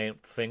the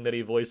giant thing that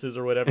he voices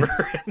or whatever.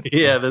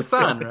 yeah, the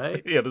sun,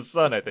 right? Yeah, the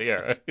sun, I think.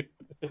 Yeah,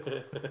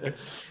 right.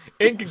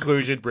 In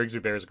conclusion,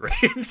 Brigsby Bear is great.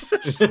 You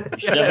should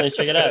definitely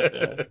check it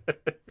out.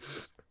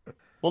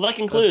 Well, that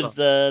concludes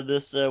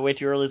this Way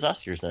Too Early's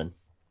Oscars then.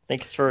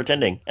 Thanks for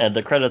attending, and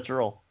the credits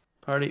roll.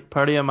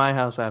 Party at my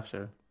house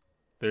after.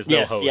 There's no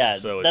Yes, host, yeah,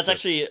 so that's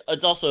actually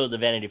it's also the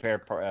Vanity Fair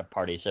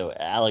party, so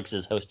Alex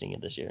is hosting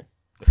it this year.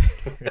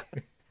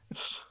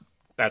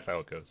 That's how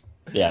it goes.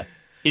 Yeah,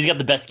 he's got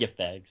the best gift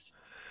bags.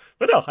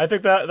 But no, I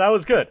think that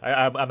was good.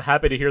 I'm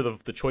happy to hear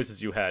the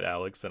choices you had,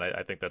 Alex, and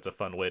I think that's a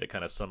fun way to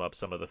kind of sum up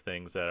some of the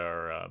things that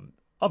are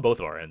on both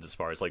of our ends as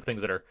far as like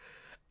things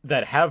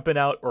that have been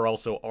out or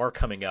also are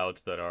coming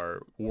out that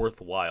are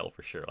worthwhile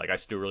for sure. Like I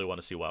still really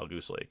want to see Wild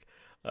Goose Lake.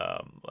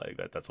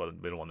 That's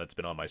been one that's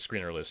been on my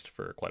screener list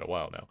for quite a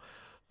while now.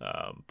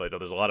 But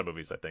there's a lot of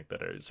movies I think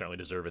that certainly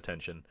deserve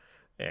attention,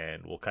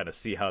 and we'll kind of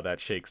see how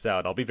that shakes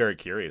out. I'll be very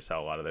curious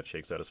how a lot of that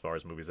shakes out as far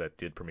as movies that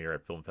did premiere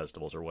at film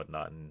festivals or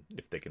whatnot, and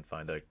if they can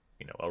find a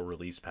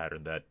release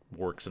pattern that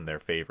works in their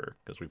favor,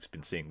 because we've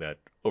been seeing that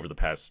over the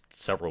past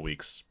several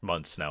weeks,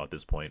 months now at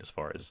this point, as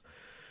far as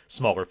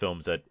smaller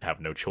films that have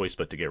no choice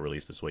but to get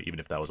released this way, even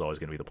if that was always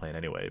going to be the plan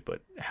anyway.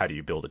 But how do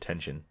you build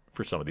attention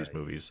for some of these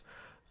movies?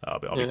 I'll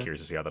be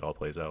curious to see how that all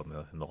plays out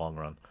in the long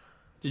run.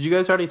 Did you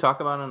guys already talk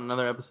about on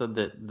another episode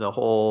that the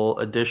whole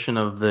addition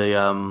of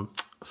the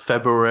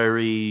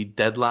February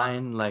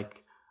deadline,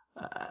 like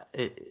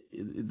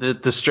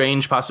the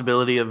strange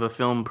possibility of a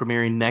film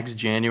premiering next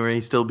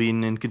January still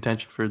being in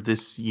contention for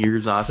this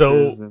year's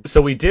Oscars?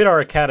 So we did our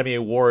Academy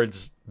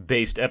Awards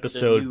based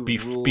episode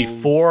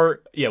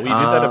before. Yeah, we did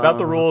that about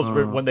the rules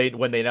when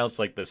they announced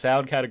like the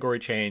sound category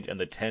change and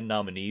the 10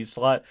 nominees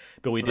slot.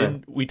 But we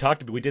didn't.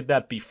 Right. We did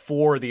that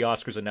before the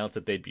Oscars announced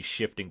that they'd be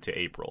shifting to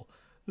April.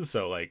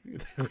 So like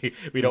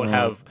we don't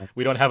have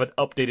an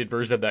updated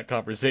version of that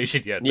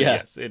conversation yet. But yeah.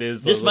 Yes, it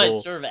is. This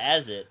might serve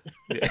as it.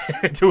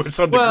 To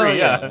some degree,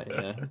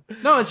 yeah.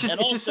 No, it's just.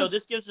 And also,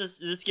 this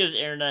gives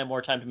Aaron and I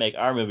more time to make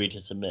our movie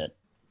to submit.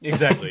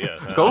 Exactly.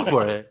 Yeah. Go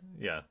for it.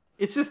 Yeah.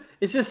 It's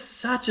just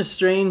such a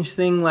strange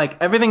thing. Like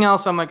everything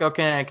else, I'm like,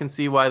 okay, I can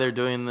see why they're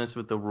doing this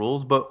with the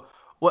rules, but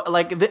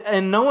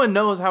and no one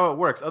knows how it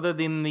works other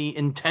than the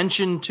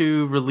intention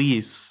to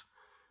release,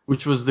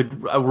 which was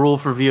a rule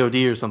for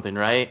VOD or something,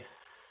 right?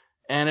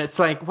 And it's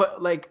like,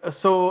 what, like,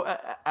 so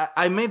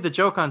I made the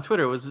joke on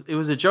Twitter. It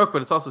was a joke,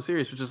 but it's also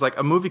serious, which is like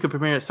a movie could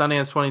premiere at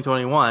Sundance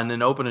 2021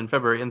 and open in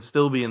February and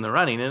still be in the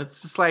running. And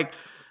it's just like,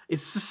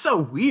 it's just so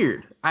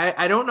weird.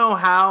 I don't know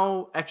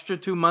how extra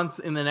 2 months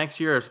in the next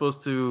year are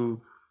supposed to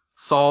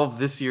solve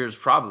this year's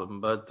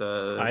problem, but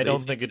I don't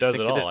think it does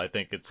at all. I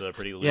think it's a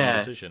pretty lame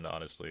decision,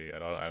 honestly. I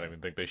don't even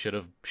think they should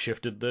have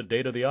shifted the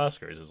date of the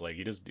Oscars. It's like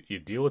you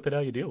deal with it how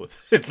you deal with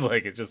it.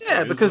 Like it's just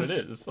because what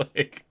it is.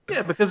 Like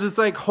because it's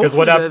like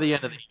hopefully by the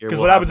end of the year. Because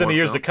what happens in the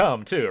years to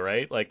come too,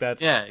 right? Like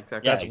that's exactly.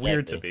 That's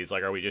weird to me. It's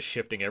like, are we just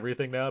shifting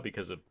everything now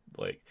because of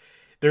like?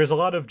 There's a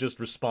lot of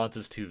just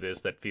responses to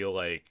this that feel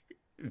like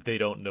they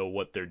don't know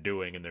what they're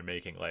doing and they're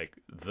making like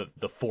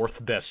the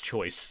fourth best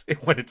choice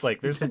when it's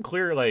like there's some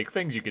clear like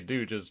things you could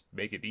do, just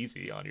make it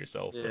easy on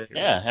yourself.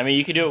 Yeah, I mean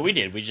you could do what we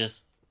did. We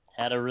just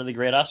had a really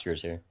great Oscars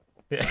here.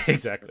 Yeah,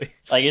 exactly.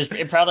 Like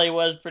it probably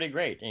was pretty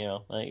great, you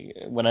know. Like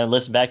when I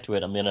listen back to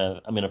it, I'm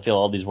gonna feel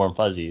all these warm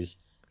fuzzies.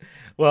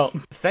 Well,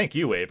 thank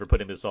you, Wade, for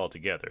putting this all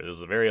together. This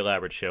is a very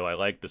elaborate show. I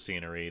like the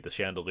scenery. The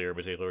chandelier in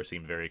particular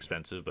seemed very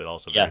expensive, but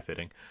also very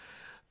fitting.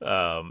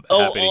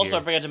 Also,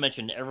 I forgot to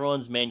mention,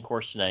 everyone's main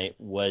course tonight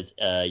was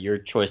your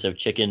choice of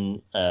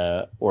chicken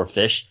or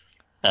fish.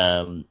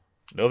 No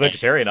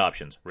vegetarian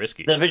options.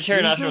 Risky. The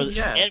vegetarian option was,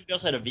 and we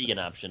also had a vegan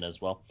option as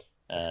well.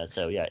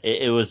 So yeah,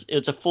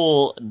 it's a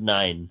full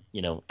 9.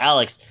 You know,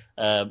 Alex,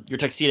 your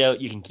tuxedo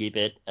you can keep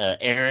it.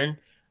 Aaron,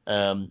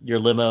 your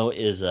limo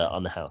is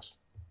on the house.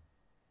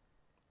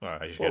 All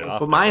right, I just get it off.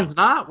 But mine's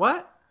not.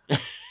 What?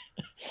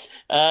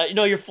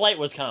 Your flight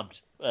was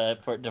comped.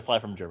 To fly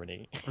from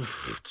Germany.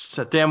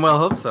 I damn well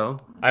hope so.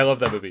 I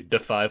love that movie,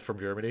 Defy from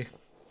Germany.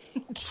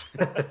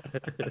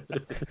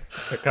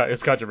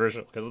 It's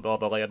controversial because of all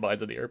the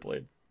landmines in the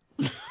airplane.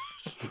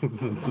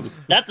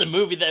 That's a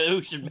movie that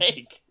we should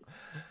make.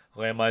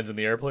 Landmines in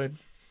the airplane?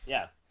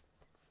 Yeah.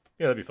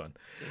 Yeah, that'd be fun.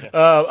 Yeah.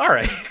 All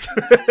right.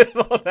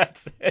 Well,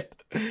 that's it.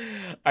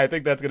 I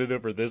think that's going to do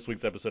it for this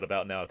week's episode of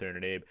Out Now with Aaron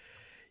and Abe.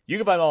 You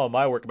can find all of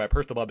my work at my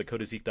personal blog at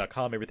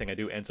codeofzeke.com. Everything I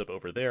do ends up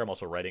over there. I'm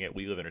also writing at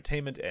We Live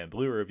Entertainment and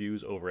Blue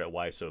Reviews over at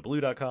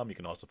whysoblue.com. You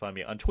can also find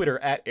me on Twitter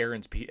at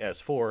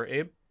AaronsPS4.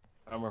 Abe?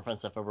 I'm more fun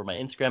stuff over my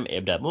Instagram,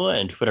 abe.mua,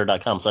 and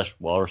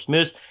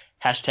twitter.com/walrusmoose.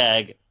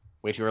 Hashtag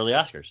way too early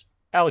Oscars.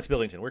 Alex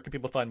Billington, where can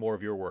people find more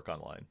of your work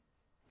online?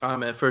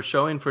 I'm at First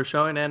Showing,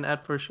 and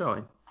at First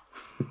Showing.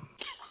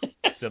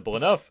 Simple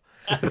enough.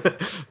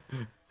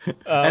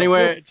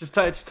 Anywhere, just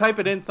type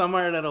it in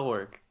somewhere and it'll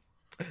work.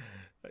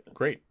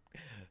 Great.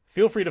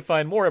 Feel free to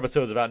find more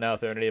episodes of Out Now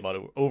with Aaron and Abe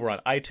over on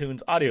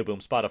iTunes,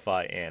 Audioboom,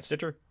 Spotify, and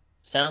Stitcher.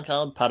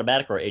 SoundCloud,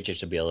 Podomatic, or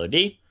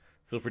HHWLOD.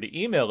 Feel free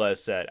to email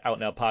us at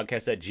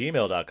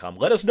outnowpodcast@gmail.com.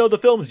 Let us know the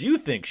films you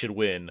think should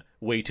win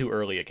Way Too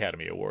Early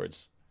Academy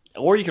Awards.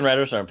 Or you can write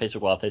us on our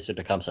Facebook wall,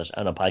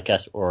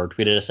 facebook.com/outnowpodcast, or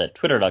tweet at us at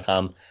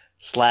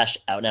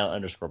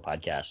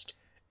twitter.com/outnow_podcast.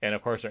 And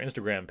of course, our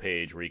Instagram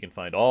page where you can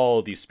find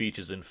all these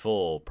speeches in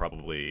full,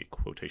 probably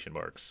quotation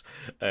marks,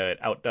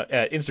 at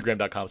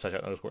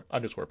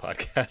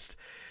Instagram.com/out_podcast.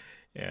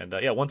 And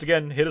yeah, once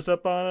again, hit us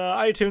up on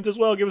iTunes as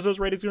well. Give us those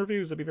ratings and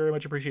reviews. That'd be very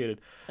much appreciated.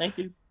 Thank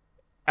you.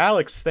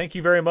 Alex, thank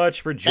you very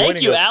much for joining us.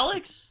 Thank you,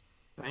 Alex.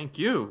 Thank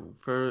you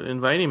for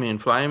inviting me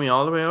and flying me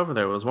all the way over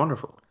there. It was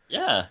wonderful.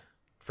 Yeah.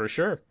 For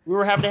sure. We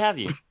were happy to have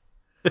you.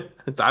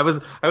 I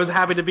was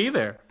happy to be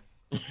there.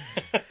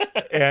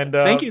 And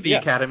thank you, the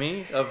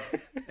Academy of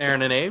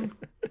Aaron and Abe.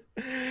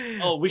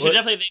 Oh, we should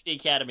definitely thank the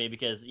Academy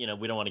because we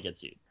don't want to get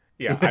sued.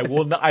 Yeah, I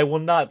will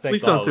not thank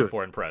Please the don't Hollywood sue.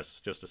 Foreign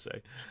Press, just to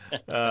say.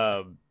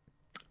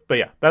 But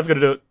yeah, that's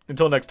gonna do it.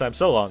 Until next time,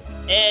 so long.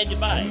 And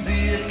goodbye.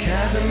 The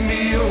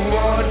Academy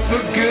Award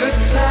for Good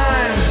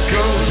Times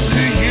goes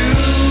to you.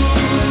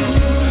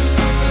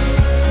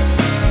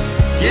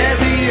 Yeah,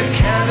 the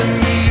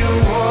Academy